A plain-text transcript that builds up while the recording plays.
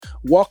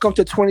Welcome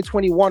to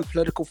 2021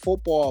 Political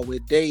Football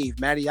with Dave,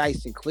 Matty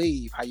Ice, and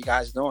Cleve. How you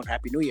guys doing?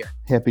 Happy New Year.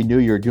 Happy New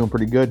Year. Doing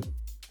pretty good.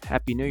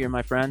 Happy New Year,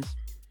 my friends.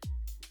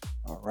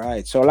 All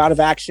right. So a lot of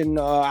action,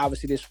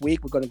 obviously, this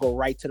week. We're going to go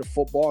right to the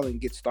football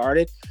and get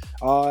started.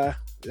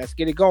 Let's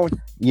get it going.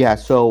 Yeah,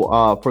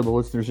 so for the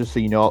listeners, just so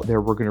you know out there,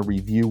 we're going to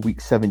review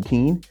Week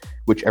 17,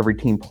 which every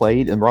team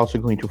played, and we're also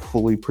going to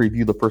fully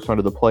preview the first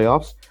round of the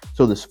playoffs.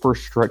 So this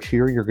first stretch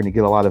here, you're going to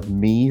get a lot of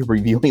me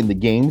reviewing the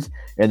games,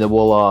 and then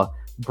we'll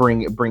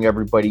bring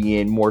everybody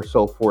in more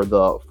so for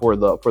the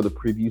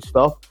preview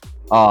stuff.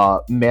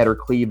 Matt or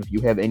Cleve, if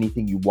you have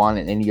anything you want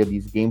in any of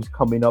these games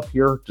coming up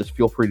here, just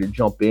feel free to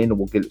jump in and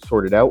we'll get it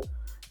sorted out.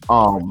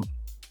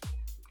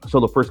 So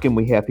the first game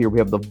we have here, we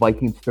have the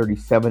Vikings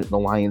 37 and the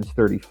Lions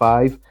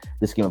 35.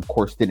 This game, of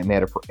course, didn't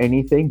matter for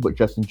anything, but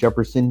Justin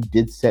Jefferson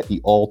did set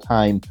the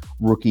all-time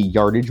rookie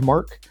yardage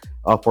mark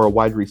for a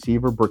wide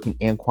receiver, breaking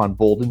Anquan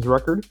Bolden's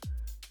record.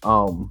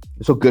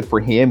 So good for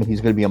him.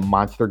 He's going to be a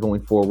monster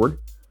going forward.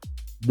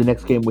 The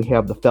next game we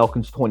have the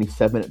Falcons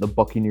 27 and the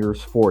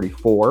Buccaneers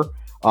 44.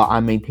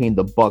 I maintain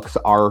the Bucs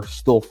are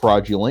still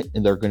fraudulent,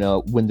 and they're going to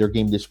win their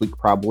game this week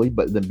probably,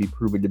 but then be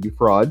proven to be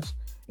frauds.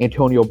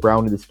 Antonio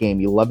Brown in this game,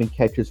 11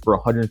 catches for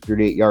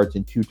 138 yards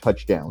and 2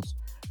 touchdowns.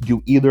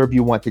 Do either of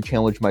you want to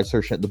challenge my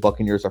assertion that the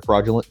Buccaneers are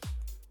fraudulent?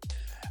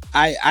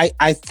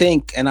 I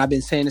think, and I've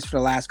been saying this for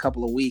the last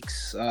couple of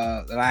weeks,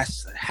 the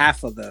last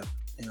half of the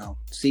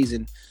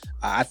season,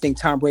 I think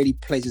Tom Brady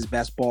plays his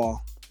best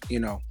ball,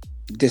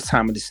 this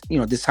time of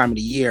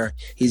the year.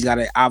 He's got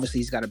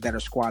a better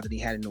squad than he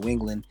had in New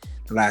England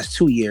the last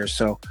 2 years.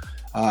 So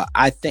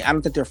I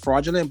don't think they're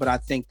fraudulent, but I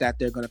think that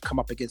they're going to come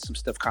up against some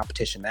stiff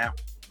competition now.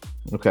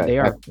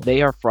 Okay.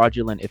 They are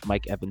fraudulent if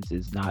Mike Evans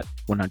is not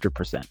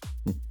 100%.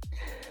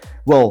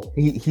 Well,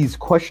 he's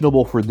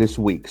questionable for this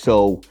week.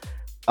 So,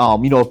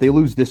 if they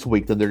lose this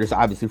week, then they're just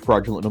obviously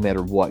fraudulent no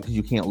matter what, because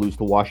you can't lose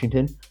to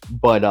Washington.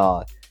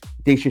 But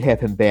they should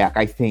have him back,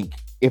 I think,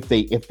 if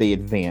they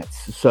advance.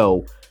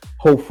 So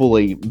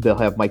hopefully they'll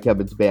have Mike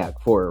Evans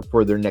back for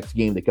their next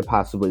game they could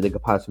possibly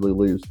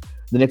lose.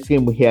 The next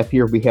game we have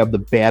here, we have the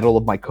battle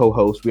of my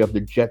co-hosts. We have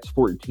the Jets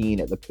 14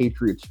 at the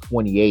Patriots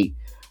 28.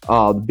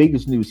 The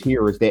biggest news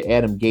here is that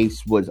Adam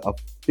Gase was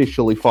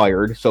officially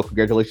fired. So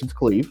congratulations,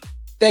 Cleve.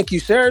 Thank you,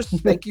 sirs.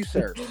 Thank you,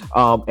 sirs.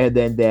 And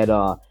then that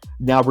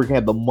now we're going to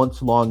have the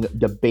months-long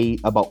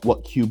debate about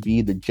what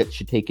QB the Jets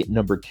should take at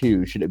number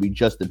 2. Should it be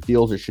Justin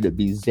Fields or should it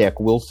be Zach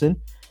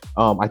Wilson?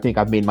 I think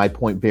I've made my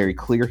point very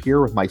clear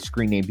here with my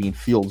screen name being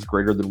Fields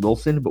greater than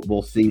Wilson, but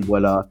we'll see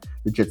what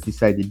the Jets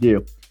decide to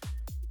do.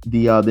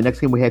 The next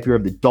game we have here,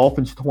 the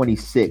Dolphins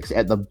 26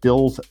 at the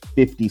Bills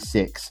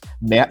 56.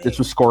 Matt, this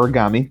was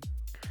scoregami.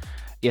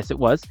 Yes, it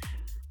was.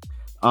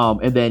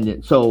 And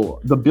then, so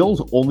the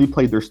Bills only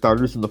played their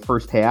starters in the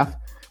first half,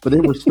 but they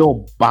were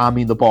still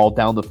bombing the ball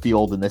down the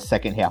field in the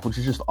second half, which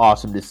is just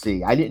awesome to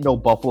see. I didn't know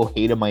Buffalo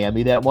hated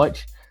Miami that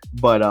much,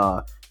 but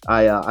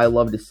I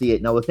love to see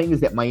it. Now, the thing is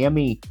that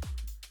Miami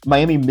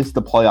missed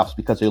the playoffs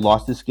because they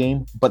lost this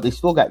game, but they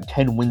still got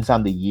 10 wins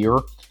on the year.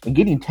 And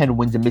getting 10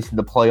 wins and missing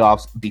the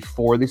playoffs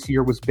before this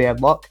year was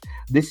bad luck.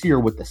 This year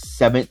with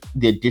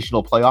the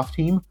additional playoff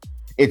team,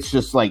 it's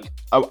just like,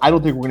 I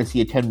don't think we're going to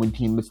see a 10-win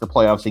team miss the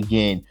playoffs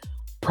again,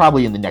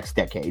 probably in the next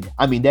decade.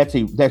 I mean, that's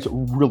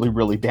really,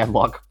 really bad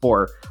luck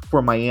for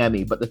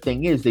Miami. But the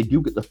thing is, they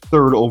do get the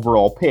 3rd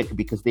overall pick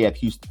because they have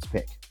Houston's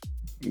pick.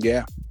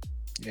 Yeah.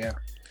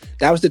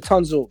 That was the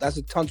Tunsil. That's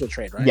a Tunsil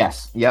trade, right?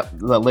 Yes. Yep.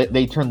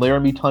 They turned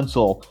Laramie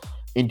Tunsil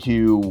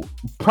into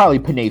probably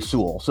Penei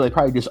Sewell. So they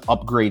probably just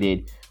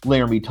upgraded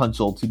Laramie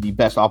Tunsil to the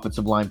best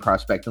offensive line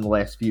prospect in the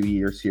last few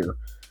years here.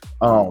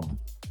 And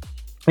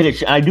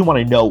I do want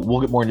to know,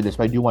 we'll get more into this,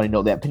 but I do want to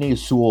know that Penei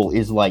Sewell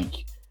is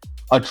like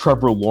a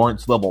Trevor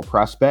Lawrence level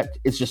prospect.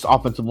 It's just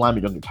offensive line.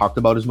 We don't get talked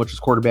about as much as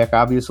quarterback,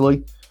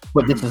 obviously.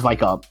 But this is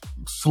like a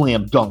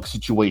slam dunk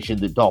situation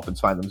that Dolphins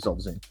find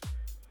themselves in.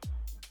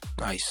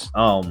 Nice.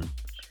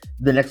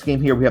 The next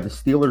game here, we have the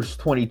Steelers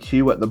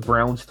 22 at the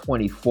Browns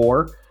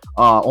 24.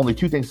 Only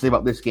 2 things to say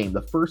about this game.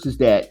 The first is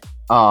that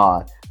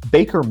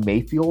Baker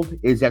Mayfield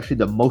is actually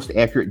the most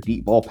accurate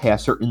deep ball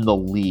passer in the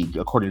league,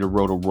 according to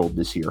Roto-World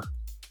this year.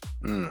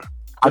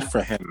 Good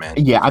for him, man.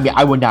 Yeah, I mean,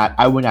 I would not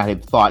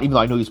have thought, even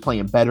though I know he's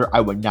playing better,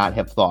 I would not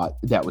have thought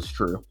that was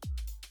true.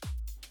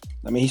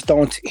 I mean, he's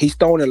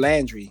throwing to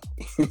Landry.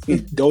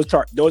 Those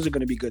are going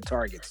to be good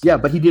targets. Yeah,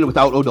 but he did it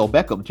without Odell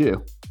Beckham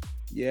too.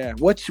 Yeah,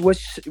 which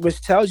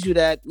tells you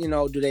that,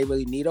 do they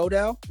really need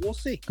Odell? We'll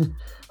see.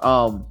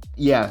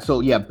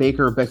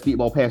 Baker, best deep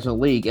ball passer in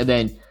the league, and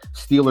then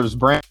Steelers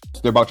Browns,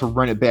 they're about to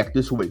run it back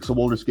this week, so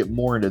we'll just get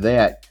more into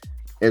that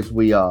as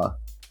we go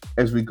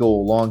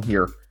along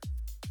here.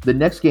 The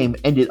next game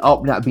ended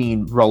up not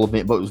being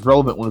relevant, but it was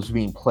relevant when it was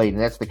being played,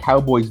 and that's the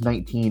Cowboys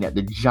 19 at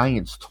the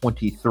Giants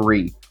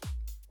 23.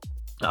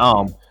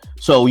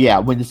 So yeah,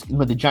 when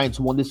the Giants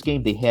won this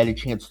game, they had a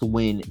chance to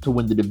win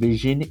the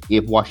division.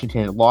 If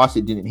Washington had lost,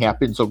 it didn't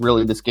happen. So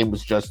really, this game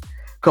was just a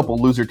couple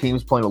loser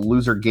teams playing a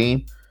loser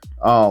game.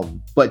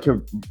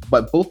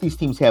 But both these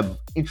teams have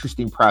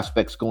interesting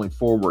prospects going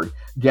forward.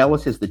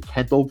 Dallas has the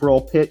 10th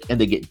overall pick, and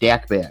they get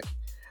Dak back.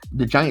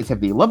 The Giants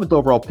have the 11th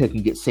overall pick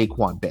and get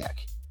Saquon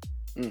back.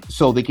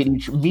 So they can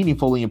each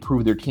meaningfully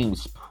improve their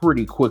teams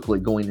pretty quickly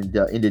going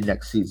into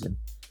next season.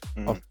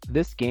 Oh,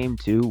 this game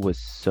too was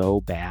so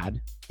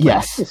bad.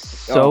 Yes.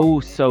 So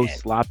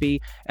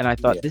sloppy. And I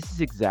thought this is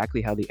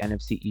exactly how the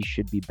NFC East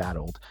should be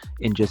battled,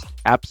 in just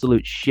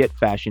absolute shit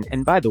fashion.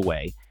 And by the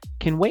way,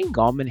 can Wayne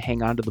Gallman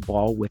hang on to the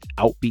ball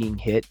without being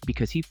hit?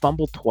 Because he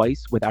fumbled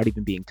twice without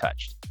even being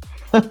touched.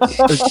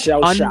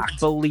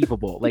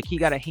 Unbelievable. Like, he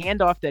got a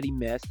handoff that he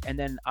missed, and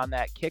then on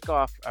that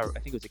kickoff, or I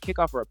think it was a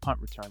kickoff or a punt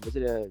return.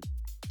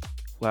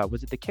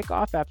 Was it the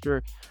kickoff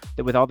after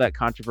with all that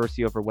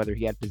controversy over whether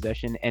he had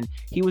possession? And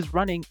he was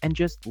running and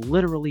just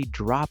literally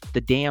dropped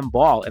the damn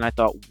ball. And I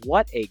thought,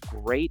 what a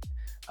great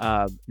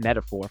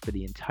metaphor for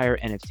the entire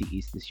NFC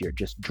East this year,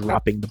 just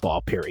dropping the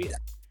ball, period.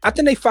 I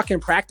think they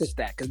fucking practiced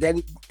that, because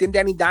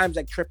Danny Dimes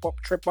like trip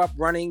up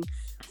running,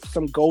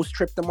 some ghost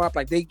tripped them up.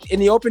 Like, they in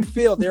the open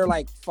field, they're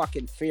like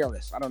fucking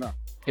fearless. I don't know.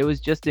 It was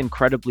just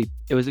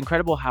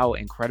incredible how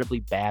incredibly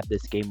bad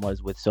this game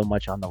was with so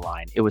much on the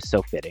line. It was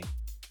so fitting.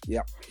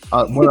 Yeah.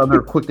 One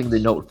other quick thing to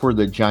note for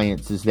the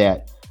Giants is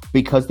that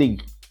because they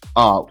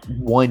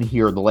won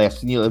here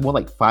they won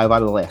like 5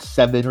 out of the last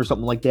 7 or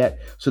something like that.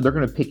 So they're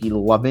going to pick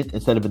 11th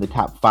instead of in the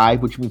top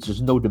 5, which means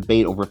there's no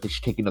debate over if they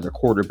should take another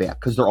quarterback,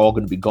 because they're all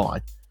going to be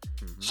gone.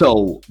 Mm-hmm.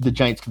 So the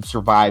Giants can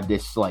survive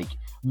this like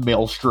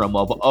maelstrom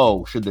of,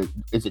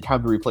 is it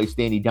time to replace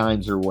Danny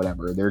Dimes or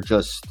whatever? They're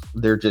just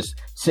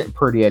sitting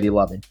pretty at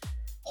 11,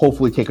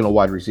 hopefully taking a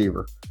wide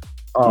receiver.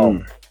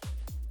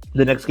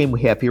 The next game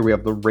we have here, we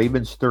have the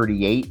Ravens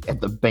 38 and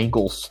the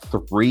Bengals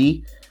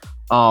 3.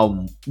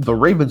 The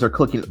Ravens are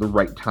clicking at the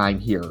right time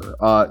here.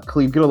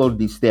 Cleve, get a load of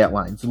these stat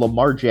lines.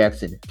 Lamar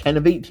Jackson, 10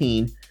 of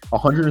 18,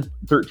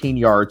 113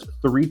 yards,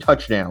 3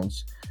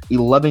 touchdowns,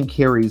 11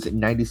 carries,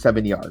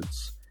 97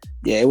 yards.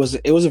 Yeah, it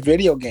was a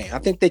video game. I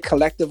think they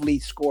collectively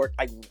scored,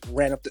 like,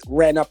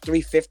 ran up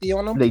 350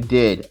 on them. They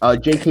did.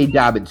 J.K.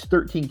 Dobbins,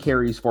 13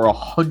 carries for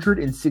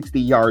 160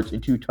 yards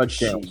and 2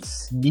 touchdowns.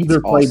 Jeez. Neither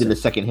played in the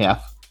second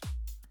half.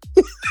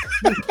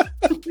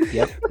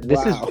 Yep.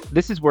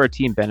 This is where a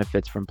team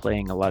benefits from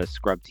playing a lot of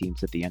scrub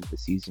teams at the end of the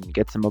season.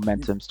 Get some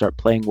momentum, start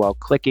playing well,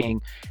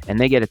 clicking, and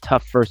they get a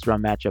tough first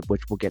round matchup,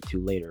 which we'll get to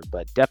later.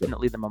 But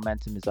definitely the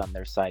momentum is on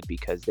their side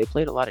because they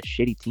played a lot of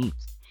shitty teams.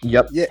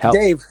 Yep. Yeah,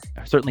 Dave.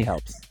 Certainly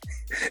helps.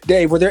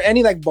 Dave, were there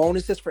any like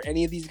bonuses for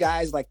any of these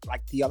guys, like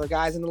the other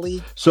guys in the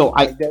league? So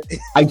I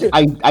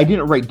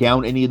didn't write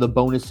down any of the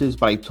bonuses,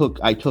 but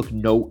I took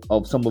note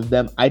of some of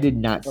them. I did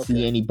not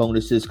see any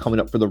bonuses coming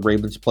up for the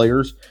Ravens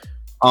players.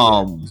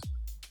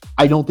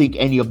 I don't think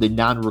any of the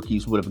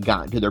non-rookies would have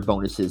gotten to their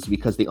bonuses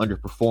because they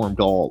underperformed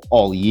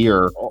all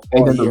year.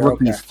 And then the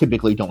rookies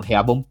typically don't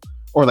have them.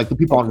 Or like the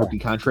people on rookie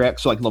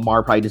contracts. So like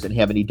Lamar probably doesn't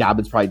have any.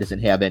 Dobbins probably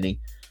doesn't have any.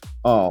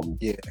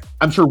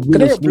 I'm sure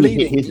Willis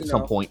hit his at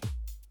some point.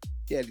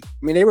 Yeah, I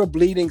mean, they were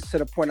bleeding to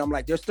the point I'm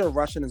like, they're still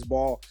rushing his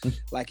ball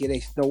like it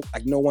ain't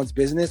no one's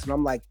business. And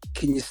I'm like,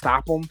 can you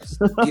stop them?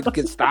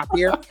 Get stop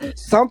here.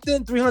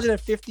 Something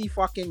 350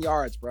 fucking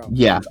yards, bro.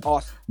 Yeah, it's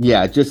awesome.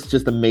 Yeah,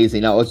 just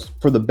amazing. Now it's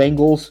for the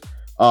Bengals.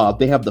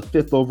 They have the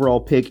 5th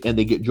overall pick, and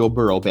they get Joe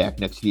Burrow back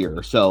next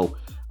year. So,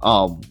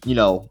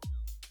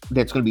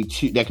 that's going to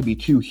be that could be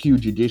 2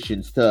 huge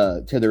additions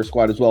to their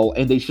squad as well.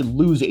 And they should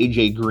lose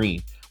AJ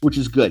Green, which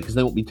is good because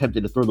they won't be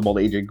tempted to throw the ball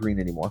to AJ Green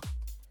anymore.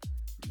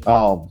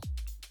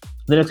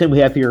 The next game we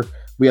have here,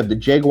 we have the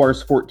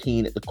Jaguars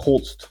 14 at the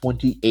Colts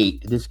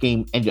 28. This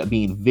game ended up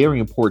being very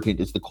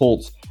important as the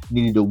Colts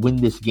needed to win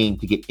this game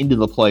to get into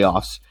the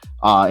playoffs,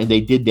 and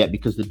they did that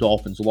because the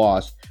Dolphins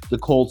lost. The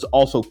Colts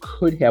also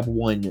could have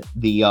won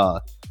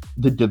the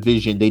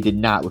division. They did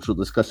not, which we'll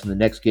discuss in the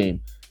next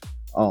game.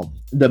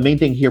 The main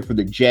thing here for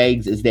the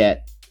Jags is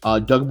that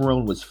Doug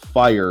Marrone was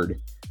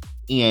fired,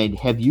 and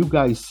have you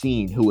guys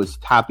seen who was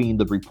topping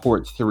the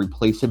reports to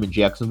replace him in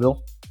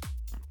Jacksonville?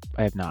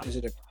 I have not.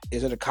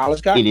 Is it a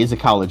college guy? It is a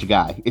college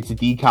guy. It's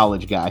the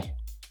college guy.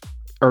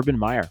 Urban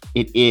Meyer.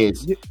 It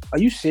is. Are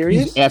you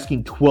serious? He's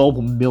asking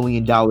 $12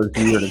 million a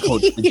year to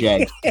coach the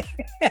Jags.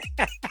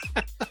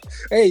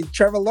 Hey,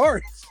 Trevor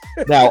Lawrence.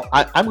 Now,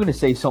 I'm going to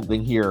say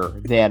something here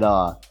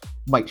that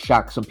might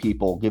shock some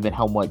people, given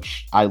how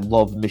much I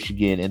love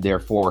Michigan and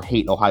therefore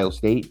hate Ohio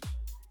State.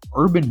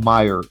 Urban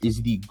Meyer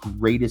is the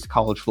greatest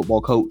college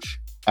football coach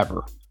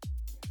ever.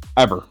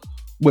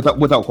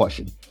 Without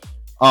question.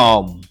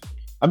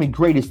 I mean,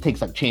 greatest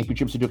takes like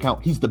championships into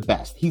account. He's the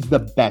best. He's the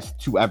best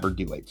to ever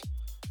do it.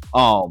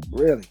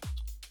 Really?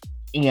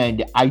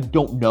 And I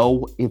don't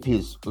know if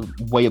his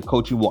way of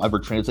coaching will ever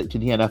translate to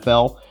the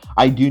NFL.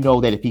 I do know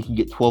that if he can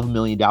get $12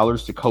 million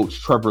to coach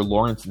Trevor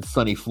Lawrence in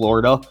sunny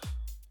Florida,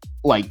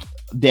 like,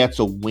 that's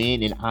a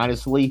win. And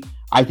honestly,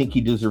 I think he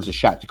deserves a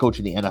shot to coach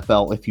in the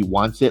NFL if he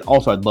wants it.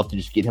 Also, I'd love to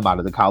just get him out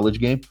of the college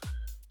game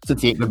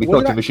since he ain't going to be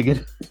coaching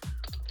Michigan.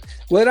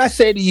 What did I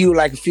say to you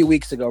like a few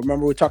weeks ago?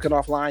 Remember we were talking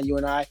offline, you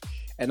and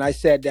I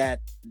said that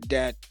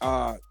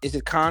is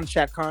it Khan,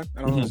 Shad Khan?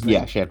 I don't know his name.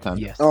 Yeah, Shad Khan.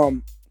 Yes.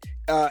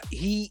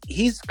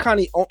 he's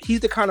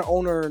the kind of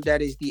owner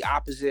that is the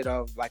opposite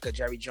of like a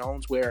Jerry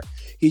Jones, where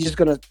he's just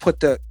gonna put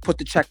the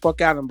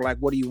checkbook out and be like,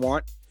 what do you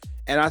want?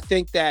 And I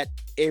think that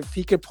if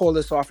he could pull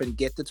this off and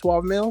get the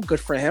 12 mil, good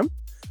for him.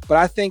 But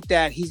I think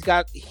that he's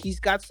got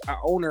an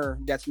owner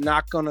that's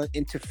not gonna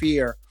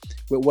interfere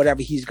with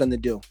whatever he's gonna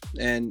do,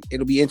 and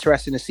it'll be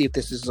interesting to see if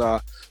this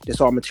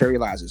all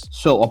materializes.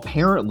 So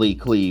apparently,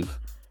 Cleve,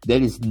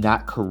 that is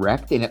not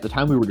correct. And at the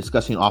time we were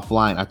discussing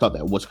offline, I thought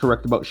that was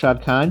correct about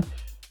Shad Khan.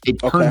 It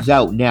turns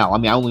out now, I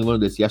mean, I only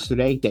learned this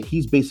yesterday, that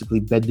he's basically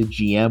been the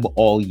GM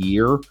all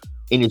year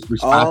and is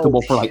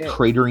responsible for like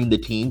cratering the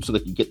team so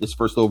that you get this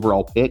first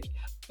overall pick.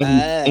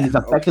 And he's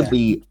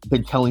effectively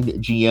been telling the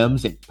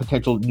GMs and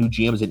potential new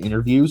GMs in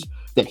interviews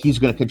that he's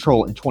going to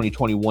control it in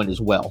 2021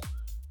 as well.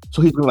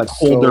 So he's going to like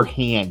hold their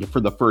hand for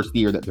the first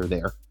year that they're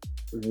there.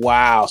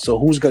 Wow. So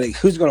who's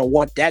gonna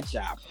want that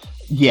job?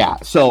 Yeah,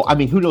 so I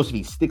mean, who knows if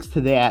he sticks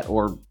to that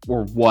or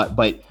what?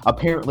 But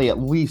apparently, at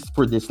least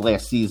for this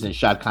last season,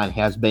 Shad Khan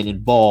has been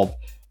involved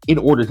in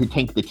order to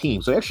tank the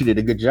team. So he actually did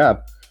a good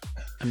job.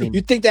 I mean, you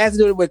think that has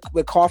to do with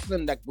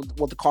Coughlin, like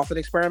with the Coughlin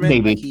experiment?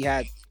 Maybe like he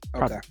had.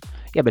 Okay.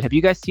 Yeah, but have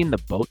you guys seen the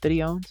boat that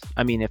he owns?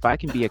 I mean, if I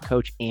can be a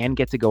coach and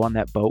get to go on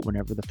that boat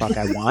whenever the fuck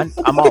I want,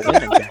 I'm all in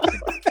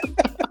Jackson.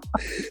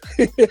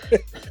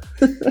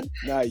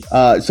 Nice.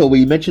 So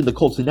we mentioned the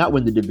Colts did not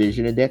win the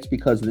division, and that's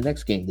because of the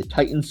next game, the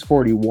Titans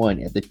 41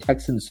 and the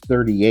Texans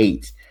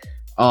 38.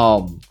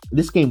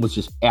 This game was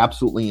just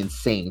absolutely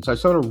insane. So I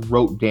sort of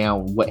wrote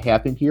down what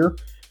happened here.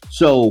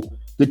 So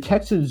the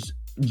Texans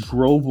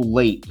drove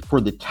late for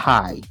the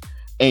tie,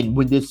 and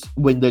when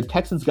the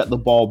Texans got the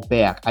ball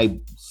back, I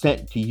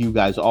sent to you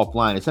guys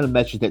offline. I sent a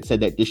message that said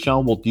that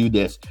Deshaun will do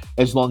this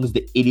as long as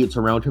the idiots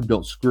around him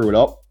don't screw it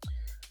up.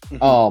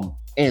 Mm-hmm.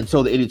 And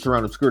so the idiots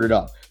around him screwed it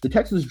up. The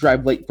Texans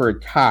drive late for a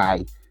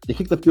tie. They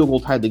kick the field goal,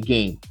 tie the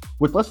game.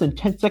 With less than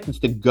 10 seconds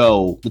to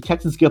go, the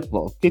Texans give up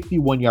a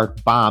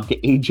 51-yard bomb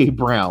to A.J.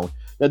 Brown.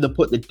 Then they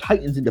put the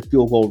Titans into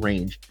field goal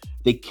range.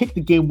 They kick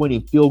the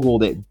game-winning field goal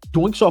that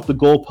doinks off the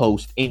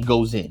goalpost and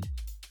goes in.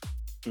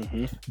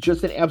 Mm-hmm.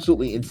 Just an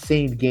absolutely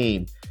insane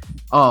game.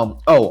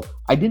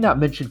 I did not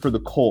mention for the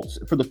Colts.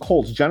 For the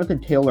Colts,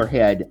 Jonathan Taylor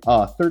had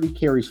 30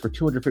 carries for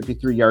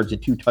 253 yards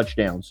and 2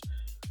 touchdowns.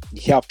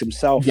 He helped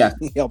himself. Yeah.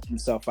 He helped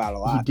himself out a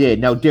lot. He did.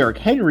 Now, Derrick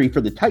Henry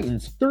for the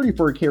Titans,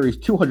 34 carries,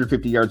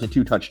 250 yards, and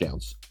 2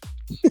 touchdowns.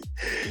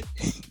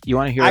 You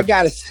want to hear? I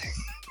got to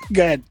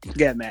Go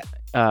ahead, Matt.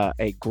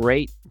 A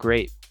great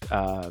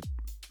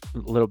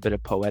little bit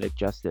of poetic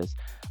justice.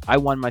 I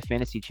won my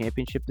fantasy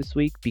championship this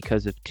week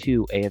because of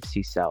 2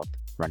 AFC South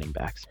running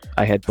backs.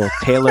 I had both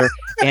Taylor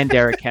and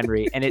Derrick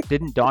Henry, and it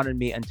didn't dawn on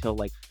me until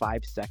like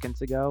 5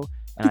 seconds ago.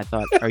 And I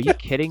thought, are you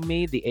kidding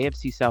me? The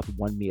AFC South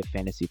won me a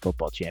fantasy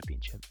football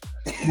championship.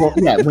 Well,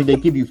 yeah, when they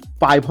give you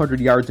 500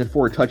 yards and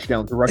 4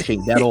 touchdowns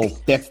rushing,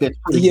 that's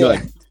pretty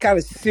good. Kind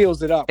of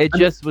seals it up. It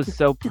just was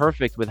so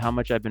perfect with how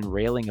much I've been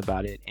railing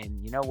about it.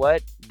 And you know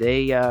what?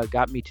 They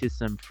got me to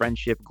some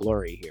friendship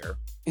glory here.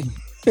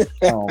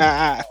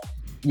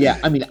 Yeah,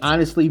 I mean,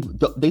 honestly,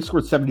 they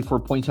scored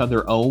 74 points on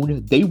their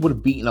own. They would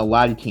have beaten a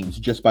lot of teams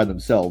just by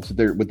themselves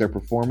with their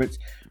performance.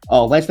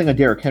 Last thing on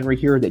Derrick Henry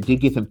here, that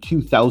did give him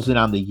 2,000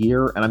 on the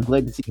year, and I'm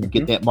glad to see him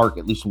get that mark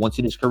at least once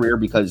in his career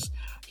because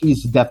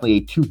he's definitely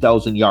a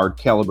 2,000-yard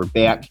caliber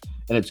back,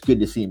 and it's good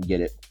to see him get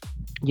it.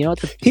 You know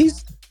what?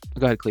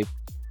 Go ahead, Cleve.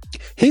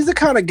 He's the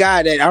kind of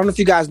guy that, I don't know if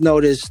you guys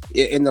noticed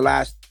in the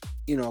last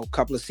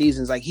couple of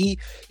seasons, like he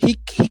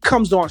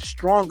comes on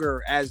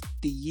stronger as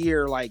the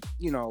year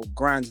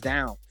grinds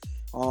down.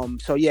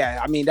 So yeah,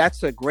 I mean,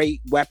 that's a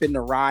great weapon to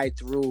ride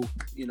through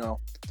the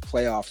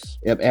playoffs.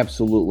 Yep,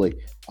 absolutely.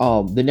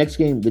 The next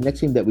game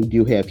that we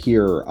do have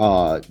here,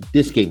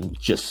 this game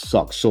just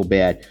sucks so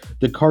bad.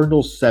 The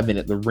Cardinals 7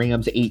 at the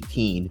Rams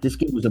 18. This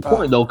game was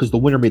important though because the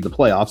winner made the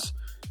playoffs.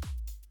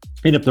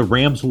 And if the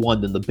Rams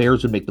won, then the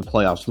Bears would make the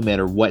playoffs no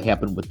matter what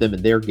happened with them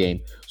in their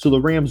game. So the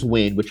Rams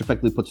win, which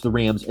effectively puts the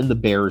Rams and the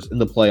Bears in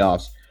the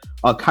playoffs.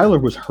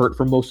 Kyler was hurt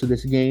for most of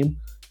this game,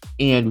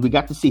 and we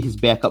got to see his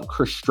backup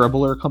Chris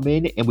Streveler come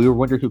in, and we were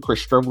wondering who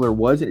Chris Streveler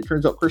was, and it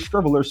turns out Chris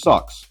Streveler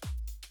sucks.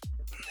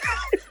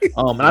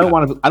 And I don't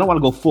want to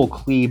go full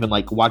Cleve and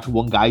watch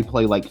one guy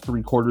play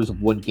 3/4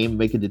 of one game and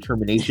make a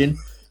determination.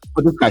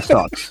 But this guy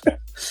sucks.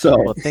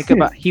 So think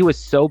about, he was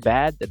so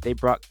bad that they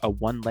brought a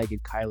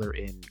one-legged Kyler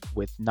in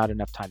with not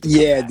enough time to come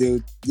back.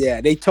 Dude.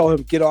 Yeah, they told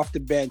him, get off the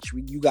bench.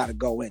 You got to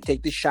go in.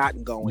 Take the shot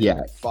and go in.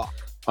 Yeah. Fuck.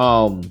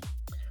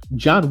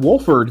 John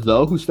Wolford,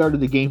 though, who started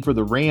the game for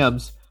the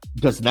Rams,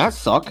 does not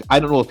suck.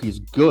 I don't know if he's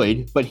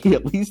good, but he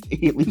at least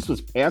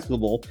was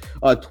passable.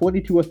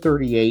 22 of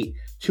 38,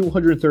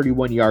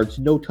 231 yards,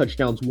 no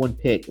touchdowns, 1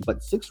 pick,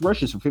 but 6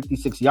 rushes for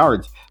 56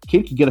 yards.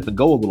 Kid can get up and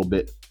go a little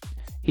bit.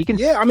 He can.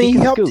 Yeah, I mean, he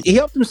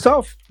helped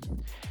himself.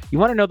 You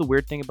want to know the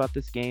weird thing about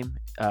this game?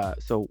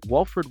 So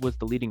Wolford was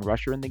the leading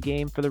rusher in the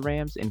game for the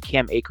Rams, and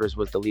Cam Akers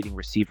was the leading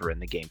receiver in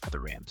the game for the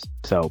Rams.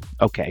 So,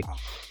 okay.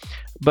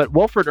 But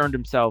Wolford earned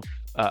himself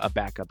a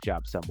backup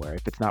job somewhere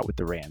if it's not with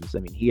the Rams. I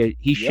mean,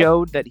 he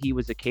showed that he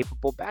was a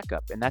capable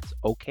backup, and that's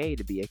okay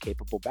to be a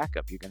capable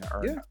backup. You're going to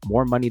earn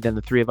more money than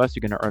the three of us are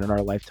going to earn in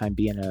our lifetime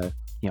being a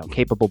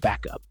capable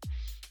backup.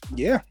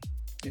 Yeah.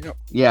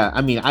 Yeah,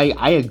 I mean,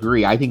 I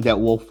agree. I think that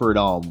Wolford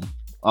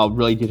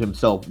really did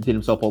himself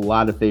a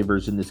lot of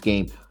favors in this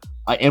game,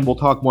 and we'll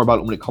talk more about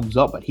it when it comes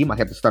up. But he might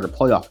have to start a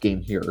playoff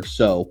game here,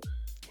 so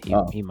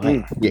he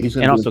might. Yeah, he's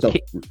going to. And also,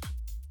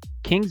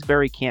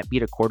 Kingsbury can't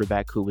beat a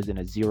quarterback who was in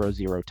a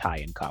 0-0 tie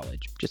in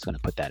college. Just going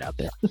to put that out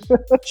there.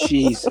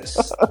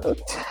 Jesus.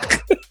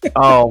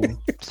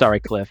 Sorry,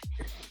 Cliff.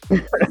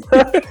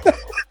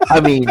 I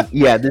mean,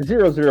 yeah, the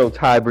 0-0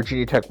 tie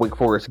Virginia Tech Wake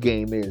Forest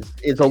game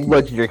is a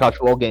legendary college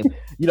football game.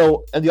 In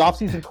the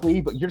offseason,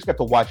 Cleve, but you just got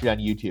to watch it on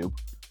YouTube.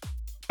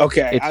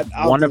 Okay, it's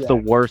one of the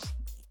worst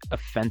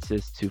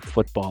offenses to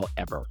football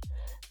ever.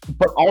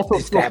 But also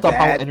still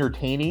somehow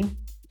entertaining.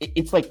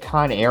 It's like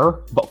Con Air,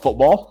 but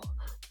football.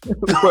 It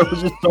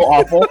was just so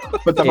awful,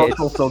 but somehow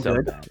still so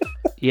good. Bad.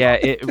 Yeah,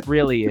 it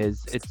really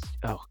is. It's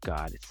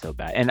God, it's so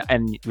bad.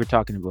 And we're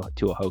talking to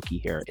a Hokie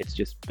here. It's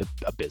just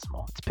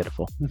abysmal. It's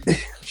pitiful.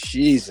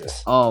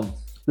 Jesus. The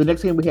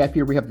next game we have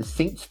here, we have the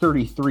Saints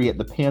 33 at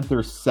the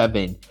Panthers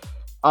 7.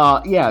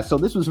 So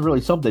this was really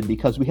something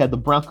because we had the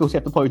Broncos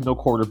have to play with no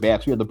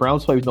quarterbacks. We had the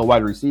Browns play with no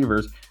wide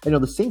receivers.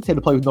 The Saints had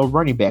to play with no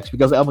running backs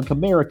because Alvin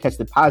Kamara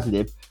tested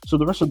positive. So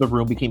the rest of the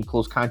room became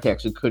close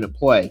contacts and couldn't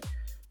play.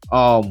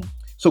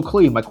 So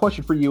Cleve, my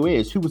question for you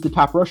is, who was the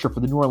top rusher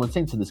for the New Orleans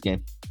Saints in this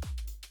game?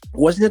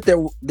 Wasn't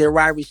it their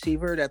wide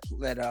receiver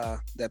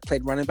that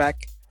played running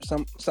back or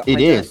something?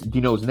 It is. Do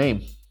you know his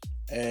name?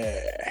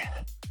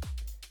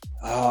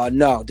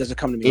 No, it doesn't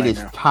come to me. It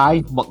is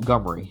Ty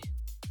Montgomery.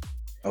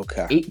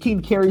 Okay.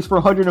 18 carries for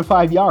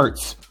 105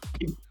 yards.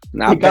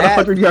 Not got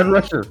bad. a 100-yard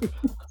rusher.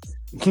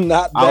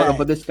 Not bad.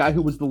 But this guy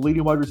who was the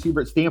leading wide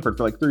receiver at Stanford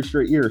for like 3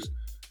 straight years.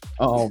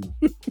 So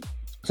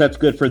that's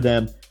good for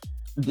them.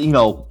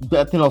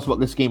 Nothing else about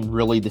this game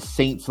really. The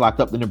Saints locked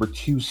up the number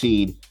 2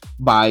 seed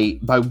by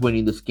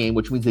winning this game,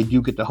 which means they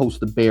do get to host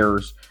the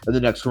Bears in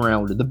the next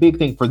round. The big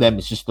thing for them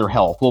is just their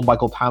health. Will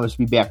Michael Thomas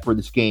be back for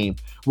this game?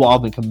 Will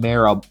Alvin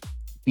Kamara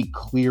be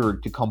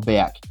cleared to come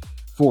back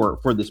for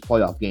this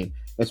playoff game?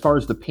 As far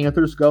as the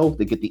Panthers go,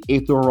 they get the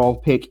 8th overall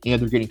pick,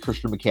 and they're getting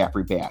Christian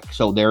McCaffrey back.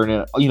 So they're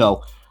in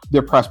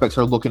their prospects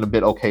are looking a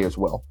bit okay as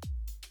well.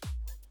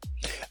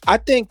 I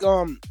think,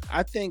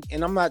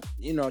 and I'm not,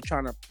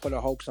 trying to put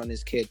a hoax on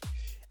this kid.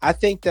 I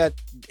think that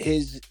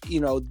his,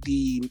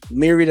 the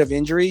myriad of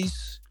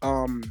injuries,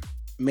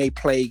 may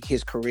plague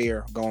his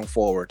career going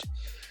forward.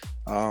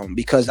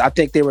 Because I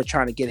think they were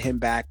trying to get him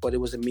back, but it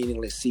was a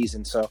meaningless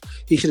season, so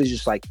he should have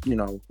just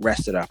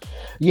rested up.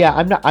 Yeah,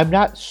 I'm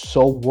not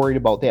so worried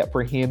about that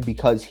for him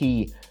because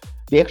they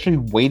actually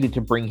waited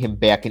to bring him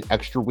back an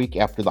extra week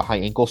after the high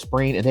ankle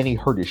sprain, and then he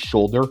hurt his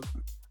shoulder.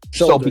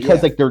 So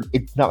because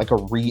it's not like a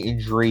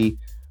re-injury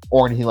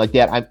or anything like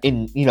that.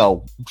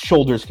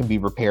 Shoulders can be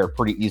repaired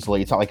pretty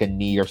easily. It's not like a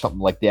knee or something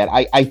like that.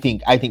 I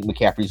think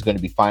McCaffrey's going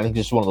to be fine. I think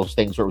it's just one of those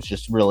things where it was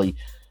just really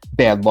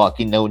bad luck.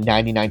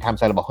 99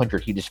 times out of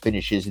 100, he just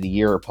finishes the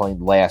year playing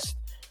the last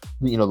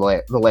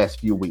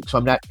few weeks. So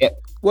I'm not.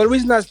 Well, the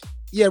reason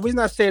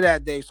I say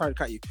that, Dave, sorry to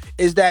cut you,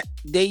 is that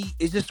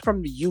it's just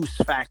from the use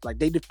fact. Like,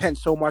 they depend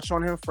so much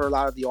on him for a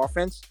lot of the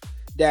offense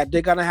that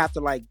they're gonna have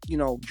to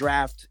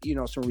draft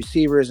some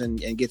receivers and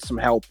get some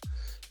help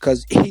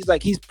because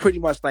he's pretty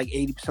much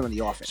 80% of the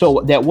offense.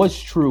 So that was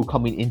true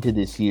coming into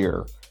this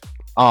year.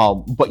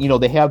 But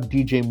they have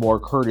DJ Moore,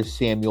 Curtis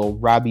Samuel,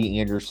 Robbie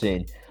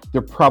Anderson.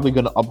 They're probably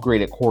going to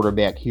upgrade at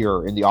quarterback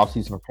here in the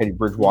offseason for Teddy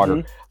Bridgewater.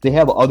 Mm-hmm. They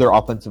have other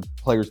offensive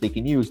players they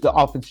can use. The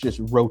offense just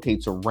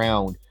rotates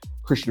around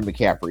Christian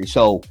McCaffrey.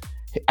 So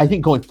I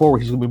think going forward,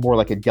 he's going to be more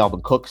like a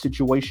Dalvin Cook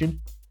situation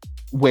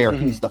where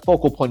he's the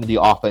focal point of the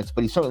offense,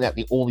 but he's certainly not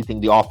the only thing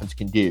the offense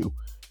can do.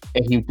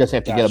 And he doesn't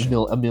have to get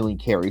a million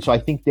carries. So I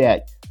think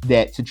that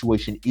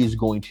situation is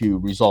going to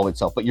resolve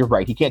itself. But you're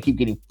right. He can't keep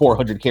getting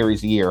 400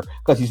 carries a year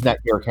because he's not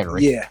Derrick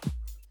Henry. Yeah.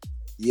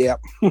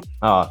 Yep.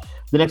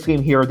 The next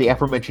game here, the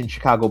aforementioned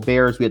Chicago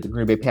Bears. We had the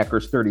Green Bay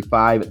Packers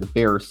 35 at the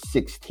Bears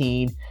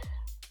 16.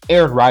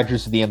 Aaron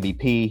Rodgers is the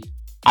MVP.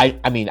 I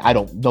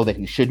don't know that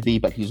he should be,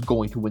 but he's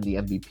going to win the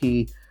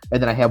MVP.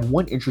 And then I have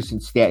one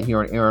interesting stat here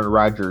on Aaron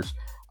Rodgers.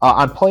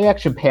 On play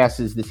action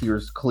passes this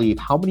year's Cleve,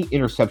 how many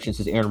interceptions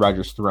has Aaron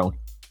Rodgers thrown?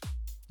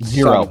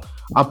 0.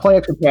 On play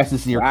action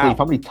passes this year, Cleve,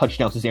 how many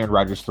touchdowns has Aaron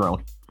Rodgers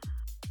thrown?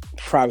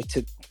 Probably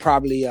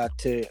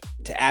to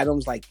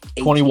Adams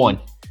 18. 21.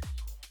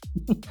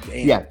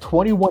 Yeah,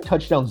 21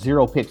 touchdowns,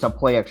 0 picks on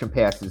play action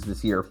passes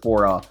this year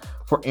for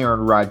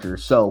Aaron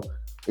Rodgers. So,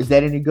 is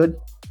that any good?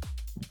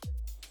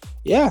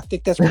 Yeah, I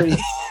think that's pretty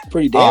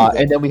damn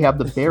good. And then we have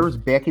the Bears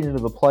backing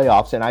into the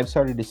playoffs, and I've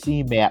started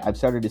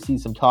to see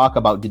some talk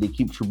about, do they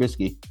keep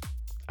Trubisky?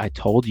 I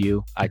told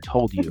you.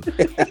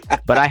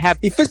 But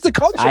he fits the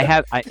culture.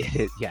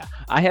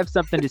 I have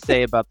something to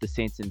say about the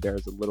Saints and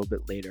Bears a little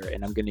bit later,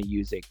 and I'm going to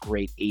use a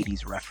great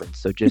 80s reference.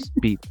 So just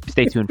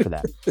stay tuned for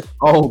that.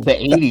 Oh, the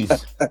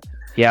 80s.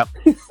 Yep.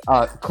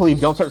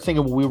 Cleve, don't start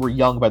singing When We Were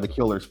Young by the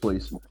Killers,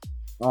 please.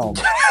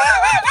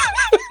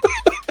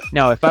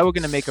 No, if I were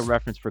going to make a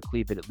reference for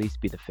Cleve, it'd at least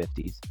be the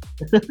 50s.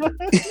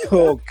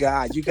 Oh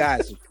God, you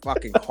guys are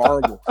fucking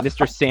horrible.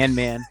 Mr.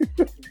 Sandman.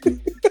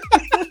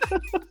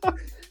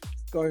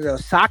 Going to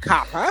sock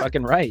hop, huh?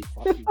 Fucking right.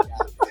 Fuck you guys.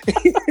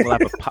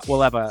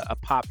 We'll have a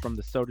pop from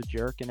the soda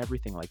jerk and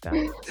everything like that.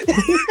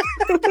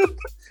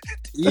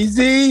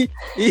 Easy.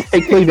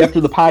 Hey, Cleve,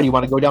 after the pod, you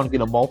want to go down and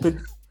get a malted?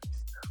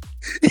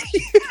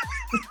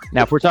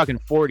 Now, if we're talking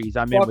 40s,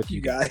 I'm in Fuck with you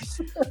you guys.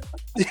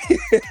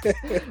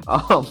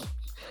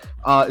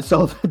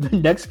 So the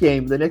next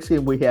game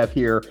we have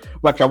here,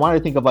 which I want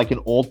to think of like an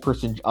old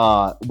person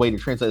way to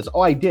translate this.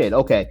 Oh, I did.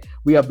 Okay.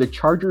 We have the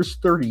Chargers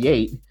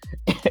 38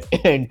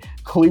 and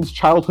Cleve's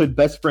childhood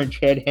best friend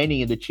Chad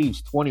Henne and the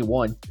Chiefs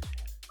 21.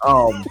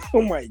 Oh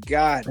my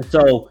God.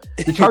 So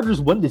the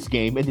Chargers win this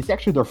game, and it's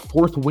actually their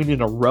fourth win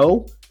in a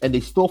row, and they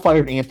still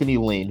fired Anthony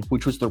Lynn,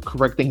 which was the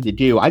correct thing to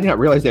do. I did not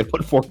realize they had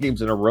put 4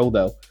 games in a row,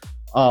 though.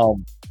 I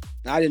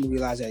didn't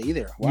realize that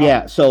either. Wow.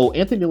 Yeah, so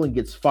Anthony Lynn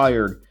gets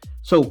fired.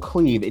 So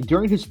Cleve,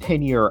 during his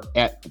tenure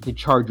at the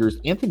Chargers,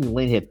 Anthony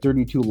Lynn had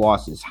 32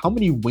 losses. How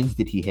many wins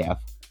did he have?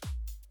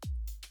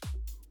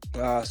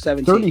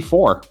 17.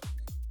 34.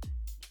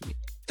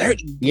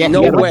 30. Yeah,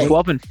 No he had way.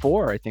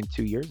 12-4, I think,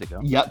 2 years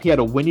ago. Yep, he had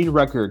a winning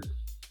record.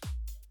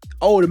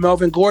 Oh, the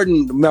Melvin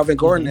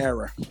Gordon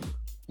era.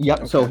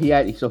 Yep.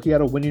 Okay. So he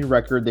had a winning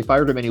record. They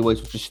fired him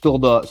anyways, which is still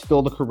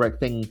the correct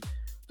thing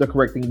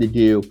to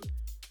do.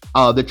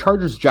 The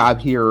Chargers' job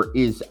here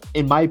is,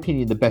 in my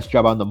opinion, the best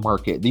job on the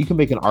market. You can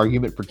make an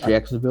argument for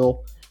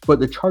Jacksonville,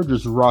 but the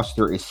Chargers'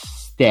 roster is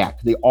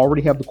stacked. They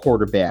already have the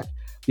quarterback.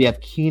 They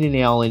have Keenan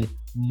Allen,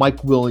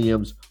 Mike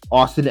Williams,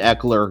 Austin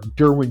Eckler,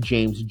 Derwin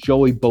James,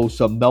 Joey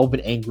Bosa, Melvin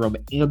Ingram,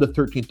 and the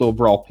 13th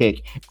overall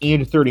pick,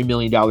 and $30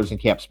 million in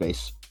cap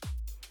space.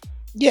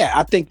 Yeah,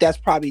 I think that's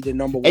probably the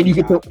number one. And you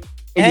get job. to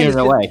in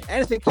LA.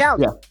 And it's in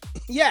Cali.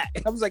 Yeah.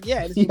 I was like,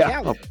 yeah, it's in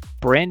Cali.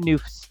 Brand new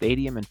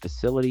stadium and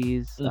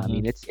facilities. I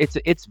mean,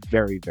 it's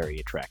very, very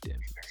attractive.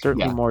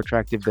 Certainly more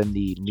attractive than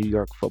the New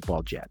York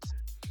Football Jets.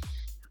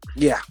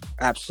 Yeah,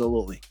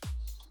 absolutely.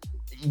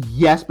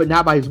 Yes, but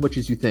not by as much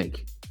as you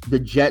think. The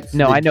Jets.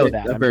 No, the I know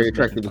Jets that. are very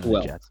attractive as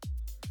well. Jets.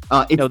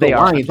 It's No, the they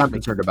are. Lions I'm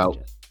concerned about.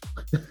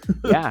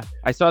 Yeah,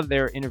 I saw that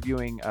they're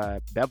interviewing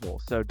Bevel.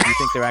 So, do you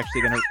think they're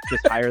actually going to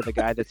just hire the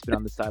guy that's been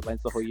on the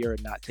sidelines the whole year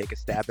and not take a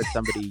stab at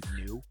somebody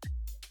new?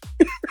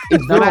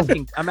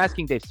 I'm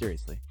asking Dave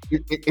seriously.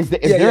 Is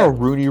there a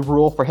Rooney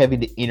rule for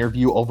having to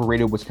interview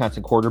overrated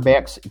Wisconsin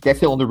quarterbacks? That's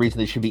the only reason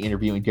they should be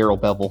interviewing Darrell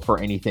Bevel for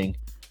anything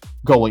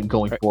going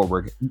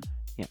forward.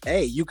 Yeah.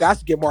 Hey, you got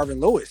to get Marvin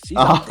Lewis. He's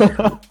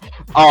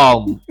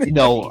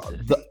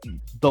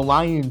The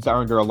Lions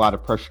are under a lot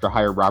of pressure to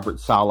hire Robert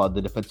Saleh,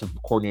 the defensive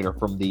coordinator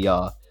from the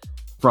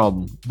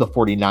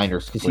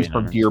 49ers, because he's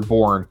from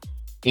Dearborn.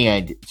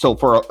 And so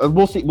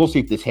we'll see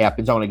if this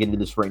happens. I want to get into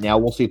this right now.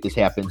 We'll see if this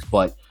happens,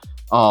 but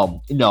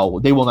no,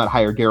 they will not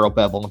hire Darrell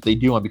Bevel. If they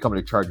do, I'm becoming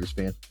a Chargers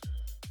fan.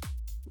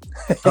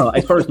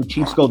 As far as the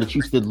Chiefs go, the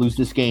Chiefs did lose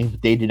this game.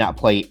 They did not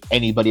play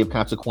anybody of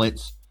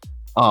consequence.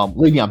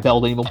 Le'Veon Bell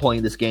didn't even play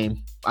in this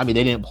game. I mean,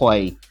 they didn't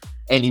play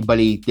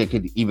anybody that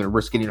could even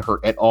risk getting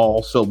hurt at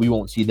all, so we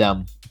won't see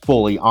them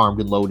fully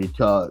armed and loaded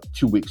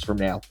 2 weeks from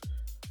now.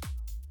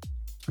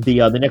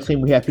 The next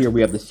game we have here,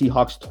 we have the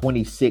Seahawks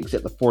 26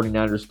 at the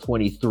 49ers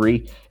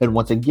 23. And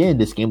once again,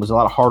 this game was a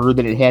lot harder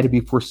than it had to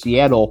be for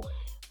Seattle.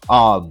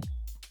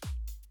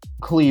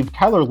 Cleve,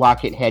 Tyler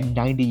Lockett had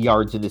 90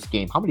 yards in this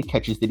game. How many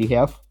catches did he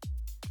have?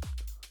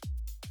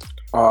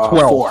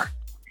 12.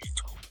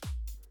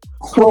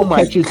 12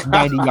 catches,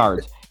 90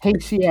 yards. Hey,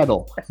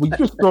 Seattle, will you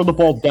just throw the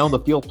ball down the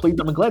field, please?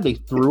 I'm glad they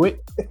threw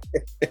it.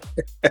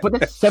 But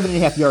that's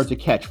 7.5 yards a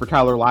catch for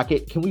Tyler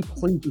Lockett. Can we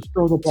please just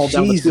throw the ball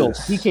down the field?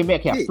 DK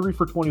Metcalf, 3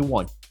 for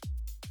 21.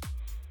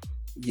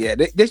 Yeah,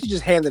 they should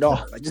just hand it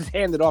off. Like, just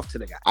hand it off to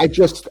the guy. I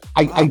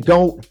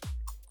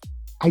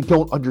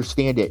don't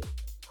understand it.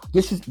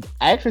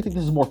 I actually think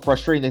this is more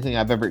frustrating than anything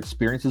I've ever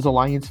experienced as a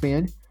Lions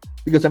fan,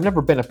 because I've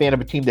never been a fan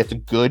of a team that's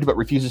good but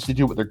refuses to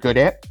do what they're good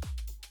at.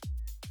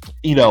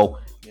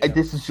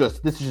 This is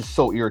just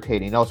so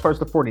irritating. Now, as far as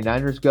the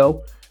 49ers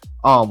go,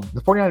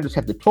 the 49ers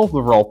have the 12th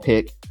overall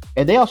pick,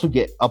 and they also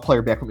get a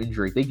player back from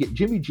injury. They get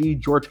Jimmy G,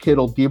 George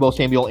Kittle, Deebo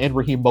Samuel, and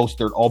Raheem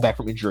Mostert all back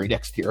from injury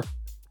next year.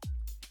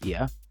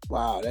 Yeah.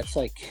 Wow, that's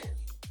like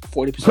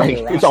 40%.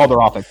 Right, it's all their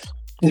offense.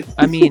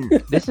 I mean,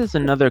 this is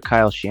another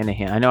Kyle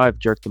Shanahan. I know I've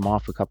jerked them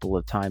off a couple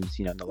of times,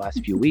 in the last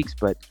few weeks,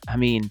 but I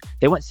mean,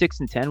 they went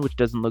 6-10, which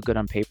doesn't look good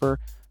on paper,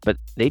 but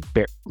they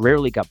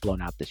rarely got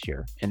blown out this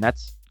year, and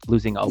that's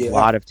losing a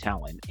lot of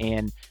talent.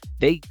 And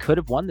they could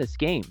have won this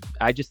game.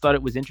 I just thought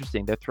it was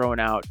interesting. They're throwing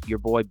out your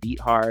boy Beat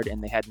Hard,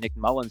 and they had Nick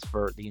Mullins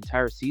for the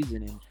entire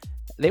season, and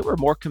they were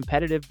more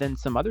competitive than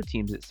some other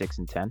teams at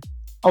 6-10.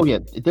 Oh yeah,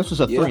 this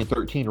was a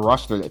 3-13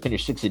 roster that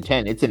finished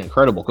 6-10. It's an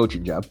incredible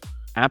coaching job.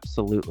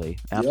 Absolutely.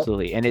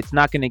 And it's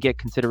not going to get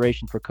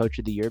consideration for coach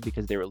of the year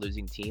because they were a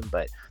losing team,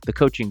 but the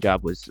coaching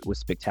job was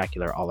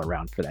spectacular all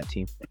around for that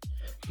team.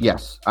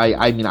 Yes,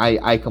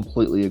 I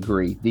completely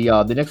agree.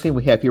 The next game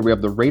we have here, we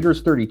have the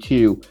Raiders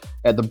 32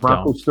 at the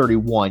Broncos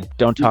 31.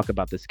 Don't talk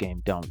about this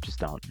game. Don't.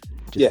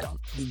 We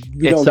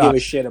don't give a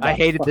shit about. I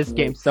hated this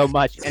game so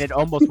much, and it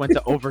almost went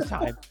to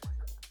overtime.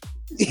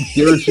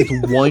 There's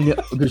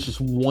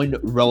just one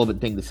relevant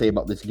thing to say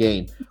about this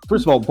game.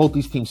 First of all, both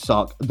these teams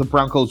suck. The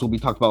Broncos will be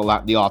talked about a lot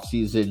in the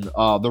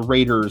offseason. The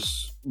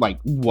Raiders, like,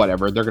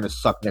 whatever, they're going to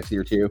suck next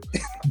year too.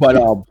 But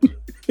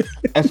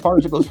as far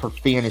as it goes for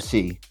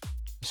fantasy,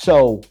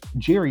 so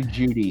Jerry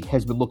Jeudy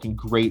has been looking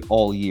great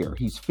all year.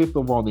 He's 5th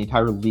overall in the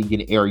entire league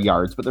in air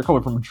yards, but they're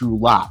coming from Drew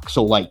Lock,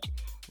 so like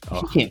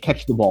he can't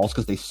catch the balls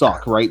because they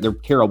suck, right? They're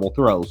terrible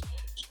throws.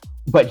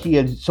 But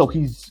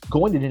he's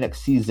going to the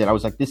next season. I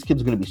was like, this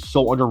kid's going to be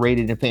so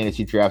underrated in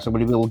fantasy drafts. I'm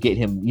going to be able to get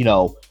him,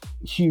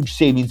 huge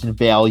savings in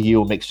value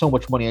and make so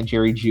much money on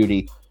Jerry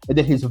Jeudy. And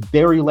then his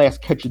very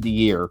last catch of the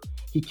year,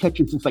 he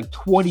catches this like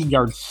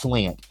 20-yard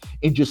slant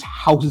and just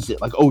houses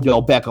it like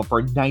Odell Beckham for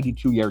a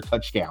 92-yard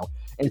touchdown.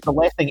 And it's the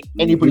last thing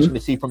anybody's going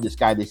to see from this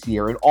guy this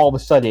year. And all of a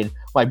sudden,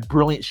 my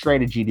brilliant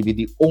strategy to be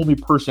the only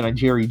person on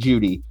Jerry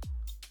Jeudy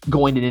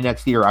going to the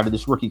next year out of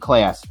this rookie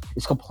class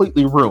is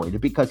completely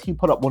ruined because he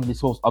put up one of the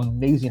most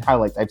amazing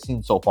highlights I've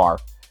seen so far.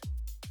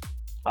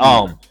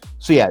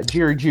 So yeah,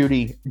 Jerry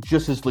Jeudy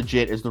just as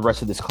legit as the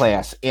rest of this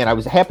class, and I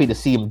was happy to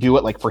see him do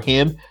it. Like for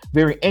him,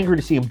 very angry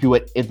to see him do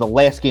it in the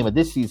last game of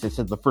this season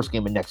instead of the first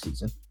game of next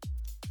season.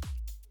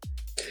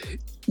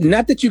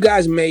 Not that you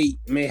guys may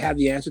have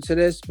the answer to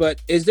this, but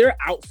is there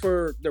out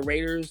for the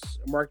Raiders,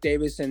 Mark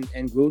Davis and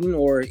Gruden,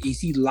 or is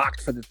he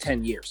locked for the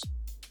 10 years?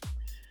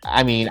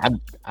 I mean,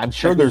 I'm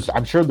sure there's a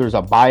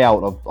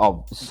buyout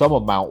of some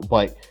amount,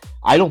 but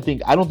I don't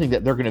think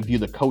that they're going to view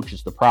the coach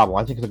as the problem.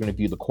 I think they're going to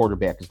view the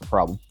quarterback as the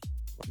problem.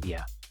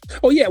 Yeah.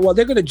 Oh yeah. Well,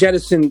 they're going to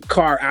jettison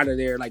Carr out of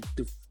there like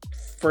the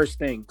first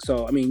thing.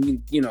 So I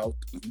mean,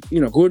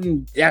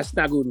 Gruden. That's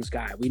not Gruden's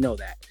guy. We know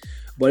that.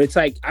 But it's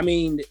like, I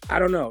mean, I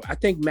don't know. I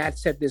think Matt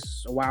said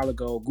this a while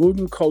ago.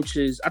 Gruden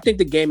coaches. I think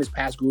the game has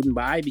passed Gruden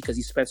by because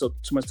he spent so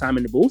much time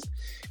in the booth,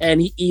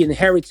 and he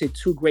inherited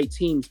 2 great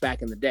teams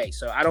back in the day.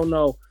 So I don't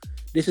know.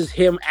 This is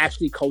him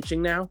actually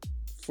coaching now,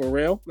 for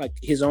real, like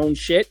his own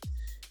shit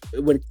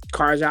with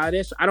Carr's out of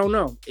this. I don't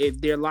know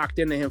if they're locked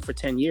into him for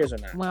 10 years or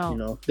not.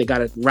 Well, they got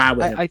to ride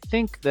with him. I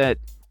think that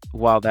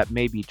while that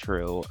may be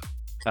true,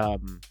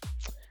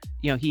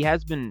 he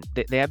has been.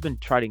 They have been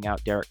trotting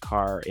out Derek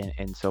Carr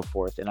and so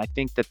forth, and I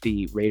think that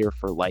the Raider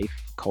for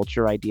life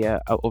culture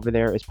idea over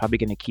there is probably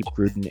going to keep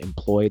Gruden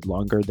employed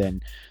longer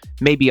than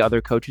maybe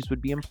other coaches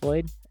would be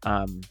employed.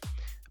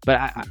 But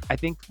I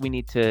think we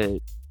need to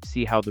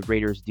see how the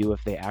Raiders do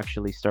if they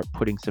actually start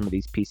putting some of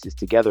these pieces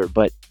together.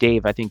 But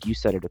Dave, I think you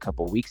said it a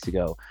couple of weeks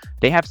ago.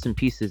 They have some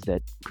pieces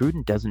that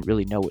Gruden doesn't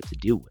really know what to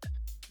do with.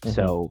 Mm-hmm.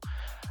 So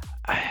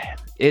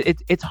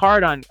it's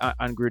hard on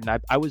Gruden.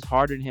 I was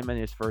hard on him in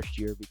his first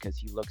year because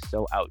he looked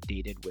so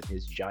outdated with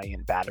his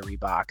giant battery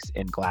box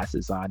and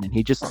glasses on, and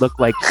he just looked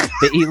like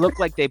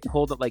they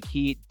pulled it like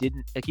he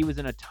was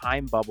in a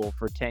time bubble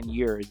for 10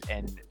 years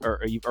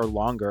or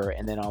longer,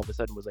 and then all of a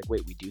sudden was like,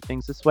 wait, we do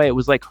things this way. It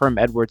was like Herm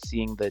Edwards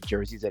seeing the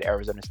jerseys at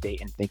Arizona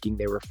State and thinking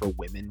they were for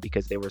women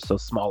because they were so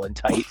small and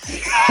tight.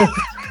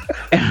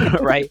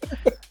 Right?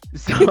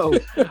 So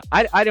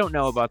I don't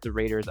know about the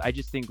Raiders. I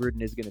just think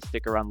Gruden is going to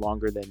stick around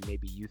longer than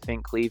maybe you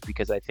think, Cleve,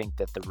 because I think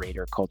that the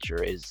Raider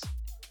culture is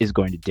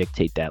going to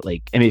dictate that.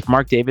 Like, I mean, if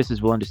Mark Davis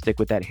is willing to stick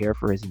with that hair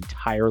for his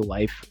entire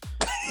life,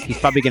 he's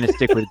probably going to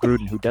stick with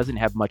Gruden, who doesn't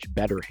have much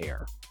better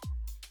hair.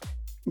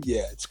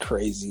 Yeah, it's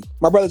crazy.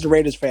 My brother's a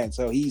Raiders fan,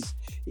 so he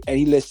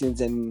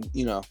listens, and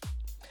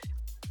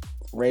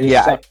Raiders.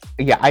 I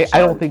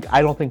don't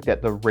think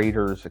that the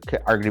Raiders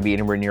are going to be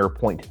anywhere near a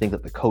point to think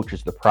that the coach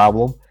is the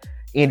problem,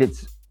 and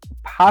it's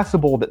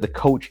possible that the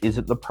coach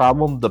isn't the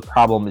problem. The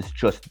problem is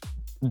just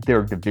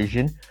their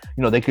division.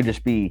 They could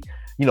just be,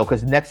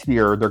 because next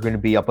year they're going to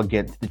be up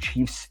against the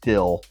Chiefs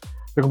still.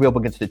 They're going to be up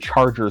against the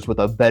Chargers with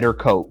a better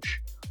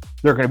coach.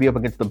 They're going to be up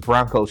against the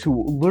Broncos,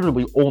 who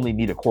literally only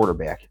need a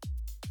quarterback.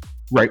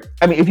 Right?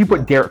 I mean, if you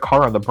put Derek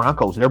Carr on the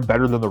Broncos, they're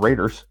better than the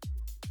Raiders.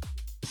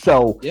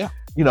 So, yeah.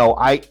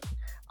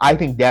 I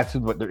think that's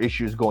what their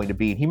issue is going to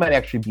be. And he might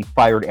actually be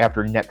fired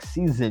after next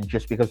season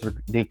just because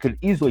they could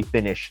easily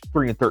finish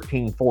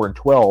 3-13,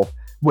 4-12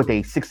 with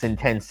a 6-10,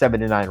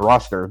 7-9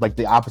 roster, like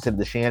the opposite of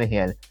the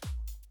Shanahan.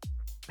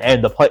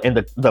 And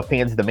the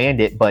fans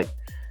demand it, but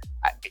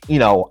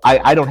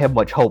I don't have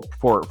much hope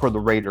for the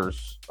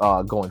Raiders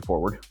going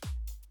forward.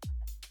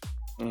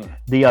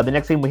 The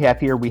next thing we have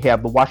here, we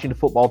have the Washington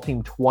Football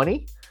Team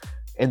 20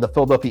 and the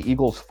Philadelphia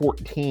Eagles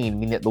 14,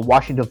 meaning that the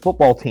Washington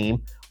Football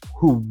Team,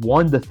 who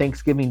won the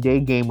Thanksgiving Day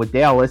game with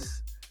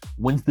Dallas,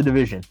 wins the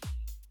division.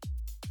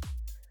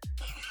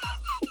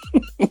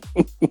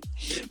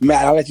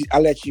 Matt,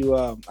 I'll let you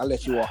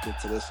walk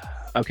into this.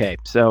 Okay,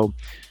 so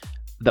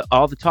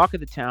all the talk of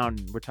the town,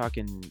 we're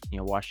talking,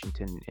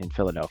 Washington and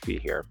Philadelphia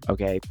here.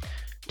 Okay,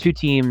 2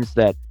 teams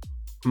that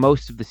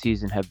most of the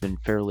season have been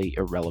fairly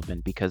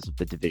irrelevant because of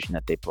the division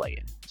that they play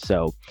in.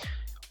 So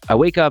I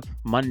wake up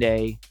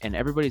Monday and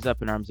everybody's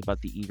up in arms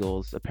about the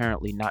Eagles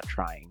apparently not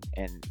trying,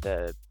 and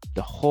the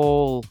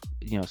whole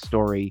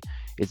story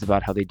is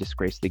about how they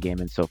disgraced the game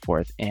and so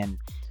forth. And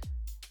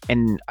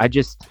I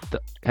just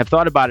have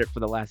thought about it for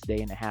the last day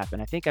and a half,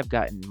 and I think I've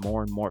gotten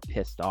more and more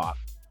pissed off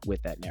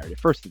with that narrative.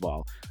 First of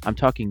all, I'm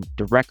talking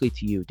directly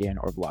to you, Dan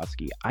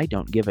Orlovsky. I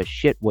don't give a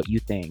shit what you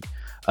think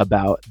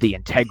about the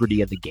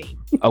integrity of the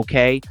game,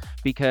 okay?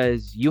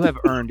 Because you have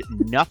earned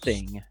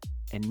nothing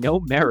and no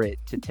merit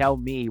to tell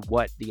me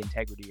what the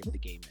integrity of the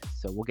game is.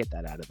 So we'll get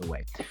that out of the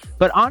way.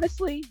 But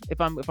honestly,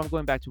 if I'm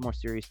going back to a more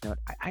serious note,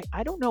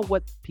 I don't know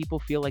what people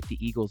feel like the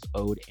Eagles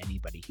owed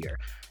anybody here.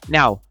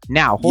 Now,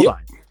 hold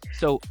on.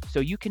 So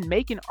you can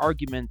make an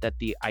argument that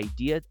the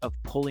idea of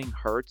pulling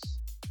Hurts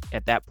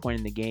at that point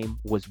in the game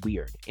was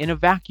weird. In a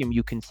vacuum,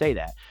 you can say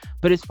that.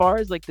 But as far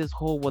as like this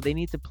whole, well, they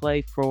need to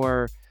play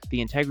for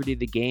the integrity of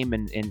the game,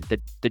 and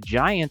the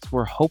Giants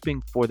were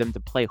hoping for them to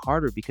play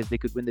harder because they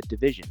could win the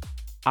division.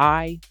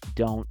 I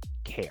don't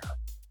care.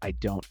 I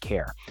don't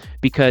care.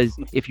 Because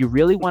if you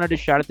really wanted a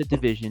shot at the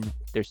division,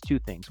 there's two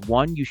things.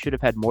 One, you should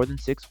have had more than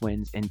 6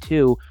 wins. And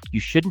two, you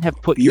shouldn't have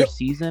put your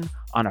season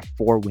on a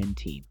 4-win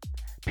team.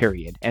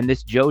 Period. And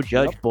this Joe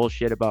Judge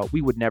bullshit about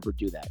we would never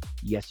do that.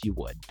 Yes, you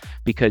would.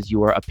 Because you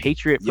were a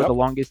Patriot for the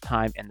longest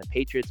time, and the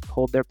Patriots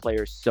pulled their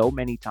players so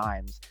many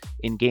times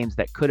in games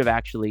that could have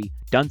actually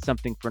done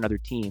something for another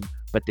team,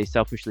 but they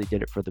selfishly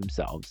did it for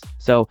themselves.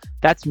 So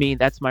that's me.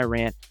 That's my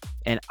rant.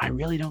 And I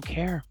really don't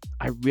care.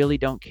 I really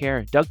don't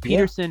care. Doug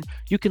Peterson,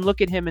 you can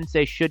look at him and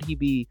say, should he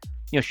be,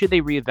 should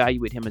they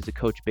reevaluate him as a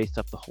coach based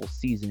off the whole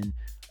season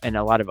and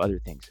a lot of other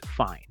things?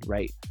 Fine,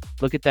 right?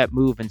 Look at that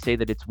move and say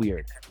that it's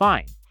weird.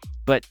 Fine.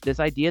 But this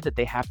idea that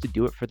they have to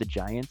do it for the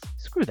Giants,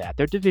 screw that.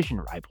 They're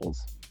division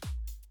rivals.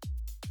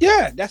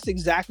 Yeah, that's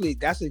exactly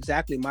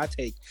my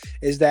take,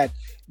 is that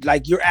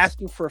like you're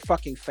asking for a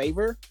fucking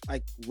favor,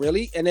 like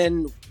really? And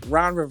then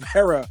Ron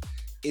Rivera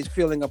is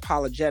feeling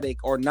apologetic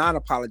or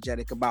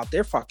non-apologetic about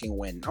their fucking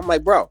win. I'm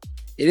like, bro,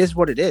 it is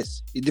what it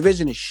is. The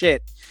division is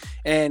shit.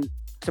 And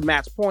to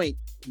Matt's point,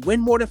 win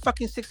more than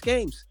fucking 6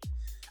 games.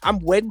 I'm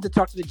waiting to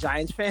talk to the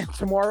Giants fan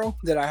tomorrow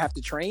that I have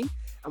to train.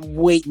 I'm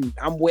waiting.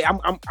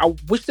 I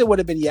wish it would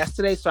have been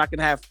yesterday so I can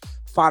have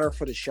fodder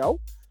for the show,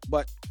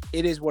 but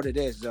it is what it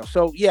is, though.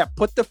 So yeah,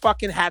 put the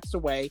fucking hats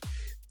away.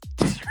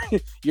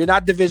 You're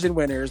not division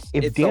winners.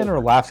 If Dan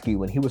Orlovsky,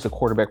 when he was a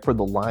quarterback for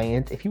the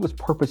Lions, if he was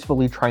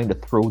purposefully trying to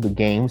throw the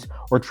games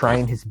or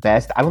trying his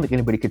best, I don't think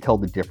anybody could tell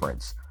the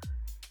difference.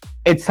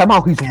 And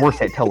somehow he's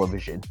worse at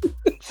television.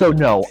 So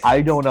no,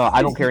 I don't know.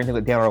 I don't care anything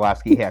what Dan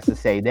Orlovsky has to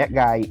say. That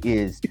guy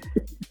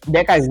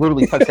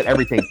literally sucks at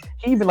everything.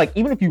 He even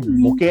if you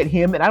look at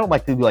him, and I don't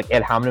like to do like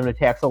ad hominem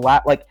attacks a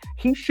lot, like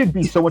he should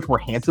be so much more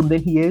handsome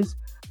than he is.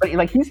 But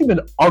like he's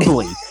even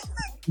ugly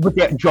with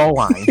that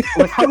jawline.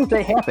 Like how does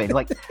that happen?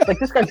 Like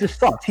this guy just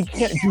sucks. He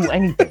can't do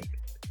anything.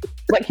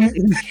 Like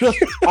he's just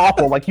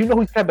awful. Like he's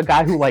the type of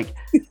guy who like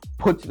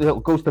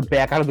goes to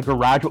back out of the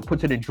garage, but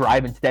puts it in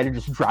drive instead and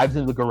just drives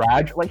into the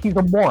garage. Like he's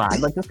a moron.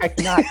 Like this guy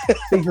cannot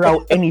figure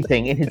out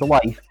anything in his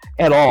life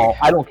at all.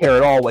 I don't care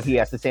at all what he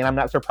has to say, and I'm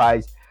not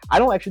surprised. I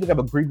don't actually think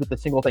I've agreed with a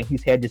single thing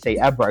he's had to say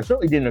ever. I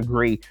certainly didn't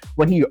agree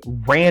when he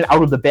ran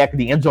out of the back of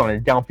the end zone in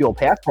a downfield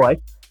pass play.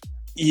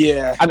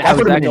 Yeah. I mean, I've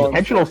heard of an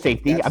intentional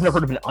safety. I've never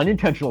heard of an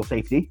unintentional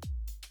safety.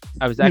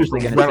 I was actually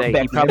going to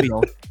say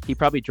he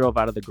probably drove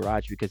out of the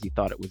garage because he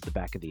thought it was the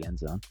back of the end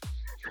zone.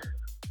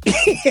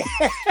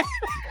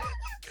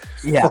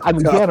 Yeah, I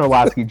mean, Dan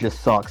Orlovsky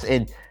just sucks,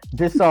 and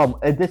this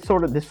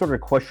sort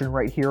of question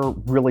right here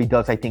really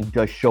does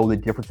show the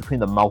difference between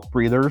the mouth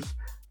breathers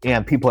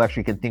and people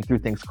actually can think through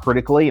things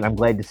critically. And I'm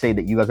glad to say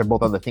that you guys are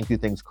both on the think through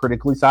things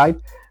critically side,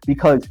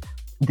 because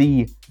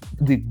the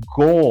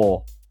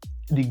goal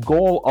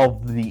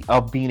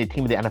of being a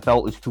team of the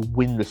NFL is to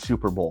win the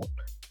Super Bowl.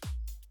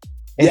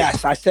 And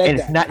yes, I said and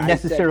that. It's not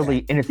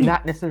necessarily, and it's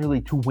not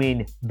necessarily to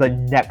win the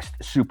next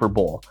Super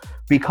Bowl,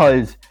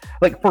 because,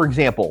 like, for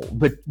example,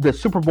 the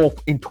Super Bowl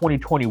in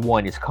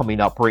 2021 is coming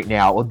up right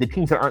now. The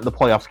teams that aren't in the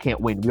playoffs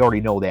can't win. We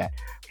already know that.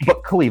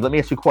 But Khalid, let me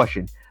ask you a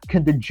question: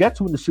 can the Jets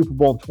win the Super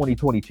Bowl in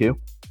 2022?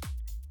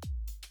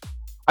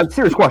 I'm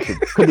serious question.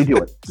 Could they do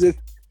it?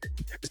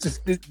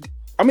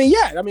 I mean,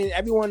 yeah. I mean,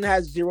 everyone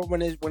has zero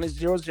when it's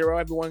 0-0.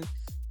 Everyone,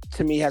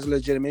 to me, has a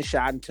legitimate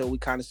shot until we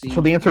kind of see.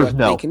 So the answer is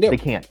no. They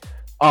can't.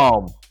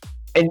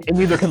 And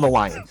neither can the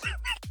Lions.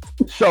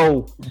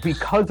 So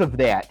because of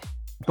that,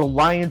 the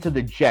Lions and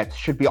the Jets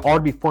should be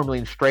already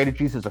formulating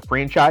strategies as a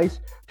franchise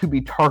to be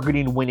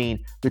targeting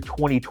winning the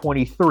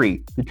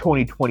 2023, the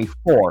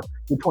 2024,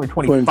 the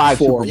 2025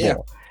 Super Bowl. Yeah.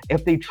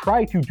 If they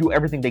try to do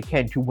everything they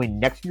can to win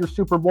next year's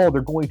Super Bowl,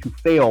 they're going to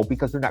fail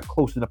because they're not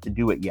close enough to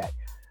do it yet.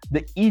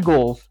 The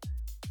Eagles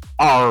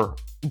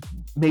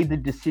made the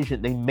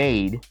decision they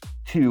made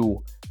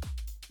to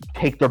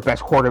take their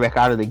best quarterback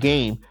out of the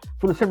game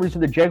for the same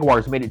reason the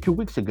Jaguars made it 2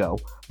 weeks ago.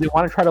 They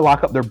want to try to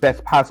lock up their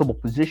best possible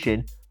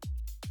position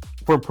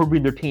for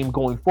improving their team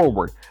going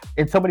forward.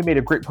 And somebody made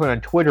a great point on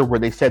Twitter where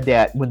they said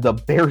that when the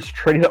Bears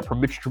traded up for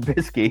Mitch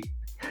Trubisky,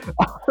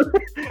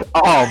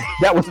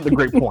 that wasn't the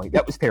great point.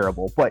 That was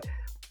terrible. But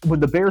when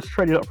the Bears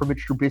traded up for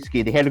Mitch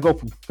Trubisky, they had to go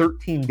from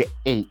 13 to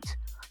 8.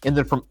 And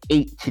then from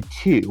 8 to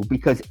 2,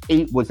 because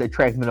 8 was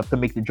attractive enough to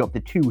make the jump to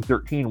 2,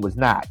 13 was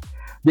not.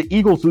 The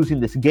Eagles losing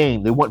this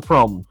game, they went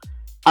from,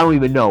 I don't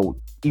even know,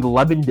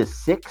 11 to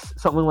 6,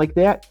 something like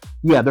that.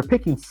 Yeah, they're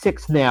picking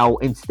 6 now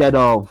instead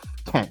of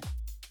 10.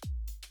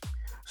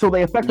 So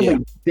they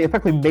effectively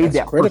made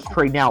that critical. First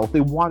trade now. If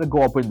they want to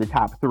go up in the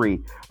top 3,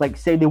 like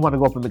say they want to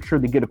go up and make sure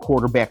they get a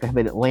quarterback ahead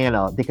of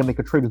Atlanta, they can make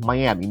a trade with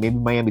Miami. Maybe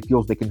Miami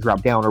feels they can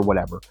drop down or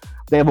whatever.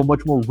 They have a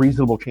much more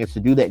reasonable chance to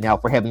do that now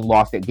for having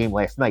lost that game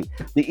last night.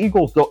 The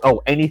Eagles don't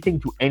owe anything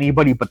to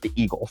anybody but the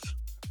Eagles.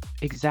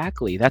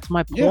 Exactly. That's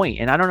my point.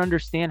 And I don't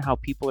understand how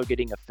people are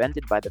getting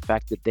offended by the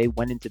fact that they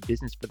went into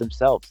business for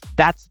themselves.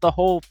 That's the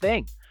whole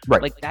thing.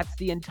 Right. Like, that's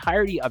the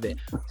entirety of it.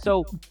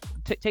 So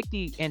take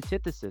the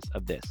antithesis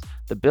of this.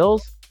 The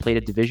Bills played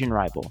a division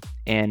rival,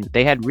 and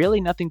they had really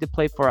nothing to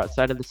play for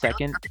outside of the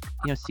second,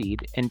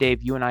 seed. And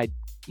Dave, you and I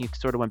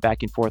sort of went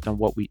back and forth on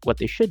what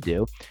they should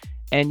do.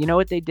 And you know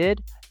what they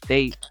did?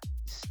 They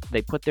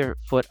put their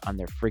foot on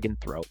their friggin'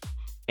 throat.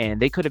 And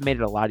they could have made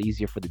it a lot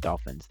easier for the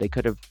Dolphins. They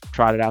could have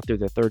trotted out their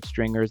third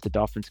stringers. The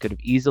Dolphins could have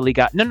easily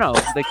got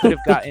they could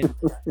have gotten,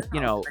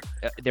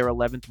 their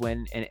 11th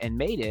win and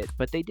made it,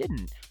 but they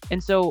didn't.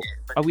 And so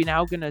are we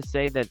now going to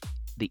say that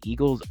the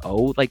Eagles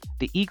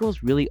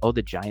really owe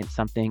the Giants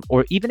something?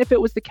 Or even if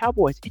it was the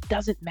Cowboys, it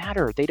doesn't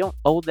matter. They don't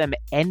owe them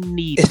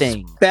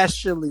anything.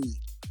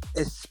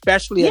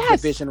 Especially a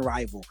division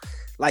rival.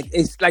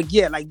 That's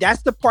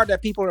the part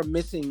that people are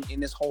missing in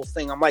this whole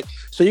thing. I'm like,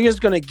 so you're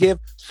just gonna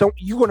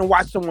you're gonna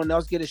watch someone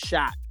else get a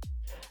shot.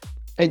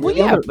 And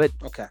but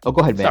okay. Oh,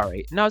 go ahead, man.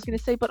 Sorry. No, I was gonna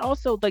say, but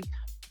also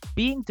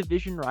being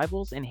division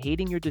rivals and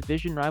hating your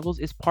division rivals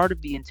is part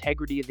of the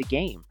integrity of the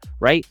game,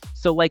 right?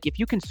 So if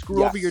you can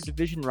screw over your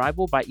division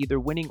rival by either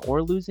winning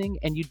or losing,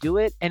 and you do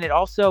it, and it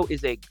also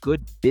is a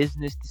good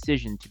business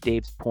decision, to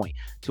Dave's point,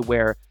 to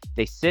where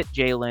they sit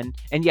Jalen,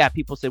 and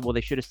people say, well, they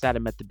should have sat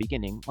him at the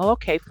beginning. Well,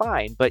 okay,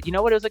 fine. But you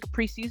know what? It was like a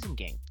preseason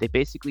game. They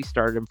basically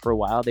started him for a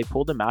while. They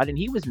pulled him out, and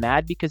he was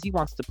mad because he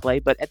wants to play.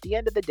 But at the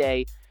end of the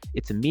day,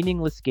 it's a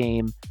meaningless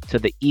game to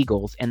the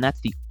Eagles, and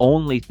that's the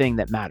only thing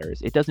that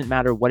matters. It doesn't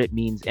matter what it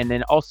means. And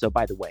then also,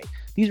 by the way,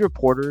 these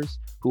reporters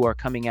who are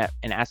coming at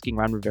and asking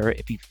Ron Rivera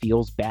if he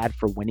feels bad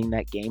for winning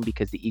that game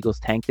because the Eagles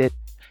tanked it,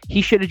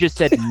 he should have just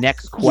said,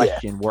 next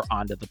question, we're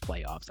on to the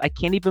playoffs. I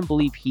can't even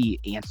believe he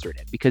answered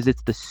it because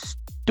it's the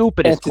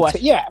stupidest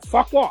question.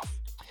 Fuck off.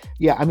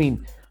 Yeah, I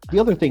mean, the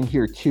other thing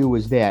here, too,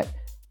 is that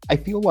I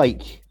feel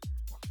like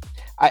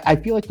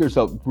there's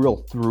a real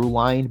through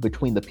line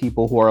between the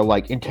people who are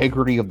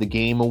integrity of the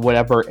game or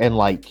whatever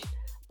and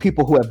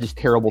people who have just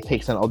terrible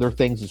takes on other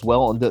things as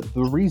well. And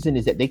the reason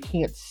is that they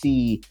can't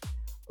see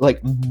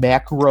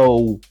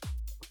macro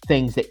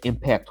things that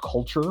impact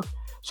culture.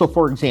 So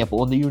for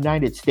example, in the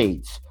United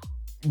States,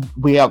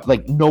 we have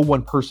no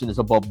one person is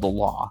above the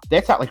law.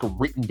 That's not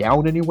written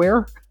down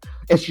anywhere.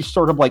 It's just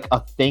sort of a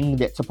thing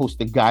that's supposed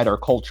to guide our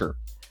culture.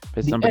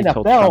 Has somebody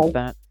told Trump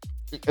that?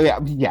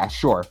 Yeah,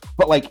 sure.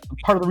 But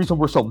part of the reason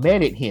we're so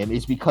mad at him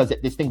is because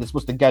this thing that's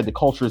supposed to guide the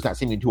culture is not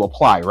seeming to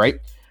apply, right?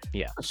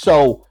 Yeah.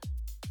 So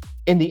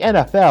in the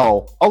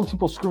NFL, all the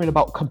people screaming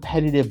about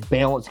competitive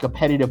balance,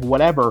 competitive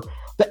whatever,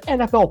 the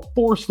NFL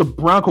forced the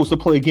Broncos to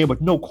play a game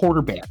with no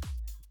quarterback.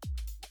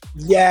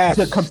 Yes,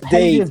 the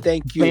competitive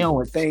thank you.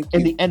 balance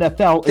in the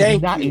NFL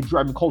is not a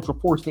driving culture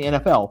force in the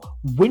NFL.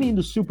 Winning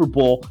the Super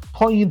Bowl,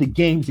 playing the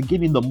games, and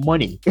getting the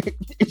money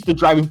is the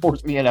driving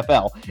force in the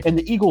NFL. And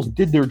the Eagles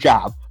did their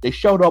job. They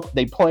showed up,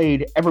 they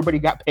played, everybody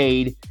got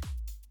paid,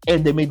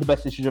 and they made the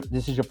best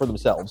decision for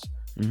themselves.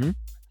 Mm-hmm.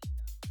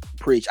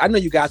 Preach. I know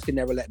you guys can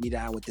never let me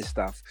down with this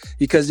stuff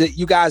because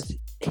you guys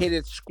hit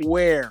it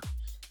square.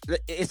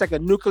 It's like a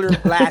nuclear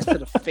blast to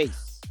the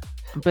face.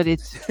 But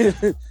it's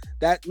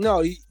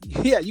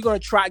you're gonna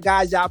try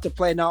guys out to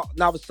play now.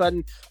 All of a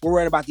sudden, we're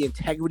worried about the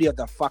integrity of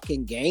the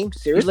fucking game.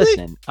 Seriously,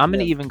 listen, I'm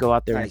gonna even go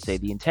out there and say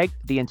the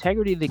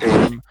integrity of the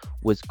game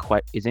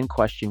is in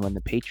question when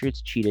the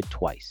Patriots cheated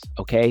twice.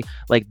 Okay,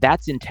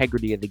 that's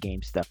integrity of the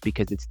game stuff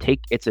because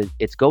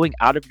it's going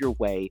out of your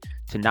way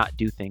to not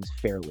do things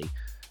fairly.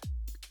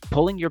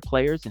 Pulling your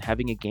players and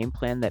having a game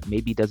plan that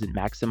maybe doesn't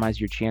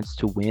maximize your chance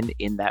to win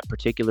in that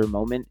particular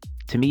moment,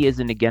 to me,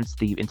 isn't against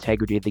the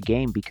integrity of the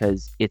game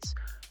because it's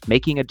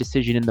making a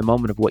decision in the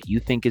moment of what you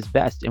think is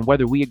best. And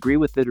whether we agree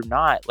with it or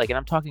not, and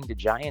I'm talking to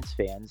Giants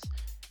fans,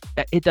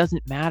 it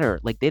doesn't matter.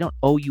 They don't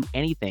owe you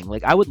anything.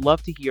 I would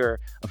love to hear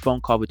a phone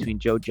call between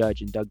Joe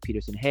Judge and Doug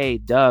Peterson. Hey,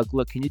 Doug,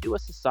 look, can you do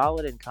us a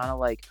solid and kind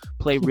of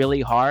play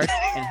really hard?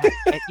 And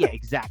yeah,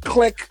 exactly.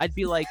 Click. I'd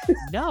be like,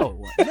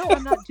 no,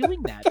 I'm not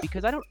doing that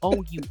because I don't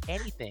owe you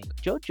anything.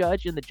 Joe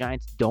Judge and the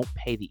Giants don't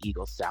pay the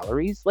Eagles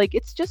salaries.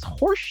 It's just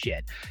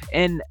horseshit.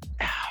 And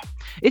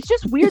It's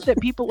just weird that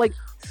people like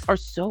are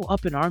so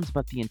up in arms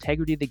about the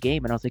integrity of the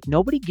game. And I was like,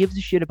 nobody gives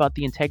a shit about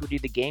the integrity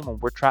of the game when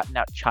we're trotting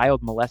out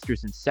child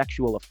molesters and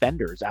sexual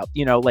offenders out,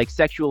 like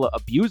sexual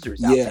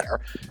abusers out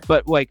there.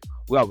 But like,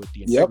 well, with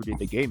the integrity of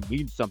the game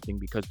means something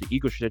because the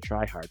ego should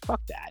try hard.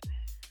 Fuck that.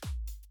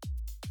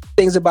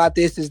 Things about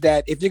this is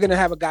that if you're gonna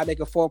have a guy make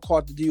a phone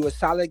call to do you a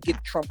solid,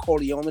 get Trump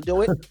Corleone to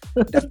do it.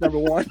 That's number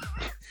one.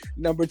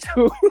 Number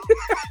two,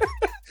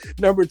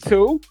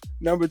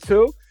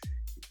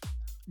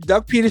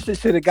 Doug Peterson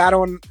should have got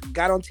on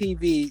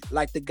TV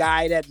like the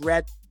guy that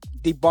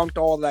debunked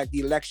all like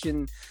the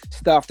election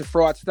stuff, the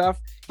fraud stuff.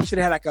 He should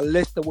have had like a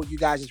list of what you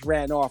guys just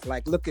ran off.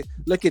 Like, look at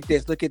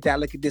this, look at that,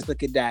 look at this,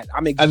 look at that.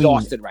 I'm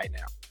exhausted right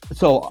now.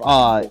 So,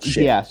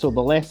 so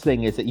the last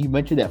thing is that you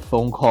mentioned that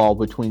phone call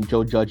between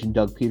Joe Judge and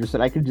Doug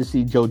Peterson. I could just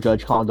see Joe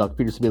Judge calling Doug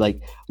Peterson, be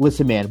like,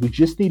 listen, man, we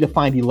just need to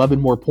find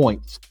 11 more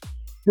points.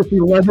 Just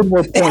 11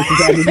 more points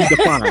is all we need to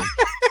find.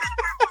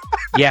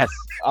 Yes.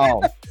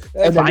 And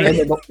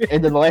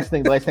then the last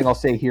thing I'll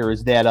say here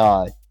is that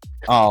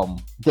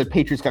the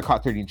Patriots got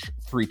caught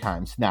 33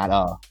 times,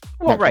 not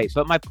right.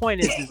 But my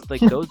point is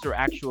like those are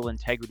actual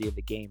integrity of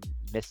the game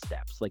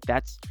missteps. Like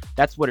that's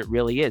what it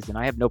really is, and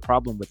I have no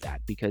problem with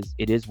that because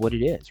it is what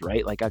it is,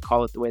 right? Like I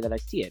call it the way that I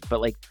see it.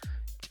 But like,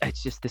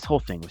 it's just this whole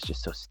thing was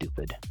just so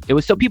stupid. It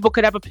was so people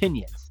could have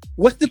opinions.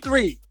 What's the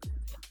three?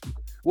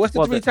 What's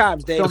the three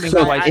times, Dave?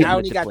 I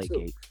only got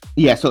two.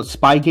 Yeah, so it's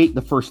Spygate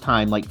the first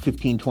time, like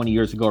 15, 20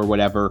 years ago or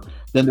whatever.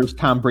 Then there's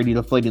Tom Brady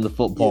deflating the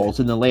footballs.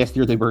 And then last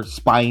year they were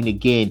spying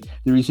again.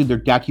 They're using their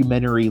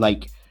documentary,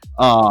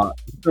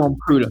 film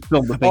crew to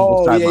film the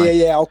Bengals timeline.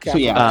 Yeah. Okay.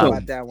 So,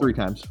 about that one. 3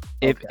 times.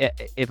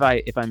 If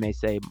I may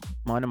say,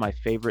 one of my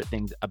favorite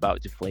things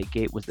about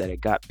Deflategate was that it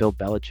got Bill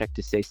Belichick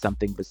to say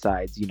something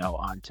besides,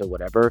 on to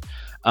whatever.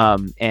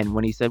 And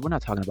when he said, we're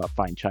not talking about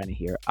fine china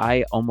here,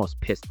 I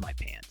almost pissed my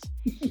pants.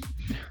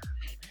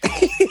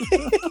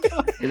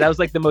 That was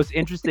like the most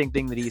interesting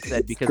thing that he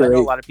said because I know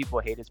a lot of people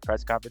hate his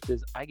press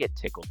conferences. I get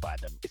tickled by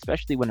them,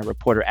 especially when a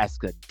reporter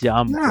asks a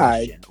dumb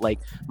question. Like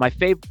my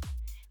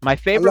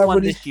favorite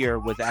one this year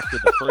was after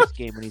the first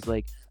game when he's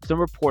like, some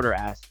reporter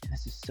asked, and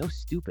this is so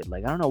stupid.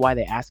 Like I don't know why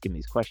they ask him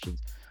these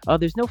questions. Oh,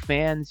 there's no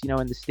fans,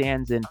 in the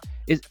stands, and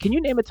can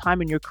you name a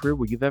time in your career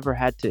where you've ever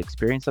had to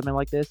experience something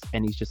like this?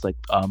 And he's just like,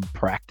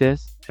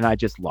 practice, and I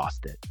just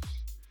lost it.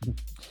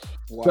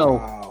 Wow. So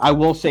I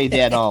will say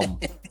that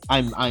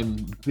I'm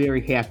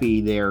very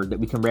happy there that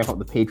we can wrap up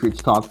the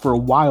Patriots talk for a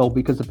while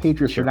because the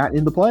Patriots are not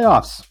in the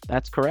playoffs.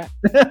 That's correct.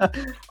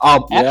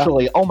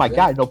 Actually, oh my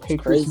God, no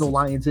Patriots, no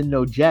Lions, and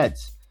no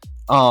Jets,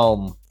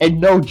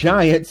 and no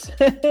Giants.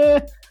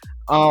 So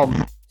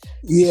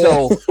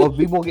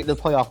we won't get to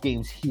the playoff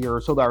games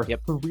here. So there are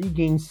 3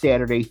 games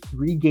Saturday,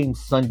 3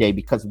 games Sunday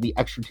because of the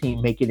extra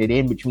team making it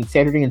in, which means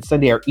Saturday and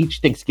Sunday are each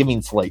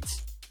Thanksgiving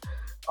slates.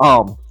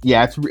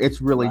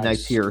 It's really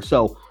nice here.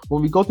 So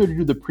when we go through to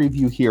do the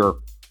preview here,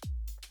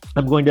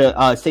 I'm going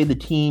to say the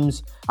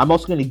teams. I'm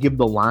also going to give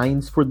the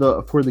lines for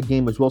the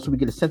game as well, so we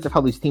get a sense of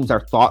how these teams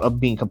are thought of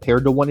being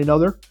compared to one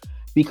another,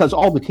 because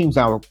all the teams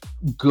are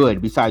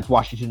good besides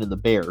Washington and the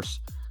Bears.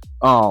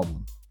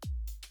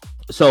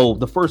 So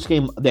the first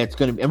game that's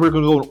going to, and we're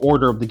going to go in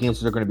order of the games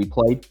that are going to be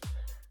played.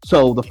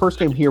 So the first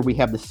game here, we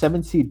have the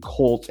 7-seed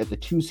Colts at the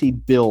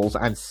 2-seed Bills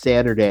on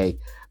Saturday.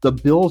 The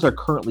Bills are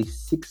currently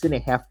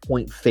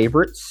 6.5-point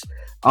favorites.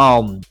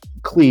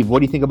 Cleve, what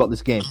do you think about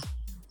this game?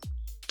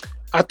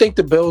 I think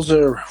the Bills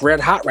are red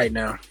hot right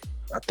now.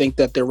 I think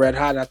that they're red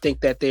hot. I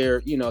think that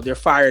they're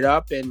fired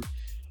up and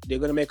they're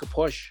going to make a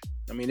push.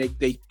 I mean,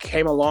 they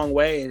came a long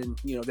way and,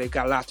 they've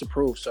got a lot to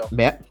prove. So,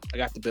 Matt? I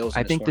got the Bills.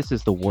 I think this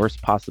is the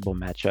worst possible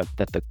matchup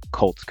that the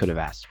Colts could have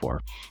asked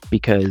for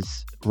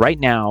because right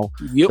now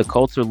the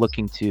Colts are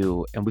looking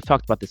to, and we've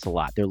talked about this a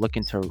lot, they're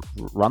looking to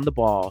run the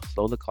ball,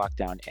 slow the clock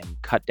down, and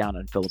cut down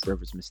on Phillip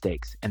Rivers'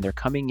 mistakes. And they're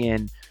coming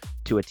in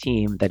to a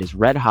team that is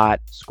red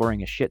hot,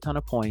 scoring a shit ton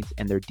of points,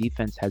 and their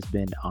defense has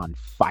been on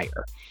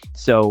fire.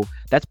 So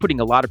that's putting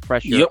a lot of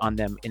pressure on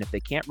them. And if they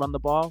can't run the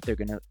ball, they're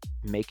going to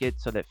make it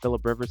so that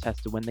Phillip Rivers has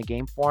to win the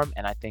game for them.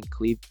 And I think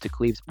to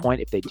Cleve's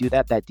point, if they do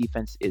that, that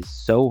defense is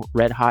so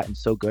red hot and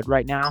so good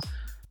right now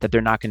that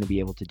they're not going to be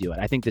able to do it.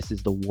 I think this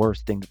is the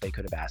worst thing that they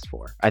could have asked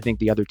for. I think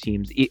the other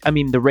teams,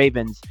 the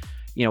Ravens,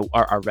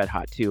 are red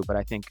hot too, but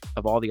I think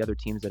of all the other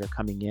teams that are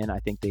coming in, I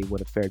think they would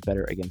have fared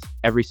better against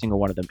every single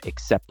one of them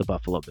except the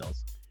Buffalo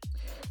Bills.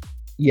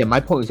 Yeah, my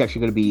point was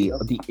actually going to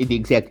be the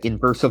exact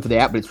inverse of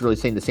that, but it's really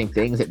saying the same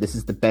thing, is that this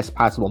is the best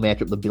possible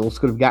matchup the Bills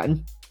could have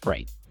gotten.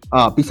 Right.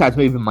 Besides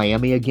maybe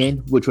Miami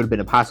again, which would have been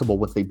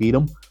impossible if they beat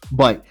them.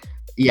 But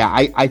yeah,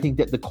 I think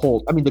that the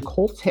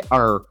Colts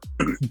are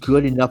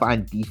good enough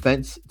on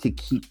defense to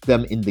keep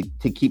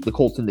the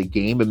Colts in the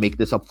game and make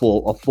this a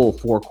full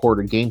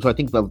 4-quarter game. So I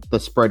think the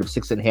spread of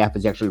 6.5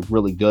 is actually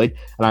really good,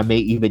 and I may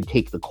even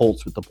take the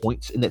Colts with the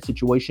points in that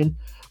situation.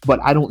 But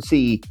I don't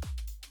see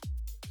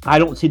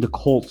the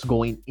Colts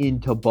going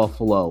into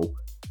Buffalo,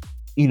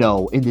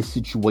 in this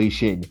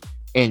situation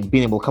and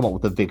being able to come up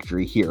with a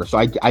victory here. So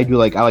I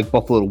like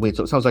Buffalo to win.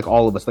 So it sounds like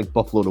all of us like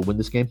Buffalo to win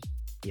this game.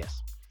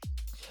 Yes.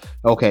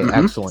 Okay,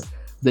 excellent.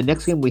 The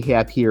next game we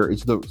have here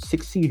is the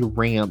 6-seed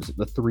Rams,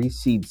 the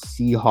 3-seed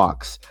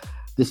Seahawks.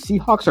 The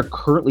Seahawks are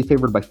currently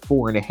favored by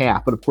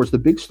 4.5, but of course the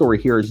big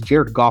story here is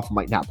Jared Goff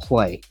might not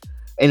play.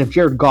 And if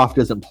Jared Goff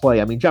doesn't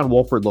play, I mean, John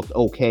Wolford looked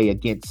okay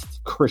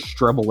against Chris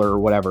Streveler or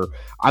whatever.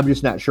 I'm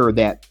just not sure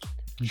that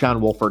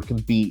John Wolford can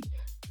beat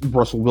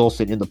Russell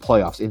Wilson in the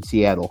playoffs in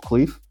Seattle.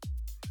 Cleve?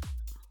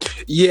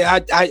 Yeah,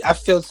 I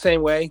feel the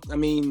same way. I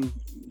mean,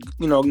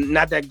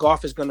 not that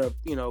Goff is going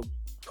to,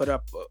 put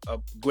up a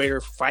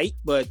greater fight,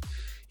 but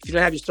if you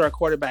don't have your star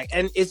quarterback,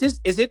 and is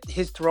it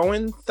his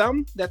throwing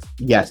thumb? That's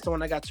the one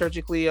that got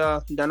surgically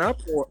done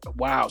up. Or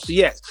wow, so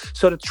yes,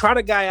 so to try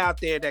the guy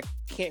out there that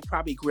can't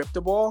probably grip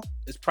the ball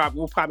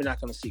we're probably not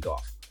going to see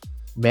Goff.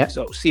 Matt?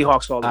 So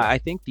Seahawks all the way. I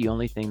think the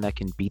only thing that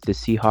can beat the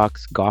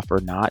Seahawks, Goff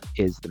or not,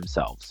 is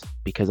themselves,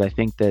 because I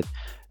think that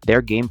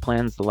their game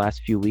plans the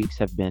last few weeks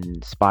have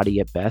been spotty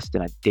at best,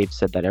 and Dave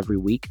said that every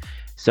week.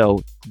 So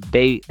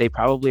they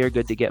probably are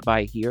good to get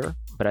by here,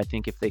 but I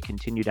think if they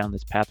continue down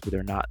this path where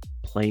they're not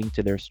playing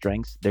to their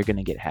strengths, they're going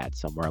to get had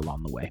somewhere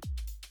along the way.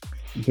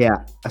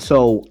 Yeah,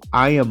 so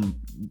I'm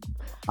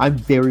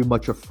very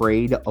much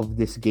afraid of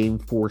this game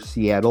for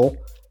Seattle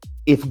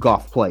if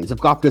Goff plays. If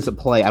Goff doesn't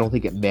play, I don't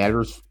think it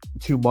matters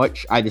too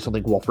much. I just don't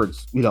think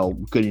Wolford's,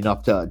 good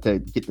enough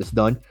to get this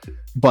done.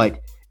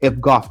 But if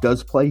Goff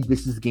does play,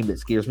 this is the game that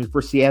scares me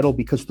for Seattle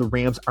because the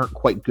Rams aren't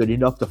quite good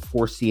enough to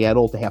force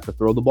Seattle to have to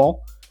throw the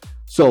ball.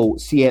 So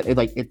Seattle,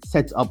 it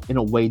sets up in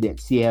a way that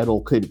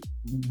Seattle could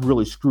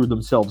really screw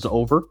themselves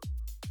over.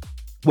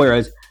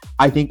 Whereas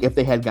I think if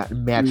they had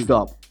gotten matched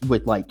up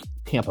with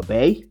Tampa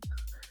Bay,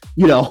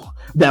 then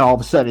all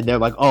of a sudden they're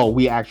like, oh,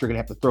 we actually are going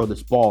to have to throw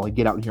this ball and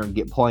get out here and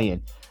get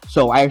playing.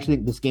 So I actually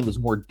think this game is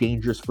more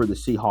dangerous for the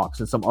Seahawks,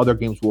 and some other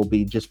games will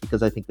be, just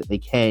because I think that they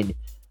can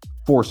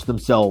force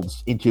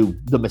themselves into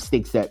the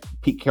mistakes that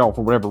Pete Carroll,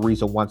 for whatever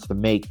reason, wants to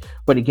make.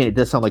 But again, it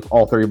does sound like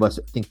all three of us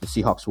think the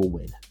Seahawks will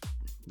win.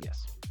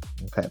 Yes.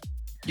 Okay.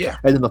 Yeah.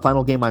 And then the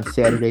final game on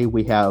Saturday,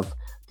 we have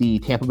the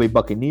Tampa Bay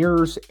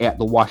Buccaneers at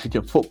the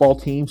Washington Football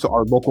Team. So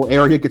our local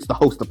area gets to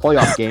host the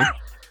playoff game.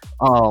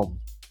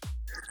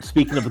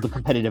 Speaking of the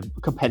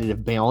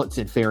competitive balance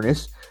and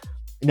fairness,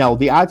 now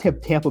the odds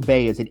have Tampa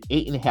Bay as an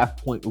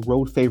 8.5-point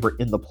road favorite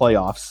in the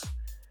playoffs.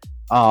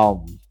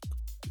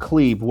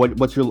 Cleve,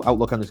 what's your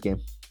outlook on this game?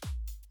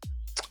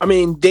 I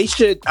mean, they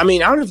should. I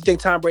mean, I don't even think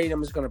Tom Brady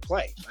is going to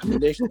play. I mean,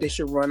 they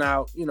should run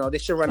out. They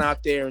should run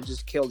out there and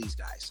just kill these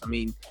guys. I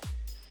mean,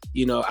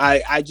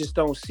 I just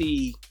don't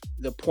see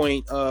the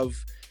point of.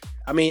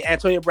 I mean,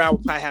 Antonio Brown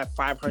will probably have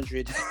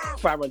 500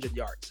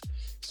 yards.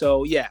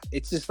 So yeah,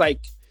 it's just like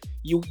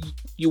you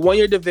won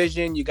your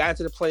division. You got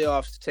into the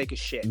playoffs to take a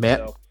shit. Matt?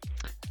 So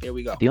here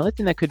we go. The only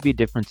thing that could be a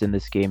difference in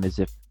this game is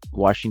if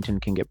Washington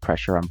can get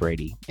pressure on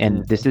Brady.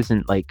 And this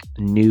isn't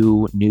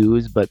new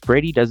news, but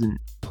Brady doesn't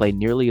play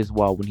nearly as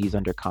well when he's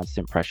under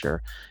constant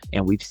pressure.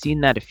 And we've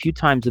seen that a few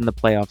times in the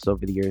playoffs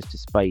over the years,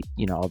 despite,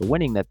 all the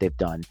winning that they've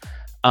done.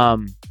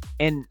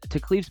 And to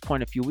Cleve's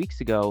point a few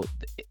weeks ago,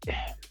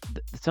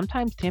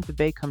 sometimes Tampa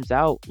Bay comes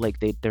out like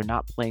they're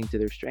not playing to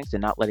their strengths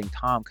and not letting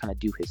Tom kind of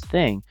do his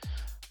thing.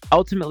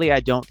 Ultimately,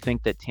 I don't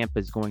think that Tampa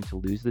is going to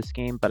lose this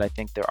game, but I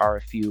think there are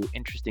a few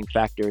interesting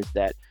factors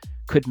that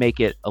could make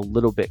it a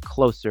little bit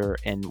closer.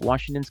 And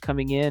Washington's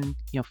coming in,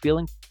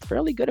 feeling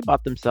fairly good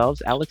about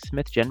themselves. Alex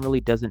Smith generally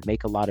doesn't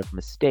make a lot of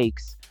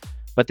mistakes,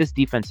 but this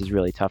defense is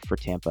really tough for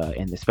Tampa,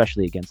 and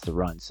especially against the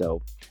run.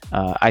 So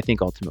I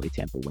think ultimately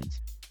Tampa wins.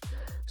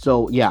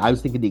 So, yeah, I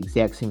was thinking the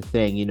exact same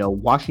thing.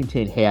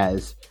 Washington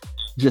has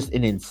just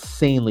an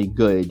insanely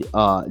good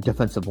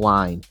defensive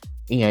line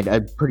and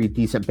a pretty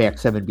decent back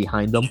seven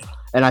behind them.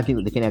 And I think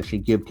that they can actually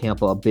give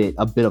Tampa a bit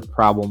of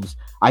problems.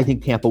 I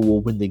think Tampa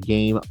will win the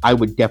game. I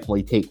would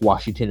definitely take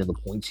Washington in the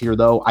points here,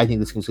 though. I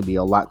think this game's going to be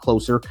a lot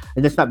closer.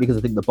 And that's not because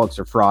I think the Bucs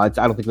are frauds.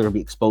 I don't think they're going to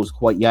be exposed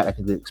quite yet. I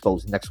think they're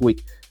exposed next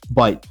week.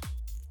 But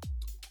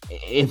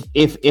if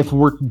when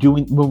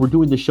we're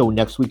doing the show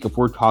next week, if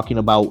we're talking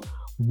about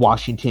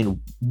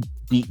Washington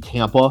beat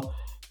Tampa,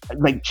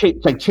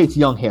 Chase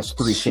Young has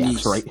 3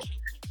 sacks, right?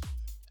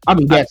 I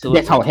mean,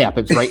 that's how it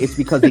happens, right? It's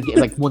because they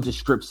get one's a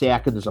strip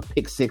sack and there's a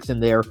pick six in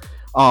there.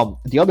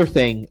 The other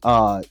thing,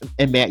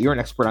 and Matt, you're an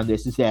expert on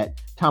this, is that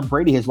Tom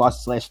Brady has lost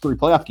his last 3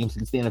 playoff games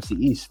against the NFC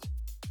East.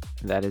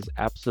 That is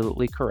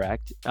absolutely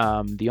correct.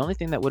 The only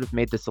thing that would have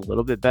made this a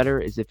little bit better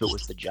is if it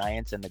was the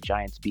Giants and the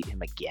Giants beat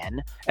him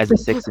again as a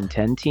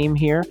 6-10 team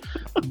here.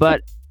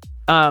 But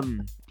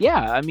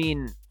yeah, I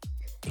mean,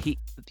 he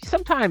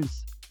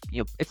sometimes.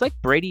 It's like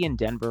Brady in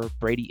Denver,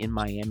 Brady in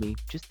Miami,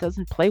 just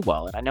doesn't play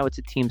well. And I know it's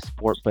a team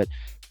sport, but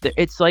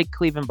it's like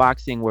Cleveland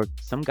boxing where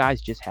some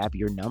guys just have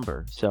your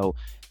number. So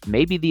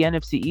maybe the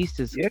NFC East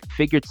has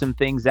figured some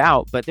things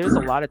out, but there's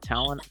a lot of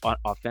talent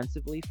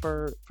offensively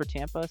for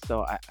Tampa.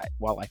 So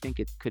while I think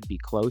it could be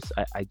close,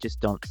 I just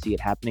don't see it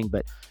happening.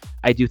 But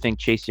I do think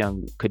Chase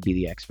Young could be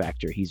the X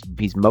factor. He's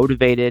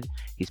motivated.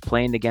 He's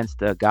playing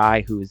against a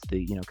guy who is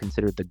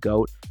considered the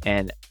GOAT,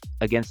 and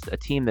against a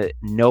team that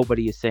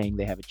nobody is saying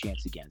they have a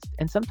chance against.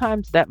 And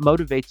sometimes that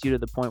motivates you to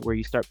the point where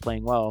you start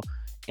playing well.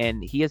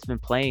 And he has been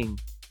playing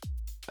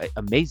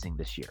amazing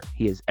this year.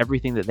 He is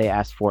everything that they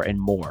asked for and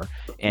more.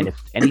 And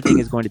if anything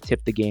is going to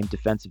tip the game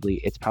defensively,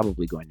 it's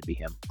probably going to be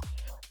him.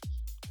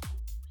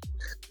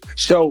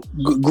 So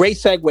great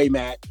segue,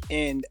 Matt.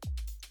 And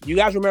you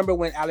guys remember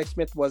when Alex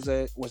Smith was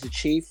a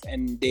Chief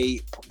and they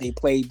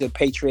played the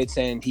Patriots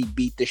and he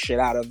beat the shit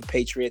out of the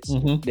Patriots?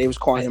 Mm-hmm. They was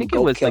calling him it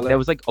was killer. like that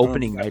was like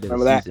opening night of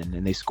the season,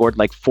 and they scored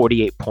like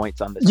 48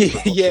 points on the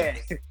Super Bowl. Yeah.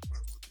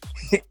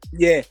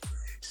 Yeah.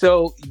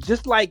 So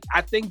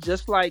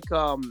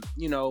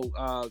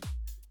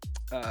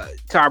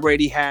Tom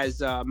Brady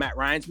has Matt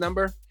Ryan's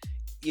number.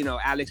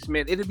 Alex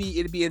Smith. It'd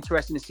be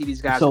interesting to see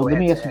these guys. So let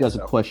me ask you guys a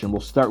question. We'll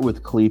start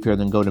with Cleve here,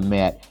 then go to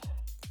Matt.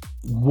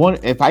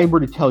 If I were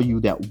to tell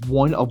you that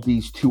one of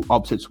these two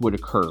upsets would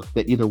occur,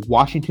 that either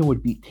Washington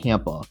would beat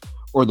Tampa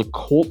or the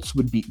Colts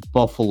would beat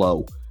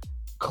Buffalo,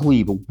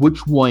 Cleve,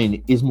 which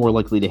one is more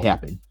likely to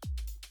happen?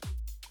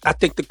 I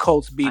think the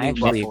Colts beating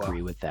Buffalo. I actually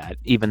agree with that,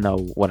 even though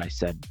what I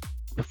said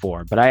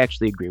before, but I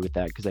actually agree with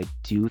that because I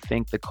do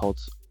think the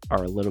Colts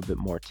are a little bit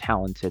more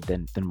talented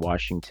than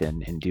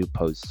Washington and do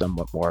pose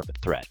somewhat more of a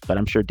threat. But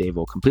I'm sure Dave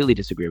will completely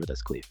disagree with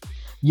us, Cleve.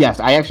 Yes,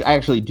 I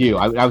actually do.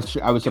 I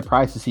was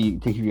surprised to hear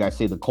you guys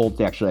say the Colts.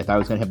 Actually, I thought I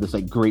was going to have this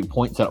like great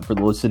point set up for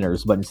the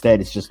listeners, but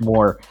instead it's just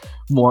more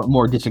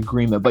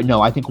disagreement. But no,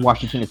 I think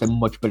Washington has a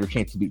much better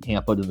chance to beat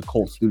Tampa than the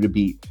Colts do to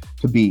beat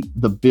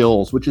the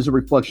Bills, which is a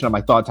reflection of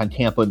my thoughts on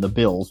Tampa and the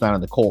Bills, not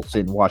on the Colts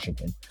in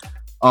Washington.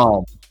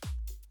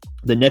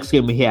 The next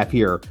game we have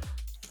here,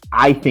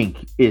 I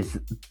think, is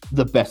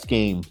the best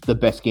game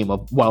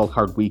of Wild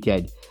Card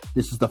Weekend.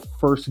 This is the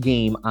first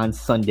game on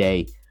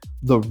Sunday.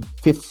 The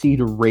 5th seed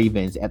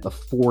Ravens at the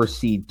 4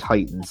 seed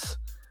Titans.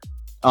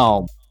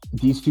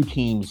 These two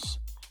teams,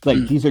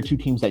 these are two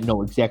teams that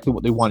know exactly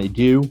what they want to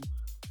do.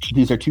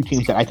 These are two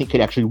teams that I think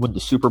could actually win the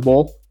Super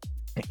Bowl.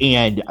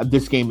 And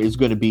this game is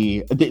going to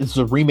be, this is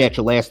a rematch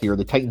of last year.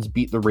 The Titans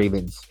beat the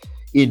Ravens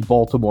in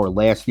Baltimore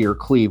last year.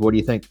 Cleve, what do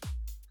you think?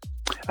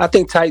 I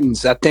think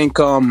Titans. I think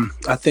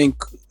King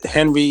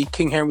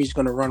Henry's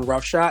going to run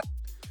roughshod.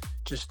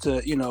 Just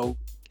to,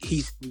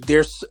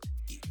 there's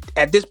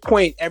at this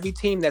point, every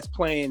team that's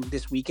playing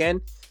this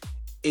weekend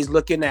is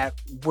looking at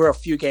we're a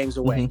few games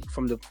away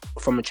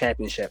from a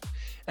championship,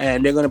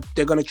 and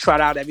they're gonna trot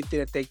out everything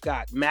that they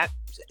got. Matt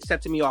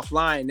said to me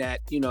offline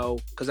that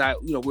because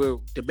we're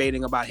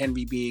debating about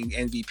Henry being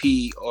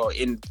MVP or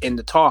in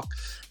the talk,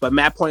 but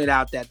Matt pointed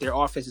out that their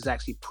offense is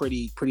actually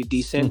pretty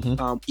decent,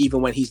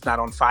 even when he's not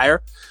on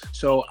fire.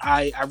 So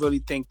I really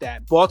think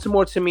that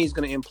Baltimore to me is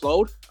going to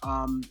implode.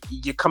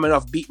 You're coming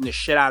off beating the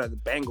shit out of the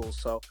Bengals,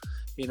 so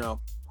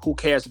who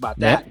cares about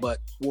that? But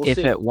we'll see. If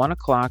at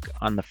 1:00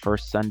 on the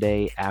first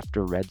Sunday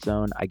after Red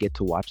Zone, I get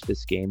to watch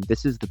this game,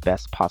 this is the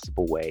best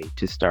possible way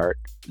to start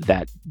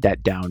that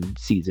down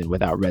season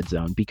without Red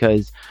Zone.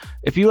 Because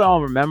if you all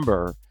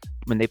remember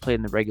when they played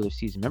in the regular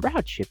season, remember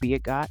how chippy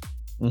it got,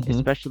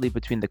 especially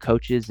between the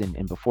coaches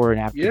and before and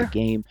after the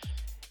game.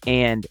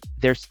 And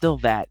there's still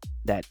that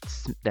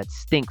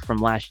stink from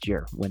last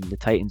year when the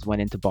Titans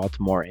went into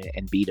Baltimore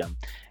and beat them.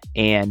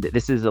 And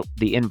this is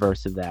the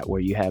inverse of that, where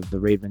you have the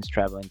Ravens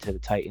traveling to the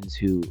Titans,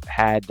 who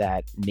had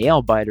that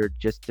nail biter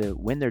just to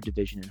win their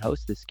division and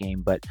host this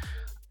game. But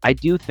I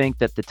do think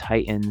that the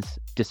Titans,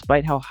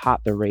 despite how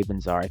hot the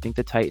Ravens are, I think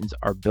the Titans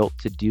are built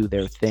to do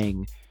their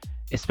thing,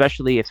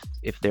 especially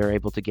if they're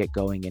able to get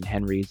going and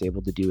Henry is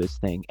able to do his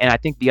thing. And I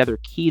think the other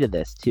key to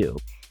this too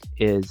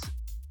is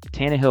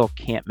Tannehill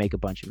can't make a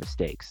bunch of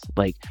mistakes.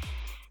 Like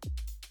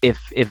if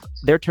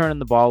they're turning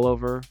the ball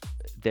over,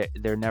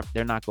 they're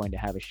not going to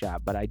have a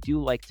shot. But I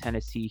do like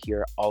Tennessee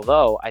here,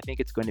 although I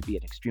think it's going to be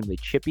an extremely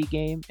chippy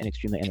game, an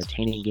extremely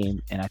entertaining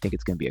game, and I think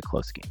it's going to be a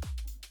close game.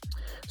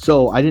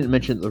 So I didn't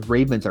mention the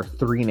Ravens are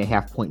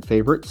 3.5 point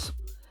favorites.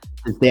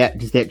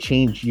 Does that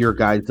change your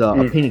guys'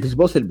 opinion? Because you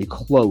both said it'd be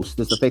close.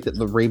 Does the fact that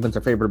the Ravens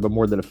are favored by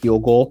more than a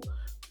field goal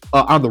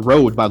on the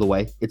road, by the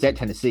way, it's at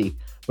Tennessee.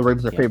 The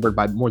Ravens are favored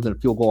by more than a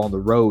field goal on the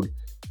road.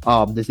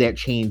 Does that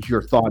change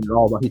your thought at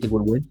all about who you think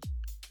would win?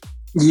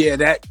 Yeah,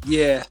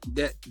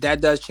 that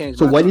does change.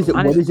 So what is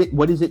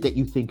it that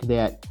you think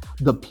that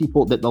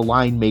the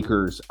line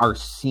makers are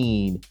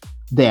seeing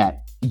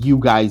that you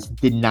guys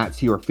did not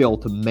see or fail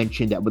to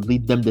mention that would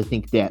lead them to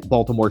think that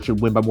Baltimore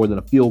should win by more than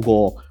a field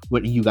goal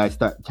when you guys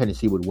thought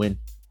Tennessee would win?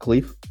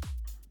 Cleve?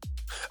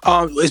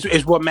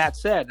 Is what Matt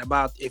said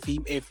about if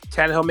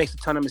Tannehill makes a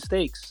ton of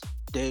mistakes,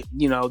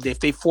 if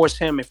they force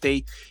him, if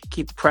they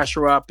keep the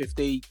pressure up, if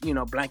they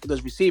blanket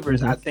those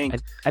receivers, I think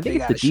it's the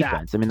defense.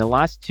 Shot. I mean, the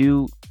last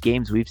two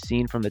games we've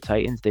seen from the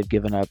Titans, they've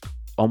given up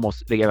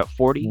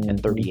 40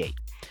 and 38,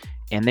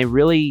 and they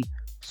really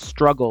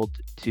struggled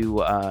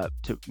to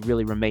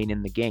really remain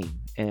in the game.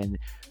 And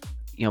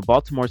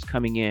Baltimore's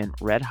coming in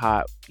red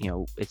hot,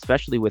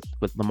 especially with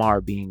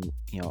Lamar being,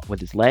 with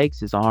his legs,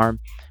 his arm,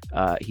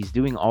 he's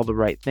doing all the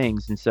right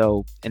things.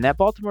 And that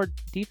Baltimore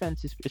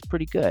defense is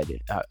pretty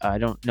good. I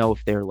don't know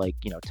if they're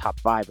top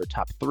 5 or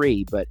top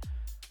 3, but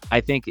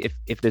I think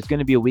if there's going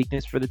to be a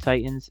weakness for the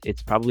Titans,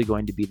 it's probably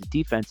going to be the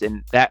defense,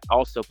 and that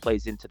also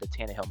plays into the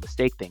Tannehill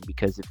mistake thing,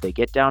 because if they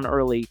get down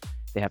early,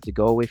 they have to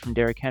go away from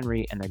Derrick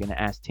Henry, and they're going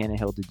to ask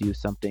Tannehill to do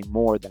something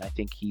more than I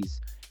think he's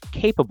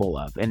capable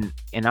of. And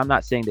I'm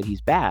not saying that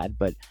he's bad,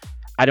 but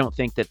I don't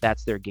think that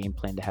that's their game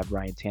plan, to have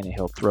Ryan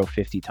Tannehill throw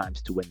 50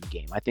 times to win the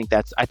game. I think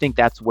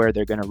that's where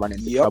they're going to run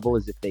into trouble,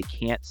 is if they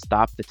can't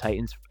stop the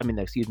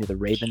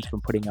Ravens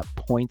from putting up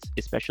points,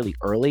 especially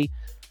early.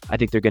 I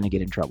think they're going to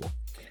get in trouble.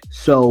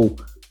 So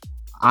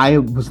I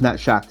was not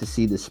shocked to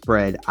see the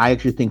spread. I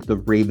actually think the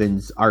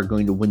Ravens are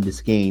going to win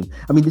this game.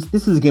 I mean,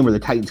 this is a game where the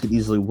Titans could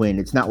easily win.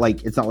 It's not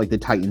like the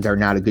Titans are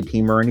not a good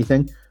team or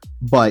anything,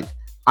 but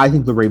I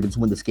think the Ravens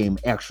win this game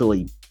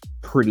actually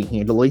pretty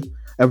handily.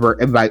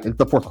 And by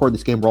the fourth quarter of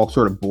this game, we're all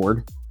sort of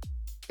bored,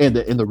 and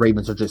the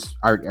Ravens are just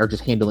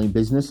handling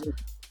business,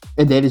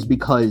 and that is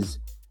because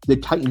the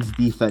Titans'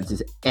 defense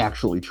is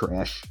actually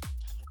trash.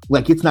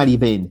 Like, it's not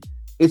even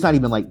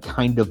like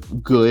kind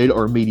of good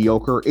or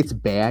mediocre. It's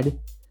bad,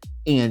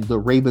 and the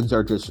Ravens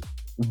are just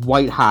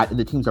white hot, and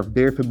the teams are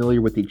very familiar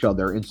with each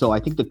other. And so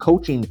I think the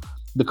coaching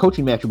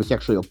matchup is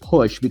actually a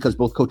push, because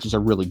both coaches are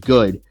really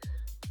good.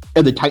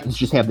 And the Titans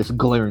just have this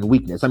glaring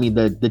weakness. I mean,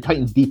 the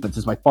Titans defense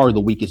is by far the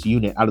weakest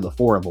unit out of the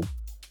four of them.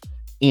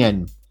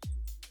 And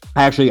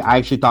I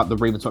actually thought the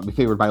Ravens might be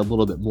favored by a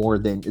little bit more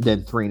than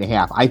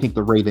 3.5. I think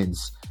the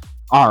Ravens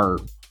are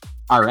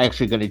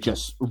actually going to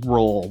just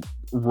roll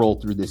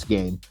through this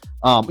game.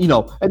 And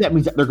that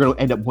means that they're going to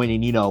end up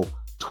winning,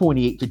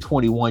 28-21,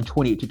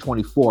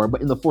 28-24.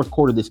 But in the fourth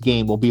quarter of this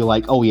game, we'll be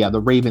like, oh yeah,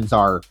 the Ravens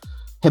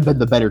have been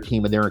the better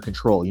team and they're in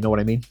control. You know what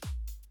I mean?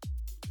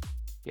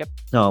 Yep.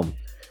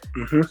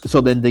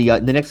 So then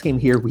the next game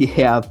here, we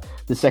have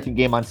the second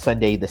game on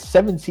Sunday, the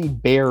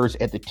 7-seed Bears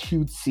at the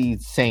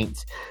 2-seed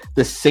Saints.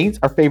 The Saints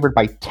are favored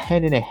by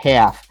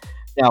 10.5.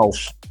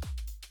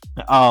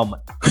 Now,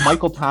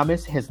 Michael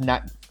Thomas has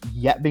not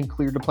yet been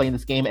cleared to play in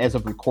this game as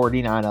of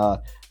recording on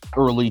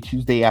early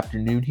Tuesday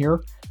afternoon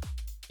here.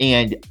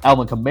 And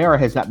Alvin Kamara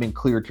has not been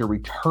cleared to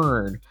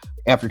return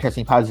after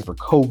testing positive for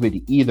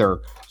COVID either.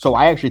 So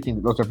I actually think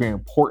that those are very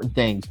important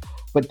things.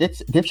 But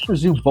let's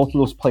presume both of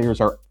those players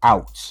are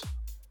out.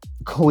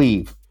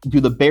 Cleve, do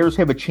the Bears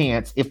have a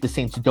chance if the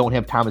Saints don't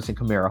have Thomas and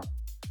Kamara?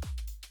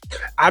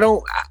 I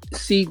don't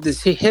see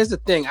this. Here's the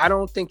thing. I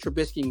don't think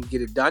Trubisky can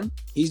get it done.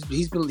 He's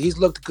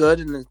looked good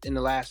in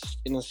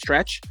the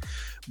stretch,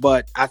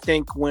 but I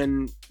think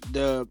when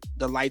the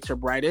lights are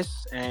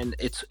brightest and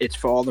it's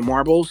for all the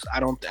marbles, I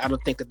don't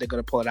think that they're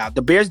going to pull it out.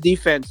 The Bears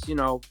defense,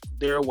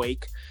 they're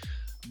awake,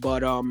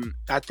 but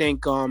I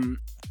think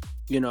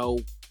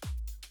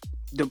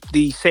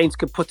the Saints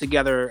could put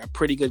together a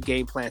pretty good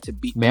game plan to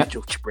beat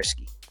Mitchell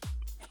Trubisky.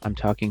 I'm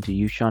talking to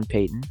you, Sean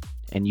Payton,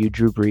 and you,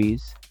 Drew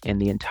Brees, and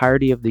the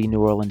entirety of the New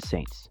Orleans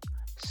Saints.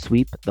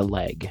 Sweep the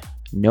leg.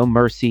 No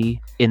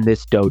mercy in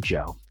this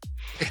dojo.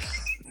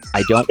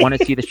 I don't want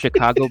to see the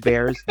Chicago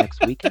Bears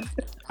next weekend.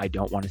 I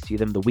don't want to see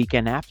them the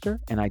weekend after,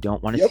 and I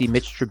don't want to see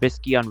Mitch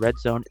Trubisky on Red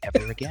Zone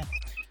ever again.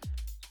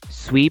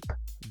 Sweep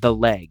the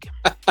leg.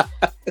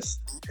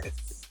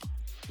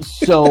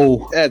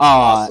 So that's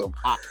awesome.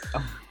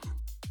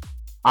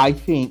 I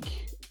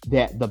think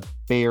that the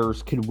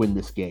Bears could win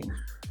this game,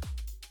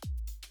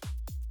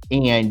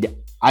 and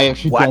I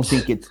actually don't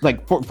think it's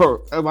like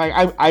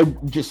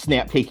I'm just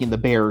snap taking the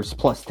Bears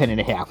plus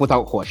 10.5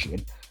 without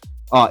question.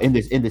 In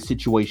this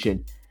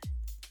situation,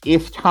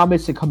 if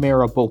Thomas and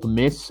Kamara both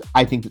miss,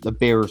 I think that the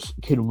Bears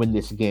can win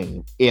this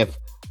game. If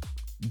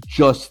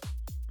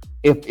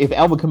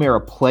Alvin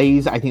Kamara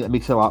plays, I think that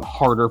makes it a lot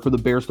harder for the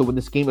Bears to win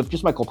this game. If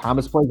just Michael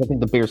Thomas plays, I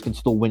think the Bears can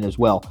still win as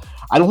well.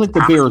 I don't think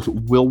the Bears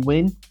will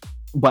win,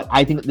 but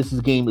I think that this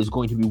game is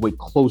going to be way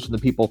closer than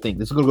people think.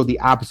 This is going to go the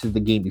opposite of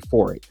the game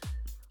before it.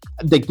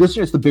 Like, this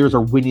is the Bears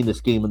are winning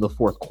this game in the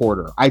fourth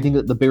quarter. I think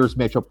that the Bears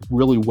match up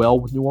really well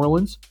with New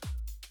Orleans.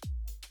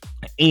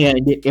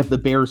 And if the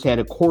Bears had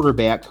a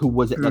quarterback who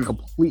was a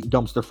complete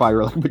dumpster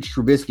fire like Mitch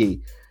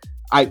Trubisky,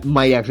 I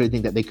might actually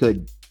think that they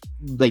could.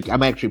 I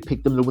might actually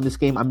pick them to win this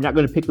game. I'm not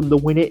going to pick them to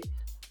win it.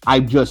 I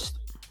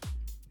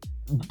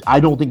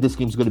don't think this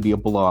game's going to be a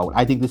blowout.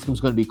 I think this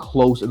game's going to be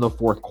close in the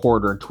fourth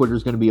quarter.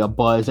 Twitter's going to be a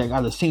buzz. Like,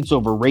 the Saints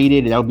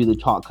overrated, and that'll be the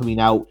talk coming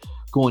out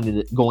going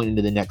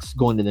into the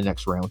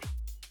next round.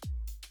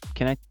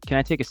 Can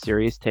I take a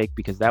serious take,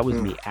 because that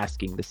was me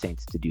asking the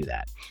Saints to do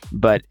that.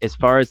 But as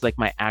far as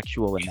my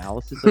actual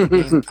analysis of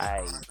the game,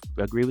 I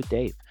agree with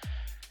Dave.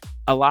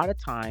 A lot of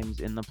times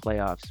in the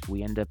playoffs,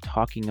 we end up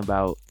talking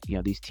about,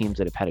 these teams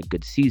that have had a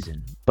good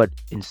season. But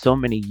in so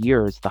many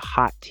years, the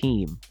hot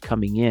team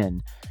coming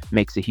in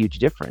makes a huge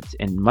difference.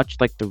 And much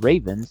like the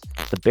Ravens,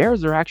 the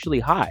Bears are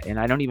actually hot. And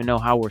I don't even know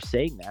how we're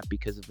saying that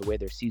because of the way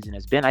their season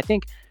has been. I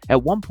think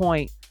at one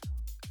point,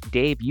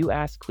 Dave, you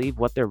asked Cleve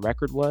what their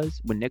record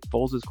was when Nick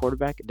Foles was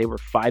quarterback. They were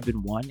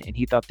 5-1, and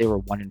he thought they were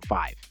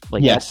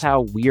 1-5. That's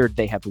how weird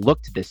they have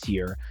looked this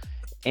year.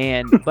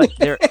 But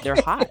they're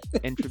hot.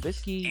 And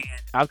Trubisky,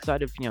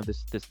 outside of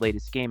this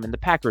latest game, and the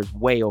Packers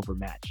way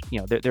overmatched.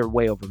 They're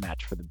way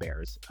overmatched for the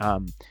Bears.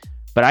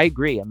 But I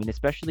agree. I mean,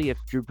 especially if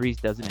Drew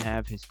Brees doesn't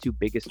have his two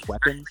biggest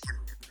weapons,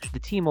 the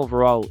team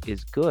overall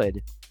is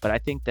good. But I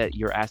think that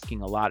you're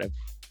asking a lot of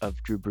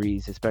Drew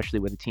Brees, especially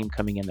with a team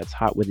coming in that's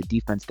hot with a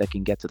defense that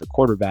can get to the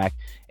quarterback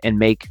and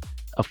make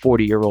a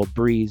 40-year-old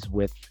Brees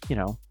with,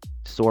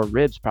 sore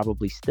ribs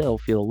probably still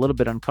feel a little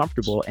bit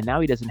uncomfortable. And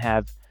now he doesn't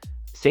have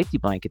safety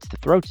blankets to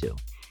throw to.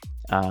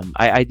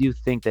 I do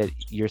think that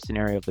your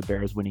scenario of the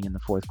Bears winning in the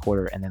fourth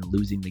quarter and then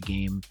losing the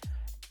game,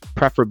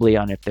 preferably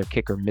on if their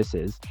kicker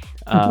misses,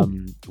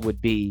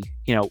 would be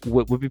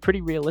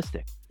pretty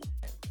realistic.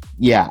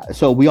 Yeah,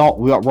 so we're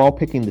all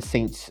picking the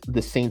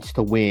Saints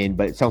to win,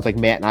 but it sounds like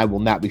Matt and I will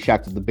not be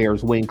shocked if the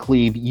Bears win.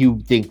 Cleve, you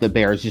think the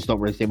Bears just don't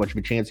really stand much of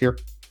a chance here?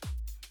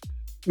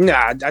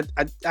 Nah,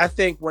 I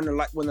think when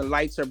the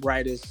lights are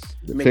brightest,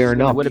 fair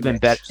enough. It would have been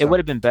better. It would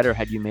have been better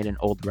had you made an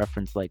old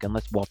reference like,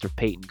 unless Walter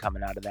Payton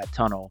coming out of that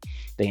tunnel,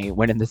 they ain't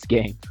winning this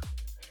game.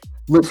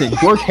 Listen,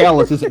 George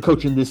Halas isn't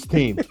coaching this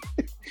team.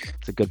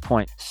 It's a good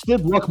point. Steve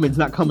Luckman's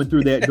not coming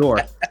through that door.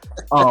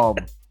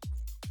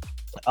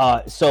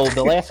 So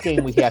the last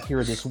game we have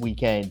here this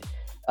weekend,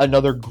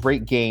 another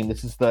great game.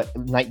 This is the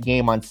night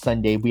game on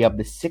Sunday. We have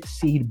the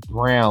 6-seed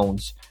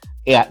Browns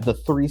at the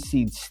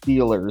 3-seed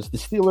Steelers. The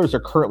Steelers are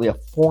currently a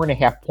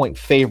 4.5-point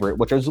favorite,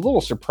 which I was a little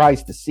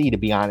surprised to see, to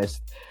be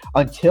honest,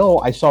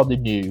 until I saw the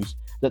news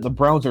that the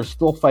Browns are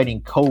still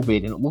fighting COVID,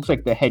 and it looks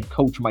like the head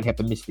coach might have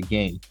to miss the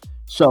game.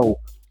 So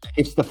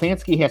if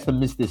Stefanski has to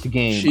miss this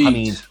game, Jeez. I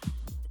mean,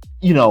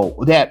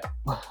 that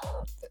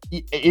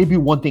it'd be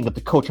one thing if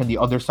the coach on the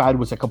other side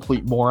was a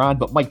complete moron,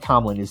 but Mike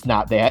Tomlin is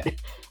not that.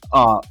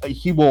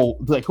 He will,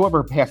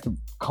 whoever has to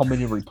come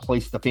in and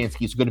replace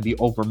Stefanski is going to be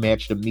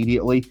overmatched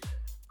immediately.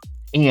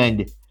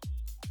 And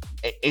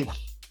if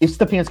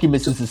Stefanski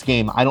misses this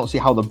game, I don't see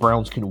how the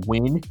Browns can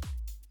win,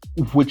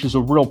 which is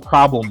a real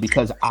problem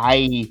because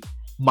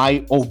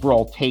my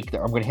overall take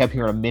that I'm going to have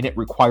here in a minute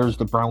requires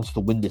the Browns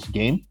to win this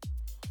game.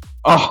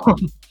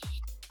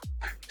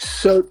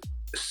 So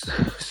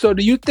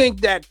do you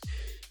think that,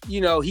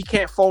 he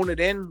can't phone it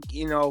in?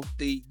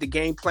 The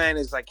game plan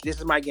is like, this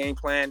is my game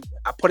plan.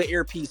 I put an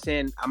earpiece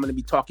in. I'm going to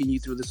be talking you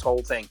through this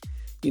whole thing.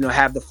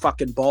 Have the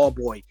fucking ball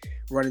boy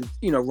running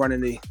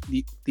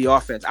the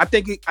offense. I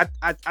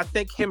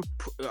think him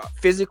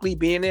physically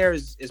being there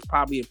is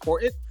probably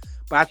important.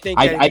 But I think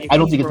I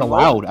don't think it's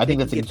allowed. I think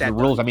that's against the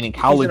rules. Done. I mean, in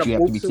college you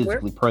have to be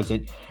physically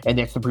present, and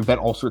that's to prevent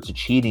all sorts of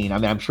cheating. I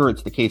mean, I'm sure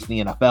it's the case in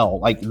the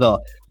NFL. Like the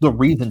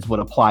reasons would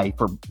apply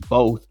for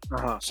both.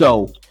 Uh-huh.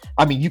 So,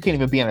 I mean, you can't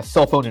even be on a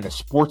cell phone in a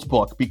sports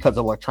book because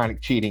of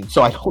electronic cheating.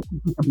 So I don't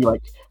think you can be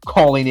like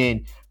calling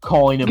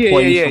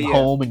plays from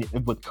home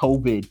and with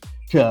COVID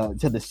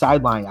to the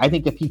sideline. I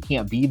think if he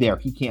can't be there,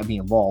 he can't be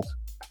involved.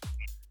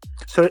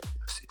 So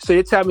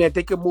you're telling me that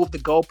they could move the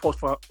goalpost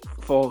for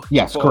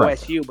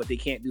correct. OSU, but they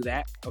can't do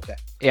that? Okay.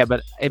 Yeah,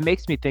 but it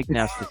makes me think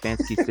now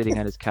Stefanski's sitting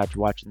on his couch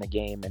watching the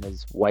game, and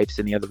his wife's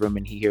in the other room,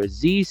 and he hears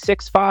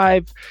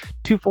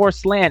Z6524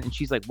 slant, and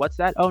she's like, "What's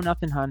that? Oh,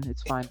 nothing, hun.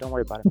 It's fine. Don't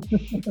worry about it."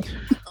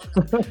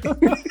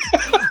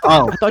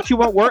 I thought you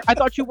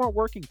weren't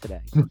working today.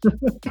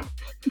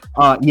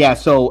 Yeah.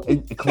 So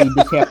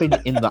this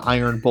happened in the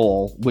Iron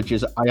Bowl, which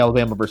is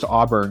Alabama versus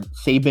Auburn.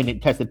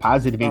 Saban tested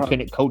positive and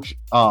couldn't coach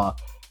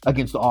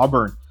against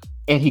Auburn,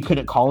 and he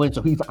couldn't call in,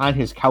 so he's on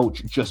his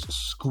couch just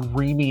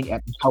screaming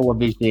at the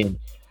television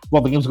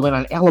while the game's going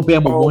on.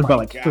 Alabama won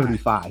by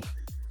 35.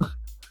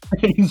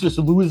 And he's just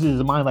losing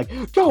his mind, like,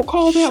 "Don't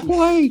call that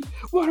play!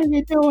 What are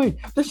you doing?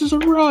 This is a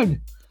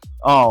run!"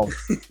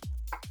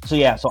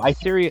 So I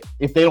think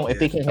if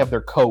they can't have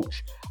their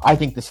coach, I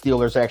think the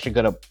Steelers are actually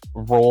going to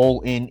roll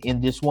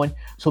in this one.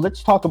 So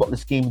let's talk about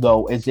this game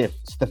though, as if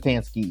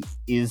Stefanski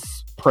is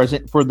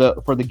present for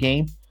the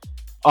game.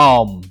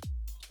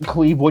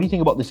 Cleve, what do you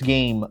think about this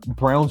game?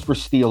 Browns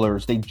versus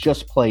Steelers. They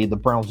just played. The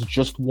Browns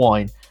just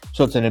won,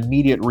 so it's an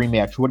immediate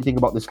rematch. What do you think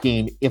about this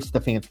game if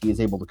Stefanski is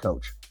able to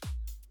coach?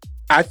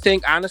 I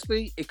think,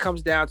 honestly, it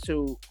comes down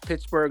to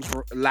Pittsburgh's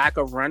lack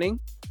of running,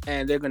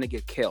 and they're going to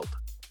get killed.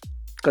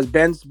 Because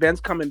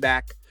Ben's coming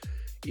back,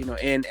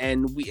 and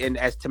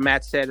as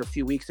Matt said a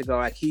few weeks ago,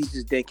 like, he's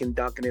just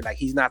dunking it, like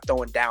he's not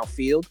throwing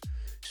downfield.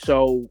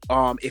 So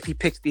if he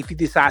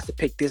decides to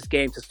pick this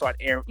game to start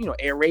air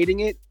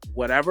raiding it,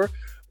 whatever.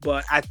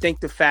 But I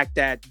think the fact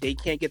that they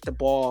can't get the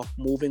ball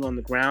moving on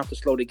the ground to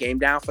slow the game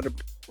down for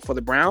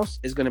the Browns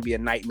is going to be a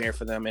nightmare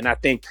for them. And I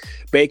think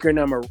Baker and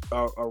them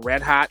are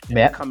red hot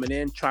coming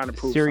in trying to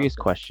prove serious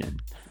something. Question.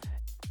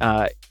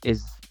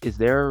 Is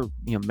there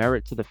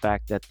merit to the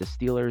fact that the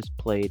Steelers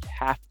played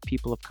half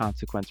people of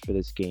consequence for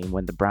this game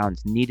when the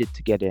Browns needed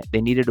to get in?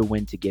 They needed a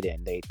win to get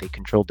in. They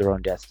controlled their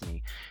own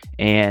destiny,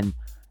 and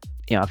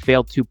a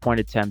failed 2-point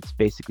attempt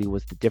basically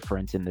was the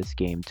difference in this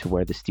game to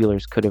where the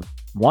Steelers could have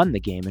won the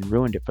game and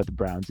ruined it for the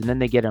Browns. And then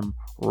they get them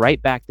right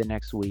back the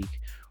next week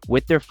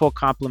with their full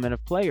complement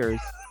of players.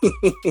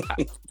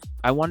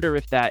 I wonder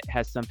if that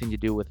has something to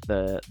do with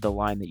the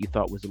line that you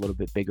thought was a little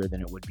bit bigger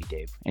than it would be,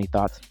 Dave. Any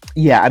thoughts?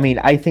 Yeah, I mean,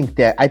 I think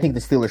the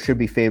Steelers should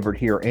be favored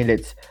here, and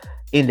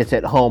and it's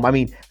at home. I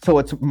mean, so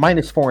it's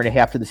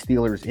 -4.5 to the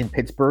Steelers in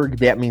Pittsburgh.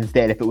 That means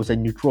that if it was a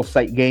neutral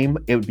site game,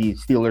 it would be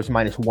Steelers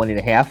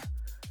 -1.5,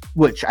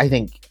 which I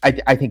think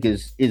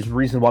is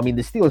reasonable. I mean,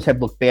 the Steelers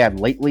have looked bad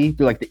lately.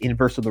 They're like the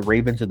inverse of the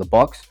Ravens and the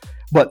Bucks,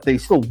 but they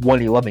still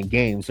won 11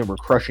 games and were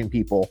crushing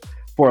people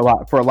for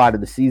a lot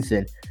of the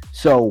season.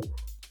 So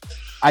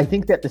I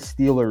think that the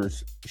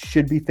Steelers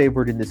should be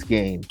favored in this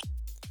game.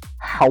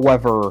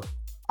 However,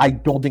 I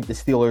don't think the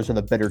Steelers are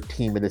the better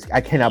team in this.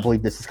 I cannot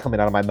believe this is coming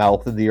out of my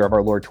mouth in the year of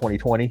our Lord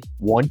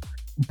 2021.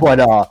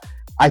 But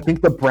I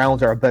think the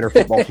Browns are a better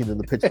football team than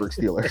the Pittsburgh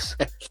Steelers.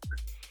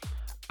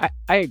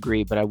 I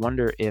agree, but I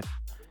wonder if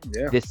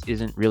this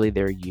isn't really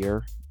their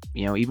year.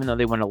 You know, even though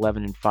they went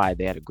 11-5,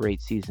 they had a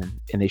great season,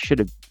 and they should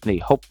have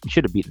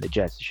beaten the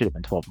Jets. It should have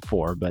been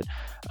 12-4. But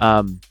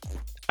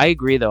I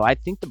agree, though. I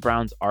think the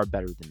Browns are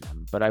better than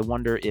them, but I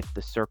wonder if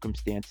the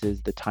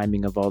circumstances, the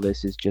timing of all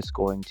this is just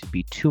going to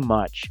be too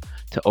much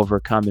to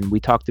overcome. And we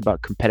talked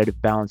about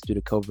competitive balance due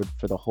to COVID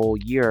for the whole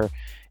year,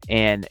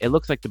 and it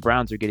looks like the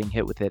Browns are getting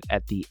hit with it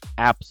at the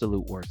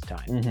absolute worst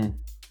time. Mm-hmm.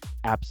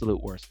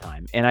 Absolute worst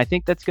time. And I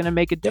think that's going to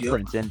make a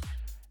difference. And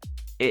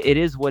it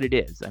is what it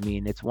is. I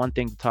mean, it's one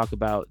thing to talk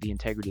about the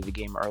integrity of the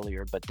game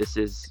earlier, but this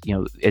is, you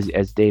know,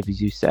 as Dave, as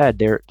you said,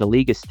 the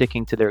league is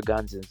sticking to their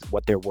guns is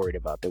what they're worried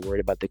about. They're worried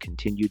about the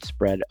continued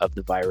spread of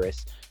the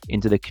virus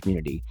into the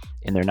community,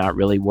 and they're not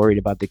really worried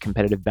about the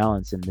competitive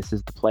balance. And this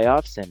is the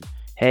playoffs, and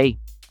hey,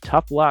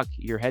 tough luck.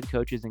 Your head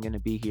coach isn't going to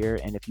be here,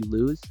 and if you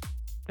lose,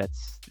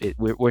 that's it.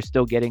 We're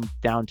still getting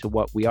down to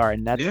what we are,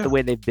 and that's the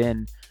way they've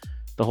been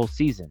the whole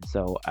season.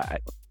 So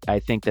I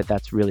think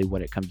that's really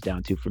what it comes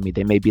down to for me.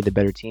 They may be the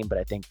better team, but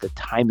I think the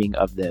timing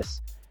of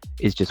this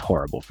is just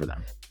horrible for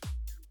them.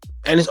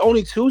 And it's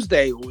only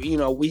Tuesday. You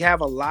know, we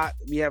have at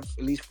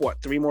least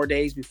 3 more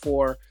days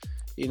before,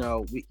 you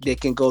know, they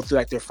can go through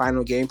like their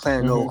final game plan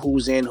and know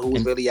who's in,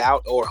 who's really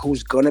out, or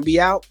who's going to be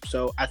out.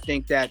 So I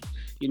think that,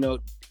 you know,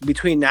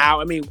 between now,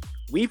 I mean,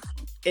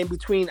 in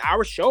between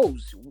our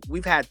shows,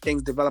 we've had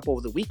things develop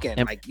over the weekend.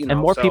 And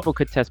more people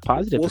could test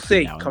positive. We'll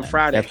see come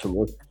Friday.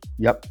 Absolutely.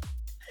 Yep.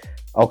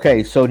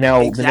 Okay, so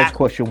now the next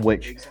question,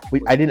 which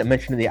I didn't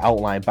mention in the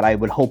outline, but I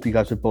would hope you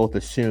guys would both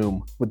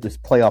assume with this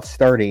playoff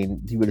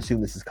starting, you would assume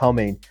this is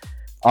coming.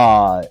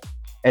 And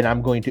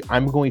I'm going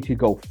to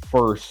go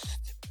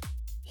first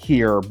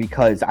here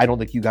because I don't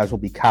think you guys will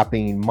be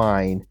copying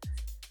mine.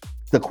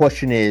 The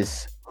question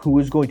is, who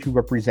is going to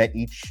represent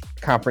each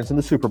conference in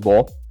the Super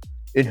Bowl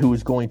and who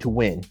is going to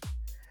win?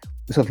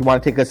 So if you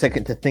want to take a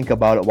second to think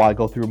about it while I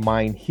go through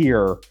mine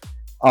here,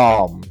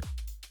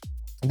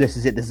 this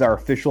is it. This is our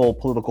official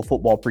political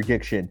football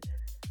prediction.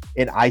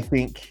 And I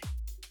think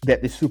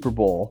that the Super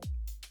Bowl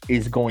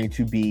is going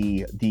to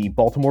be the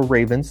Baltimore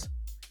Ravens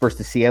versus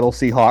the Seattle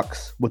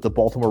Seahawks, with the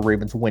Baltimore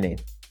Ravens winning.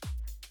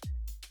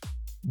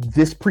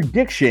 This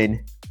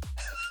prediction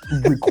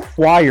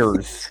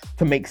requires,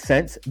 to make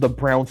sense, the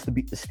Browns to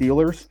beat the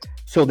Steelers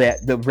so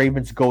that the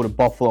Ravens go to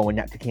Buffalo and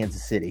not to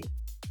Kansas City.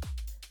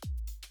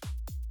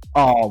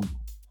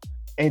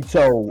 And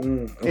so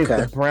if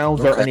the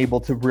Browns are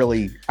unable to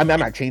really, I mean, I'm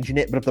not changing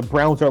it, but if the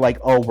Browns are like,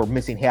 oh, we're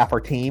missing half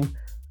our team,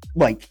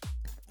 like,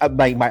 I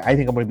think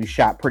I'm going to be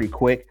shot pretty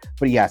quick.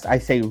 But yes, I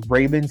say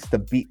Ravens to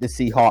beat the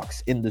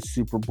Seahawks in the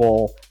Super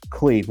Bowl.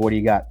 Cleve, what do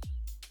you got?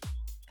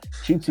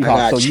 Chiefs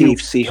Seahawks.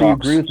 So you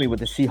agree with me with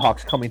the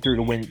Seahawks coming through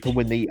to win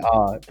the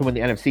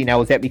NFC.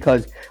 Now, is that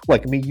because,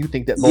 like me, you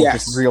think that most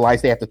just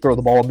realize they have to throw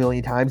the ball a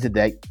million times and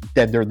that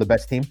they're the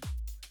best team?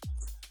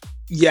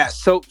 Yes.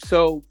 So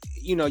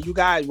you know, you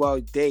guys, well,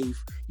 Dave,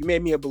 you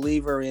made me a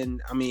believer in.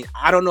 I mean,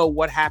 I don't know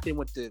what happened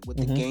with the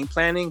game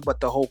planning, but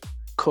the whole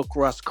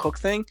Russ Cook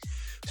thing.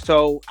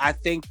 So I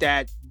think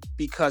that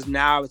because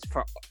now it's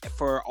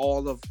for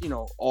all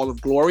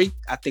of glory,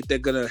 I think they're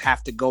gonna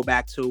have to go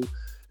back to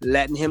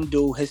letting him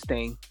do his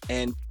thing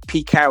and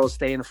Pete Carroll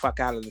staying the fuck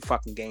out of the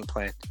fucking game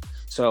plan.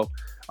 So.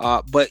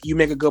 But you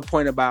make a good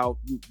point about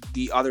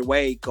the other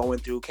way going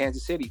through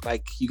Kansas City.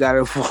 Like you gotta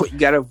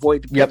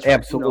avoid the pitch. Yep,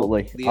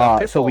 absolutely.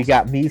 So we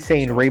got me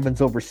saying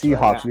Ravens over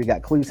Seahawks. We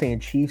got Cleve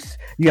saying Chiefs.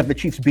 You have the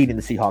Chiefs beating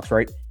the Seahawks,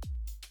 right?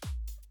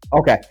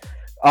 Okay.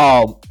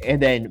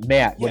 And then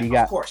Matt, what do you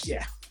got? Of course,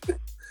 yeah. I'm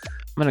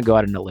gonna go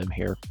out on a limb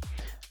here.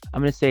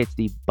 I'm gonna say it's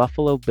the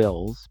Buffalo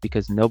Bills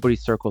because nobody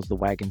circles the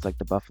wagons like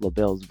the Buffalo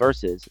Bills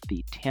versus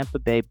the Tampa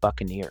Bay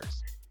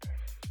Buccaneers.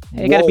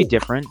 Hey, it gotta be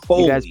different.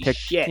 You guys pick,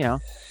 shit. You know.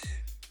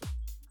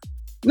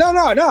 No.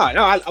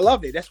 I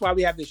love it. That's why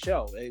we have this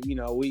show. You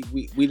know, we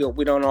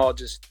don't all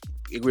just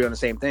agree on the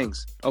same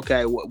things.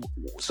 Okay,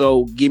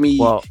 so give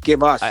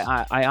us.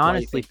 I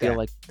honestly feel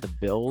like the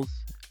Bills,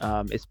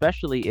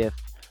 especially if,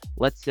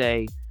 let's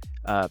say,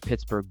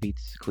 Pittsburgh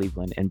beats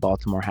Cleveland and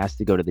Baltimore has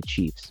to go to the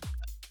Chiefs.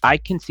 I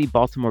can see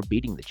Baltimore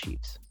beating the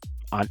Chiefs,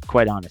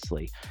 quite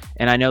honestly.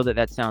 And I know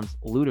that sounds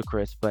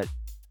ludicrous, but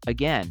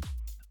again,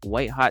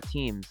 white hot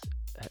teams,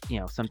 you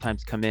know,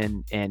 sometimes come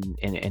in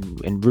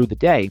and rue the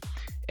day,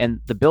 and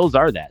the Bills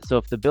are that. So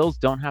if the Bills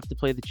don't have to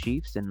play the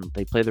Chiefs and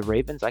they play the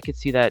Ravens, I could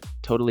see that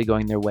totally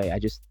going their way.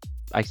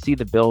 I see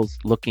the Bills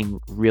looking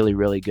really,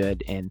 really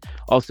good, and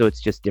also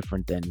it's just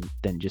different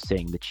than just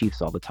saying the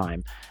Chiefs all the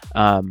time.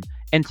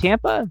 And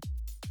Tampa,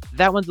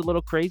 that one's a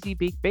little crazy,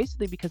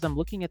 basically because I'm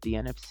looking at the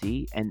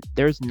NFC, and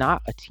there's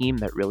not a team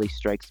that really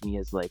strikes me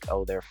as like,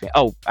 oh,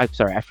 I'm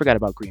sorry, I forgot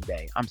about Green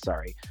Bay. I'm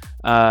sorry.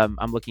 I'm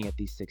looking at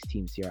these 6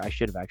 teams here. I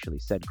should have actually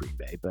said Green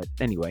Bay, but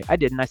anyway, I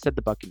didn't. I said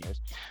the Buccaneers.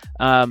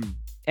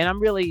 And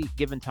I'm really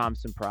giving Tom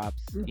some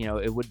props. You know,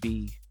 it would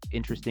be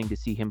interesting to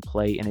see him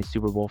play in a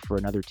Super Bowl for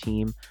another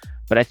team,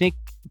 but I think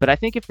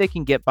if they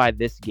can get by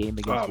this game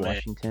against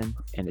Washington,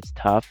 and it's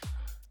tough,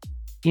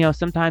 you know,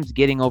 sometimes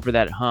getting over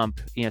that hump,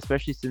 you know,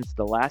 especially since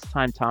the last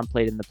time Tom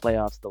played in the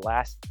playoffs, the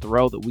last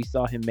throw that we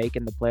saw him make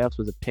in the playoffs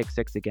was a pick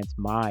 6 against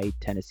my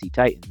Tennessee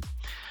Titans.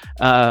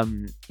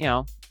 You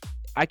know,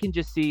 I could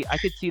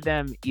see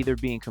them either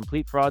being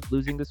complete frauds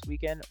losing this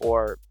weekend,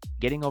 or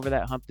getting over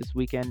that hump this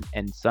weekend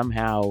and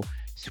somehow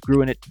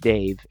screwing it to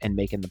Dave and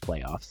making the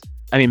playoffs.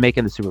 I mean,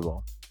 making the Super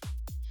Bowl.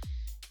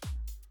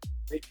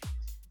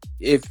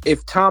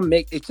 If Tom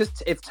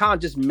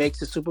just makes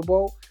the Super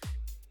Bowl,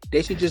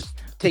 they should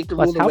just take the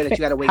rule away that you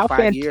got to wait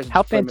 5 years.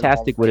 How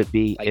fantastic would it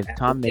be if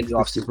Tom makes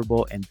the Super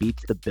Bowl and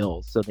beats the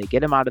Bills, so they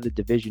get him out of the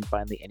division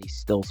finally, and he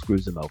still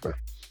screws them over?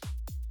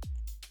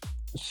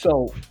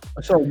 So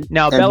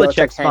now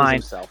Belichick's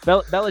fine.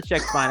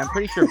 Belichick's fine. I'm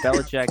pretty sure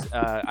Belichick.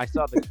 I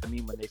saw the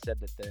meme when they said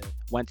that the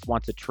Wentz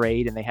wants a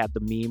trade, and they had the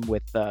meme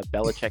with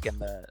Belichick and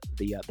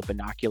the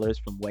binoculars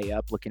from way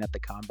up looking at the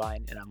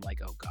combine, and I'm like,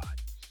 oh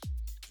god.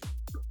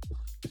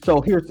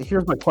 So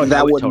here's my question.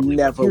 That would totally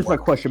never. Here's my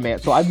question,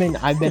 Matt. So I've been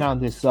on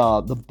this.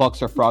 The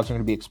Bucs are frauds, are going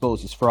to be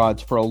exposed as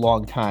frauds for a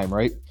long time,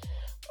 right?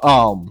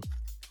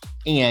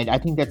 And I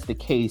think that's the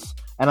case.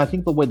 And I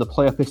think the way the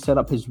playoff is set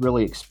up has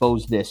really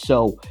exposed this.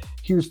 So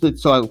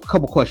a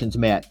couple questions,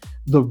 Matt.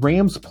 The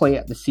Rams play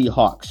at the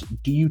Seahawks.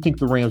 Do you think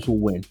the Rams will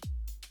win?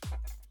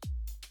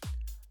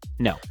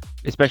 No,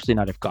 especially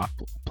not if Goff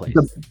plays.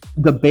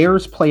 The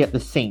Bears play at the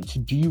Saints.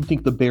 Do you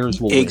think the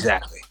Bears will win?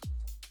 Exactly.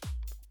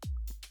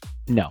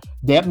 No.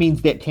 That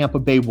means that Tampa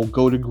Bay will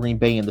go to Green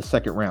Bay in the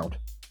second round.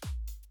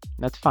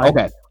 That's fine.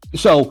 Okay.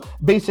 So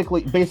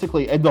basically,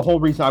 and the whole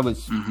reason I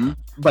was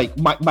like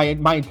my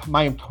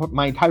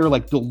entire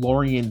like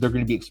DeLorean, they're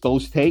going to be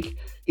exposed take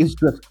is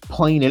just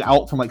playing it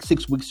out from like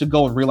 6 weeks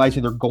ago and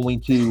realizing they're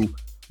going to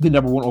the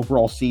number 1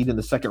 overall seed in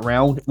the second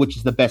round, which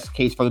is the best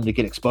case for them to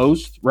get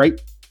exposed, right?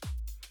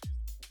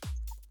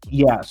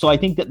 Yeah. So I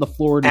think that the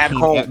Florida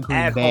team at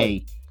Green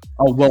Bay,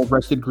 a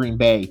well-rested Green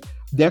Bay,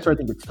 that's where I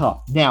think it's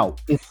tough. Now,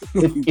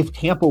 if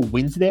Tampa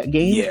wins that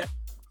game,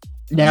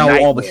 now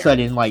all of a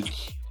sudden like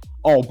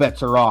all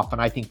bets are off,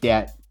 and I think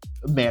that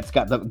Matt's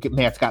got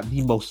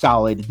the most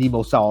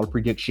solid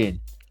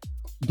prediction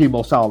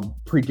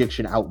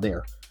out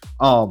there.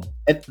 And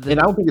I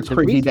don't think it's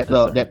crazy that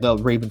the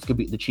Ravens could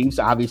beat the Chiefs.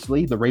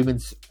 Obviously, the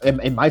Ravens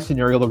in my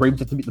scenario, the Ravens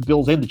have to beat the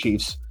Bills and the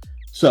Chiefs.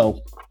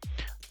 So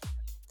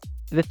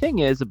the thing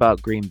is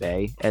about Green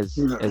Bay, as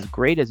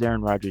great as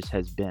Aaron Rodgers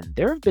has been,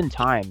 there have been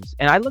times,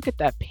 and I look at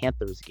that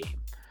Panthers game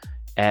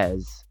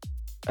as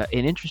an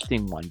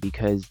interesting one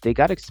because they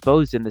got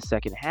exposed in the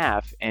second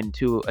half, and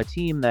to a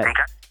team that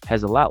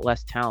has a lot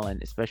less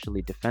talent,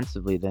 especially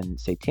defensively, than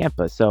say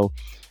Tampa. So,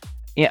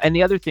 yeah, and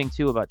the other thing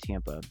too about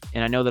Tampa,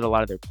 and I know that a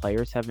lot of their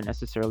players haven't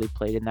necessarily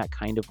played in that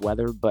kind of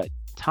weather, but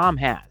Tom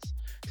has.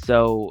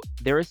 So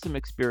there is some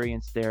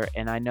experience there,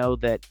 and I know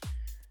that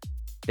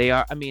they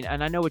are. I mean,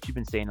 and I know what you've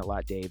been saying a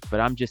lot, Dave,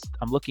 but I'm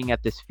looking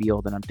at this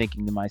field and I'm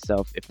thinking to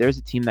myself, if there's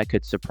a team that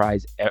could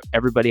surprise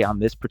everybody on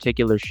this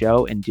particular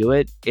show and do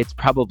it, it's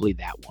probably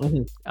that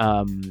one.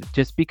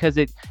 Just because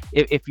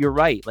if you're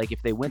right, like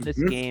if they win this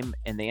game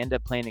and they end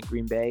up playing at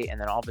Green Bay and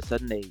then all of a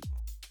sudden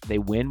they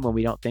win when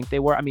we don't think they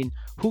were. I mean,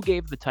 who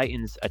gave the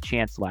Titans a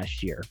chance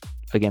last year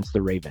against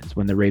the Ravens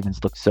when the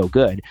Ravens looked so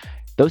good?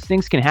 Those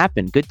things can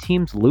happen. Good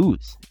teams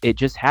lose. It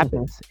just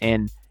happens.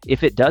 And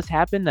if it does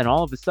happen, then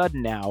all of a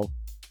sudden now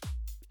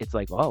it's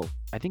like, oh,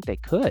 I think they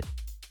could.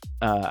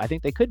 I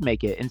think they could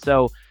make it. And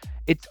so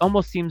it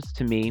almost seems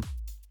to me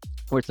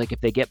where it's like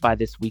if they get by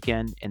this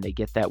weekend and they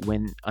get that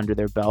win under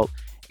their belt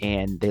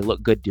and they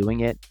look good doing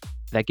it,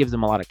 that gives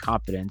them a lot of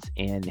confidence.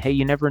 And hey,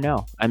 you never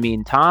know. I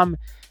mean, Tom,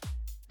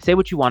 say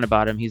what you want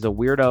about him. He's a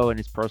weirdo in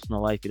his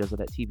personal life. He does all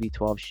that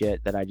TB12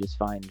 shit that I just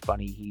find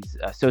funny. He's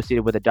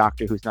associated with a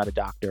doctor who's not a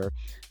doctor.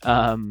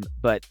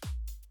 But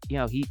you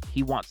know,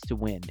 he wants to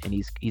win, and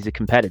he's a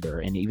competitor.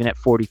 And even at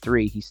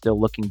 43, he's still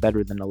looking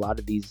better than a lot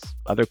of these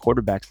other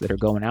quarterbacks that are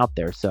going out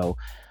there. So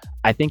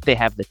I think they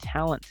have the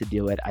talent to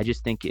do it. I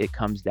just think it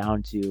comes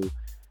down to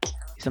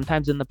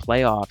sometimes in the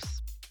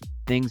playoffs,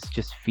 things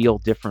just feel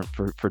different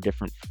for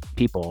different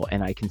people,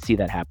 and I can see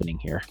that happening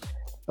here.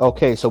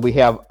 Okay, so we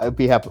have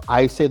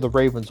I say the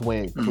Ravens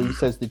win, Cleve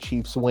says the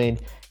Chiefs win,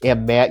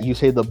 and Matt, you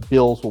say the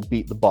Bills will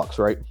beat the Bucs,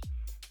 right?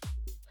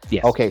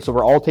 Yes. Okay, so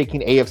we're all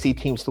taking AFC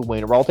teams to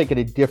win. We're all taking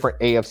a different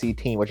AFC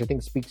team, which I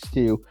think speaks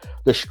to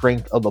the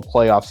strength of the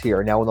playoffs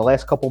here. Now, in the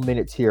last couple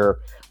minutes here,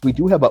 we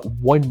do have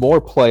one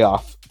more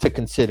playoff to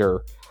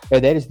consider,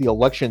 and that is the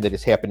election that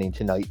is happening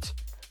tonight.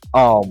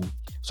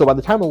 So by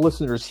the time the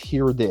listeners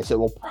hear this, it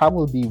will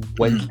probably be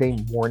Wednesday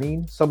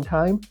morning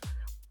sometime.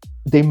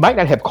 They might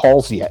not have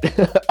calls yet,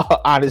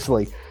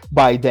 honestly,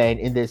 by then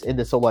in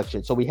this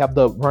election. So we have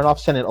the runoff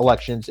Senate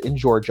elections in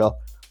Georgia.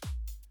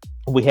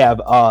 We have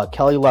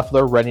Kelly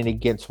Loeffler running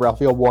against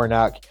Raphael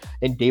Warnock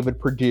and David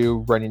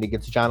Perdue running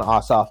against Jon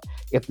Ossoff.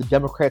 If the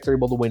Democrats are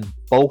able to win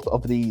both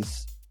of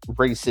these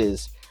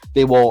races,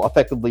 they will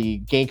effectively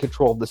gain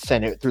control of the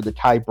Senate through the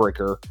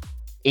tiebreaker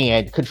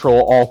and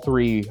control all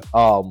three,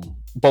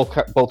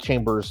 both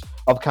chambers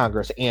of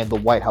Congress and the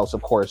White House,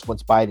 of course,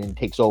 once Biden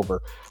takes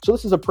over. So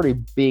this is a pretty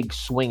big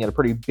swing and a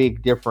pretty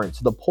big difference.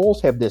 The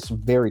polls have this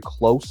very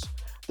close.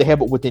 They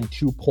have it within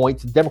 2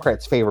 points. The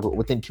Democrats favor it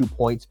within 2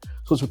 points.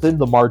 So it's within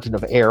the margin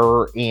of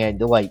error. And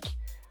like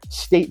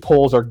state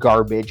polls are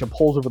garbage and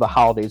polls over the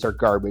holidays are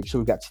garbage. So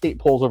we've got state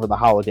polls over the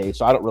holidays.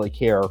 So I don't really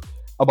care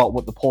about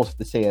what the polls have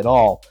to say at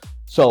all.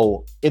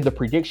 So in the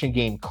prediction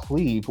game,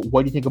 Cleve,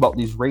 what do you think about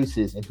these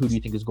races and who do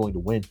you think is going to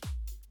win?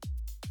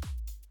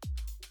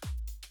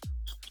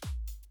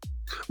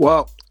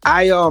 Well,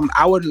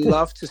 I would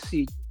love to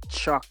see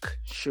Chuck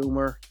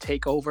Schumer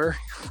take over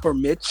for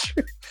Mitch.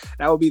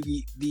 That would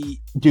be the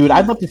dude.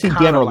 I'd love to see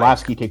Dan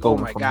Orlovsky take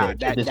over. Oh my from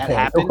god, Mitch that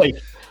happened. Like,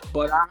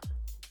 but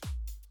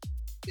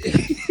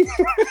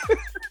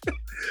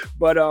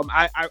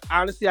I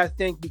honestly I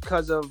think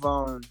because of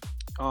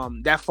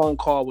that phone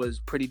call was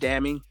pretty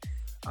damning.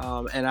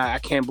 And I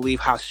can't believe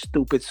how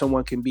stupid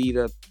someone can be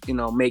to,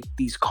 make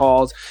these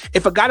calls.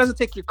 If a guy doesn't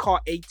take your call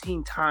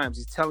 18 times,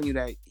 he's telling you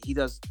that he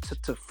does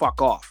to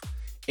fuck off.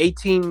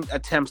 18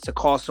 attempts to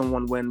call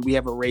someone when we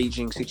have a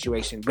raging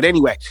situation. But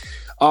anyway,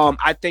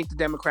 I think the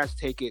Democrats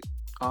take it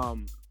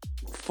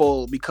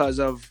full because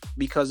of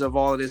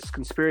all of this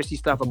conspiracy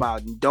stuff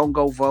about don't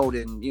go vote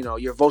and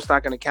your vote's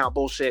not going to count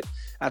bullshit.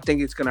 I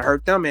think it's going to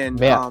hurt them, and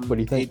Matt, what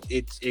do you think?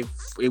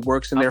 It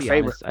works in their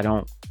favor.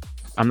 Honest,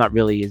 I'm not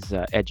really as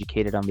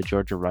educated on the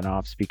Georgia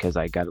runoffs because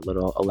I got a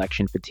little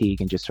election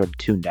fatigue and just sort of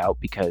tuned out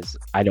because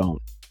I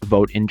don't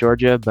vote in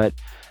Georgia. But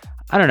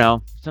I don't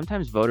know.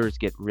 Sometimes voters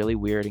get really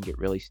weird and get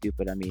really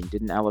stupid. I mean,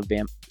 didn't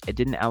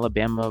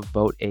Alabama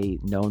vote a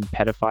known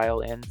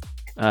pedophile in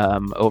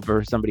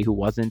over somebody who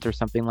wasn't or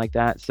something like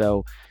that?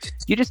 So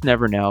you just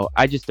never know.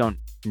 I just don't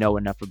know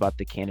enough about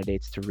the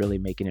candidates to really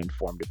make an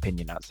informed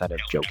opinion outside of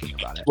joking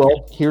about it.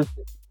 Well,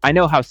 I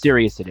know how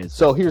serious it is.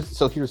 So here's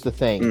the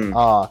thing.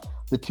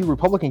 The two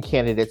Republican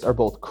candidates are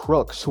both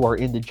crooks who are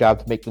in the job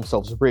to make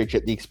themselves rich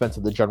at the expense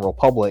of the general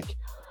public.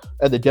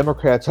 And the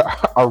Democrats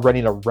are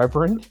running a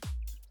reverend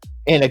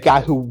and a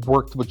guy who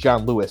worked with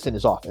John Lewis in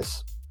his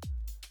office.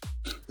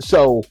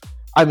 So,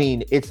 I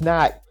mean, it's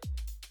not...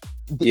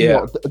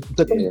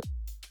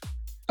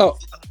 Oh,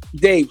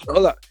 Dave,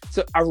 hold up.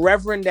 So a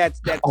reverend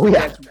that's at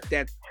Martin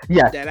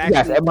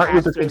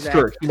Luther King's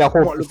church.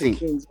 Martin Luther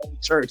King's own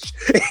church.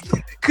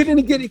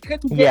 couldn't get it.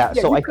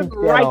 So I think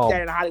that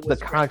in Hollywood the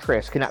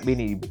contrast cannot be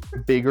any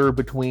bigger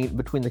between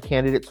the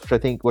candidates,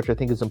 which I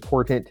think is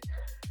important.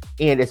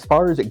 And as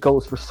far as it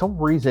goes, for some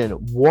reason,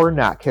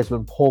 Warnock has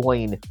been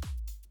polling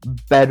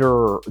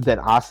better than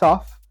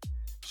Ossoff.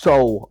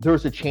 So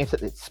there's a chance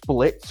that it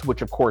splits,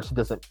 which of course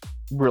doesn't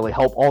really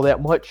help all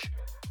that much.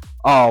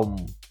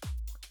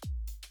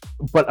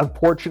 But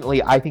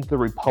unfortunately, I think the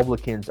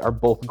Republicans are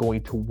both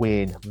going to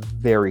win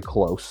very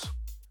close.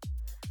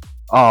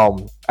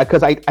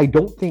 Because I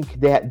don't think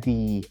that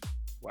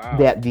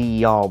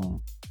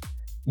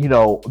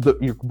your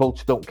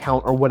votes don't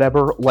count or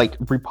whatever. Like,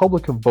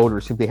 Republican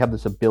voters seem to have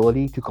this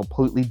ability to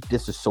completely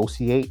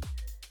disassociate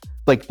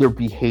like their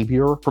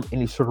behavior from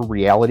any sort of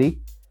reality.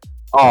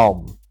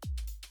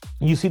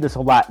 You see this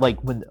a lot,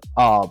 like when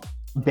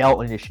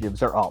ballot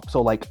initiatives are up.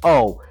 So like,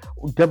 oh,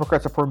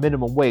 Democrats are for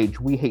minimum wage.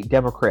 We hate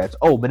Democrats.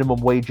 Oh,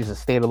 minimum wage is a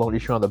standalone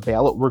issue on the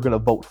ballot. We're going to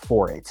vote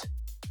for it.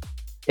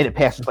 And it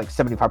passes like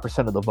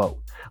 75% of the vote.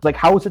 Like,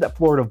 how is it that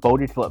Florida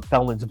voted to let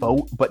felons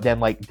vote, but then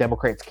like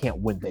Democrats can't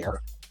win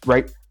there,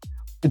 right?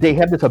 They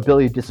have this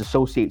ability to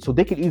disassociate. So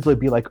they could easily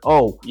be like,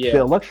 oh, the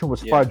election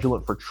was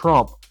fraudulent for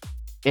Trump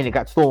and it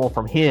got stolen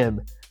from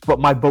him, but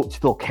my vote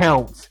still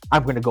counts.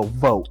 I'm going to go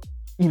vote.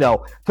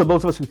 For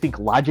those of us who think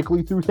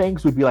logically through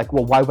things, we'd be like,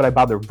 well, why would I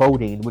bother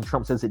voting when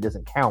Trump says it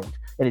doesn't count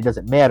and it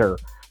doesn't matter?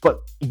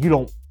 But you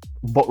don't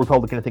vote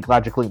Republican and think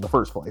logically in the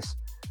first place.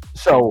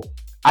 So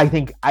I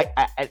think I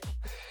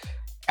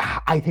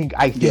think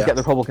that the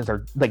Republicans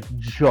are like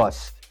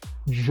just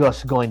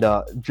going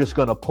to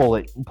pull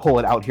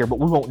it out here, but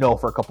we won't know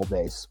for a couple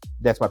days.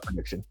 That's my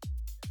prediction.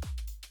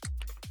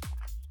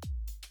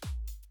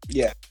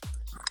 Yeah.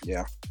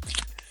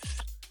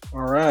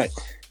 All right.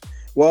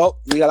 Well,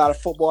 we got a lot of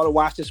football to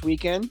watch this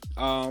weekend.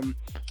 So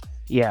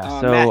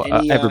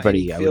Matt,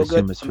 everybody, I would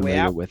assume, is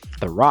familiar with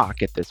The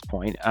Rock at this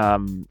point.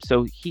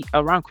 So he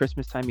around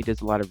Christmas time, he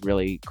does a lot of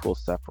really cool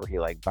stuff where he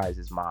like buys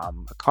his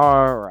mom a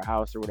car or a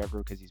house or whatever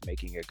because he's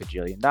making $1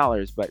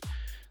 gajillion. But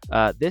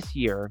this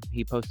year,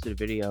 he posted a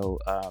video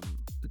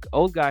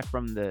old guy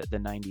from the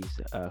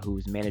 90s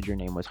whose manager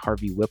name was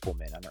Harvey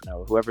Whippleman. I don't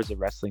know, whoever's a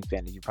wrestling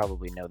fan, you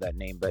probably know that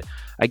name. But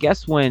I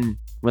guess when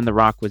The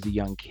Rock was a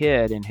young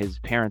kid and his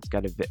parents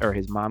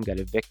his mom got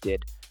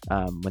evicted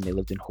when they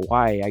lived in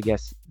Hawaii, I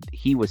guess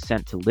he was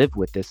sent to live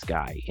with this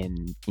guy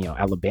in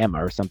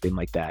Alabama or something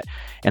like that.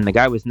 And the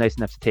guy was nice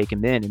enough to take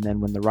him in. And then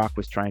when The Rock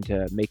was trying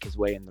to make his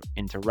way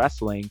into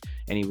wrestling,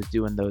 and he was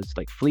doing those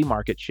like flea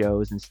market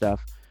shows and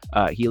stuff,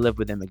 he lived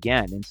with him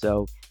again. And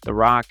so The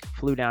Rock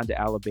flew down to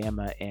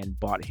Alabama and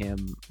bought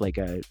him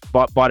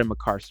bought him a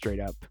car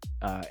straight up,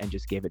 and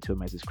just gave it to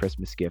him as his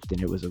Christmas gift.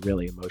 And it was a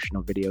really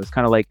emotional video. It's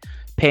kind of like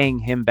paying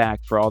him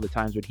back for all the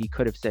times when he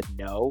could have said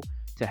no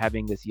to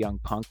having this young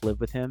punk live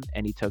with him,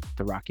 and he took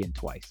The Rock in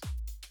twice.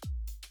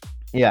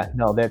 Yeah,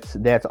 no,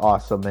 that's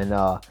awesome.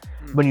 And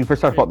when you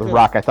first talked about The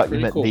Rock, I thought you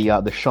meant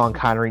the Sean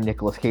Connery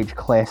Nicolas Cage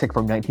classic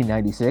from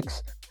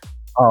 1996.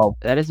 Oh,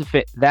 that is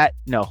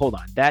no, hold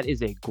on. That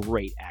is a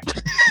great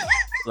action.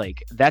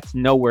 Like, that's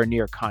nowhere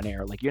near Con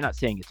Air. Like, you're not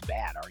saying it's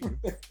bad, are you?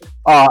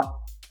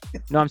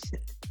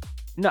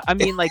 No, I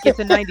mean, like, it's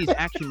a 90s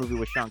action movie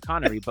with Sean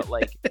Connery, but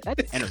like,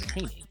 that's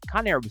entertaining.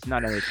 Con Air was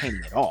not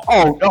entertaining at all.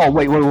 Oh no,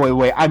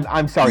 wait.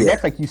 I'm sorry. Yeah.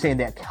 That's like you saying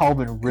that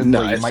Calvin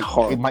Ridley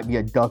might be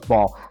a duck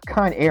ball.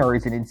 Con Air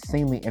is an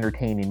insanely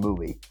entertaining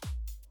movie.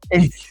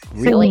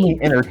 Insanely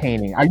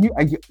entertaining.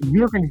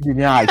 You're going to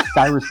deny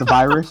Cyrus the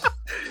Virus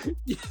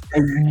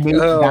and Nate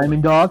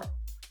Diamond Dog?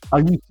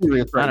 Are you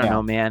serious right now? I don't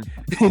know, man.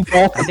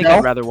 I think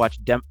I'd rather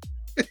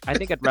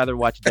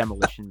watch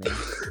Demolition Man.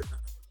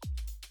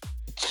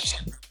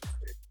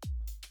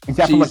 Is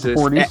that from like the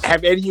 40s?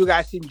 Have any of you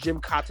guys seen Jim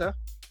Cotta?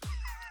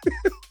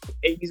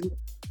 80s.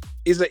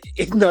 It's an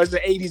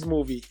 80s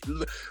movie.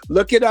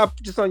 Look it up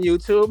just on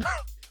YouTube.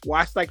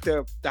 Watch like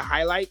the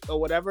highlight or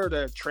whatever,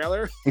 the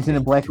trailer. It's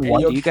in black and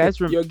white.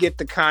 You'll get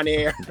the Con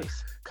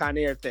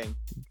Air thing.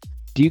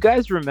 Do you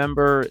guys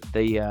remember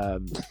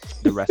the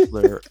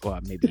wrestler? Well,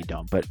 maybe you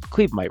don't, but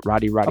Cleve might.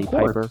 Roddy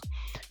Piper.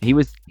 He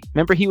was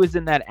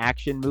in that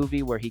action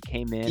movie where he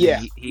came in.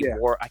 Yeah. And he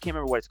wore, I can't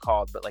remember what it's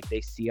called, but like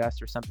They See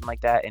Us or something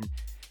like that. And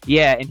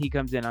and he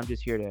comes in. I'm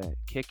just here to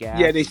kick ass.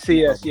 Yeah, They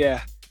See Us.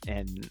 Yeah.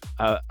 And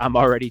I'm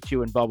already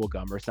chewing bubble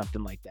gum or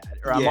something like that,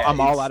 or I'm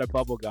all out of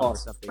bubble gum or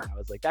something. I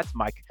was like,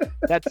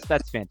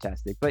 that's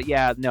fantastic. But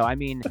yeah, no, I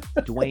mean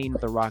Dwayne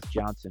The Rock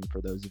Johnson, for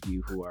those of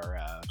you who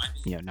are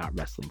not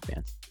wrestling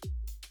fans.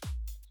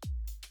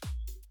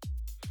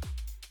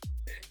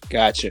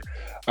 Gotcha.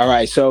 All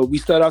right, so we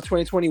start off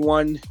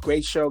 2021.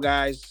 Great show,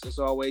 guys. As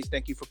always,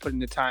 thank you for putting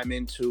the time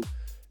in to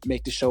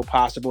make the show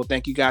possible.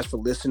 Thank you guys for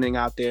listening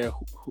out there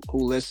who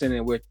listen,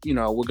 and we're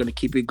going to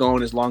keep it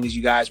going as long as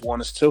you guys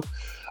want us to.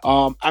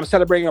 I'm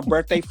celebrating a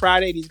birthday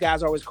Friday. These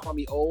guys always call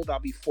me old. I'll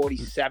be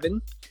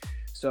 47.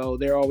 So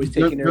they're always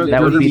taking their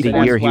that would be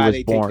the year he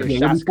was born. Yeah,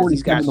 you'll be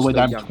 47 the way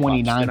that I'm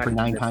 29 for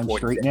 9 times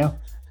straight now.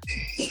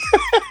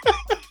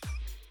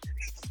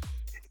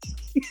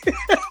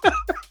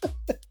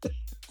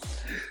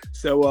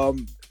 So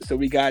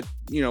we got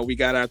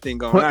our thing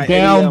going. Put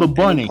down the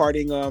bunny.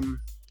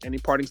 Any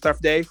parting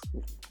stuff, Dave?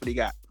 What do you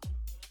got?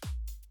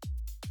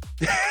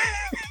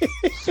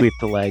 Sweep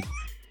the leg.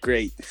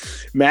 Great.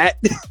 Matt?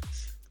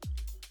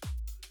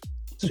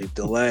 Sweep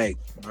the leg.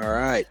 All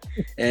right.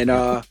 And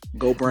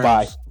go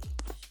Browns.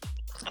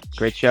 Bye.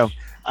 Great show.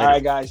 All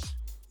right, guys.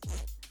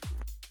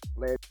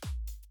 Later.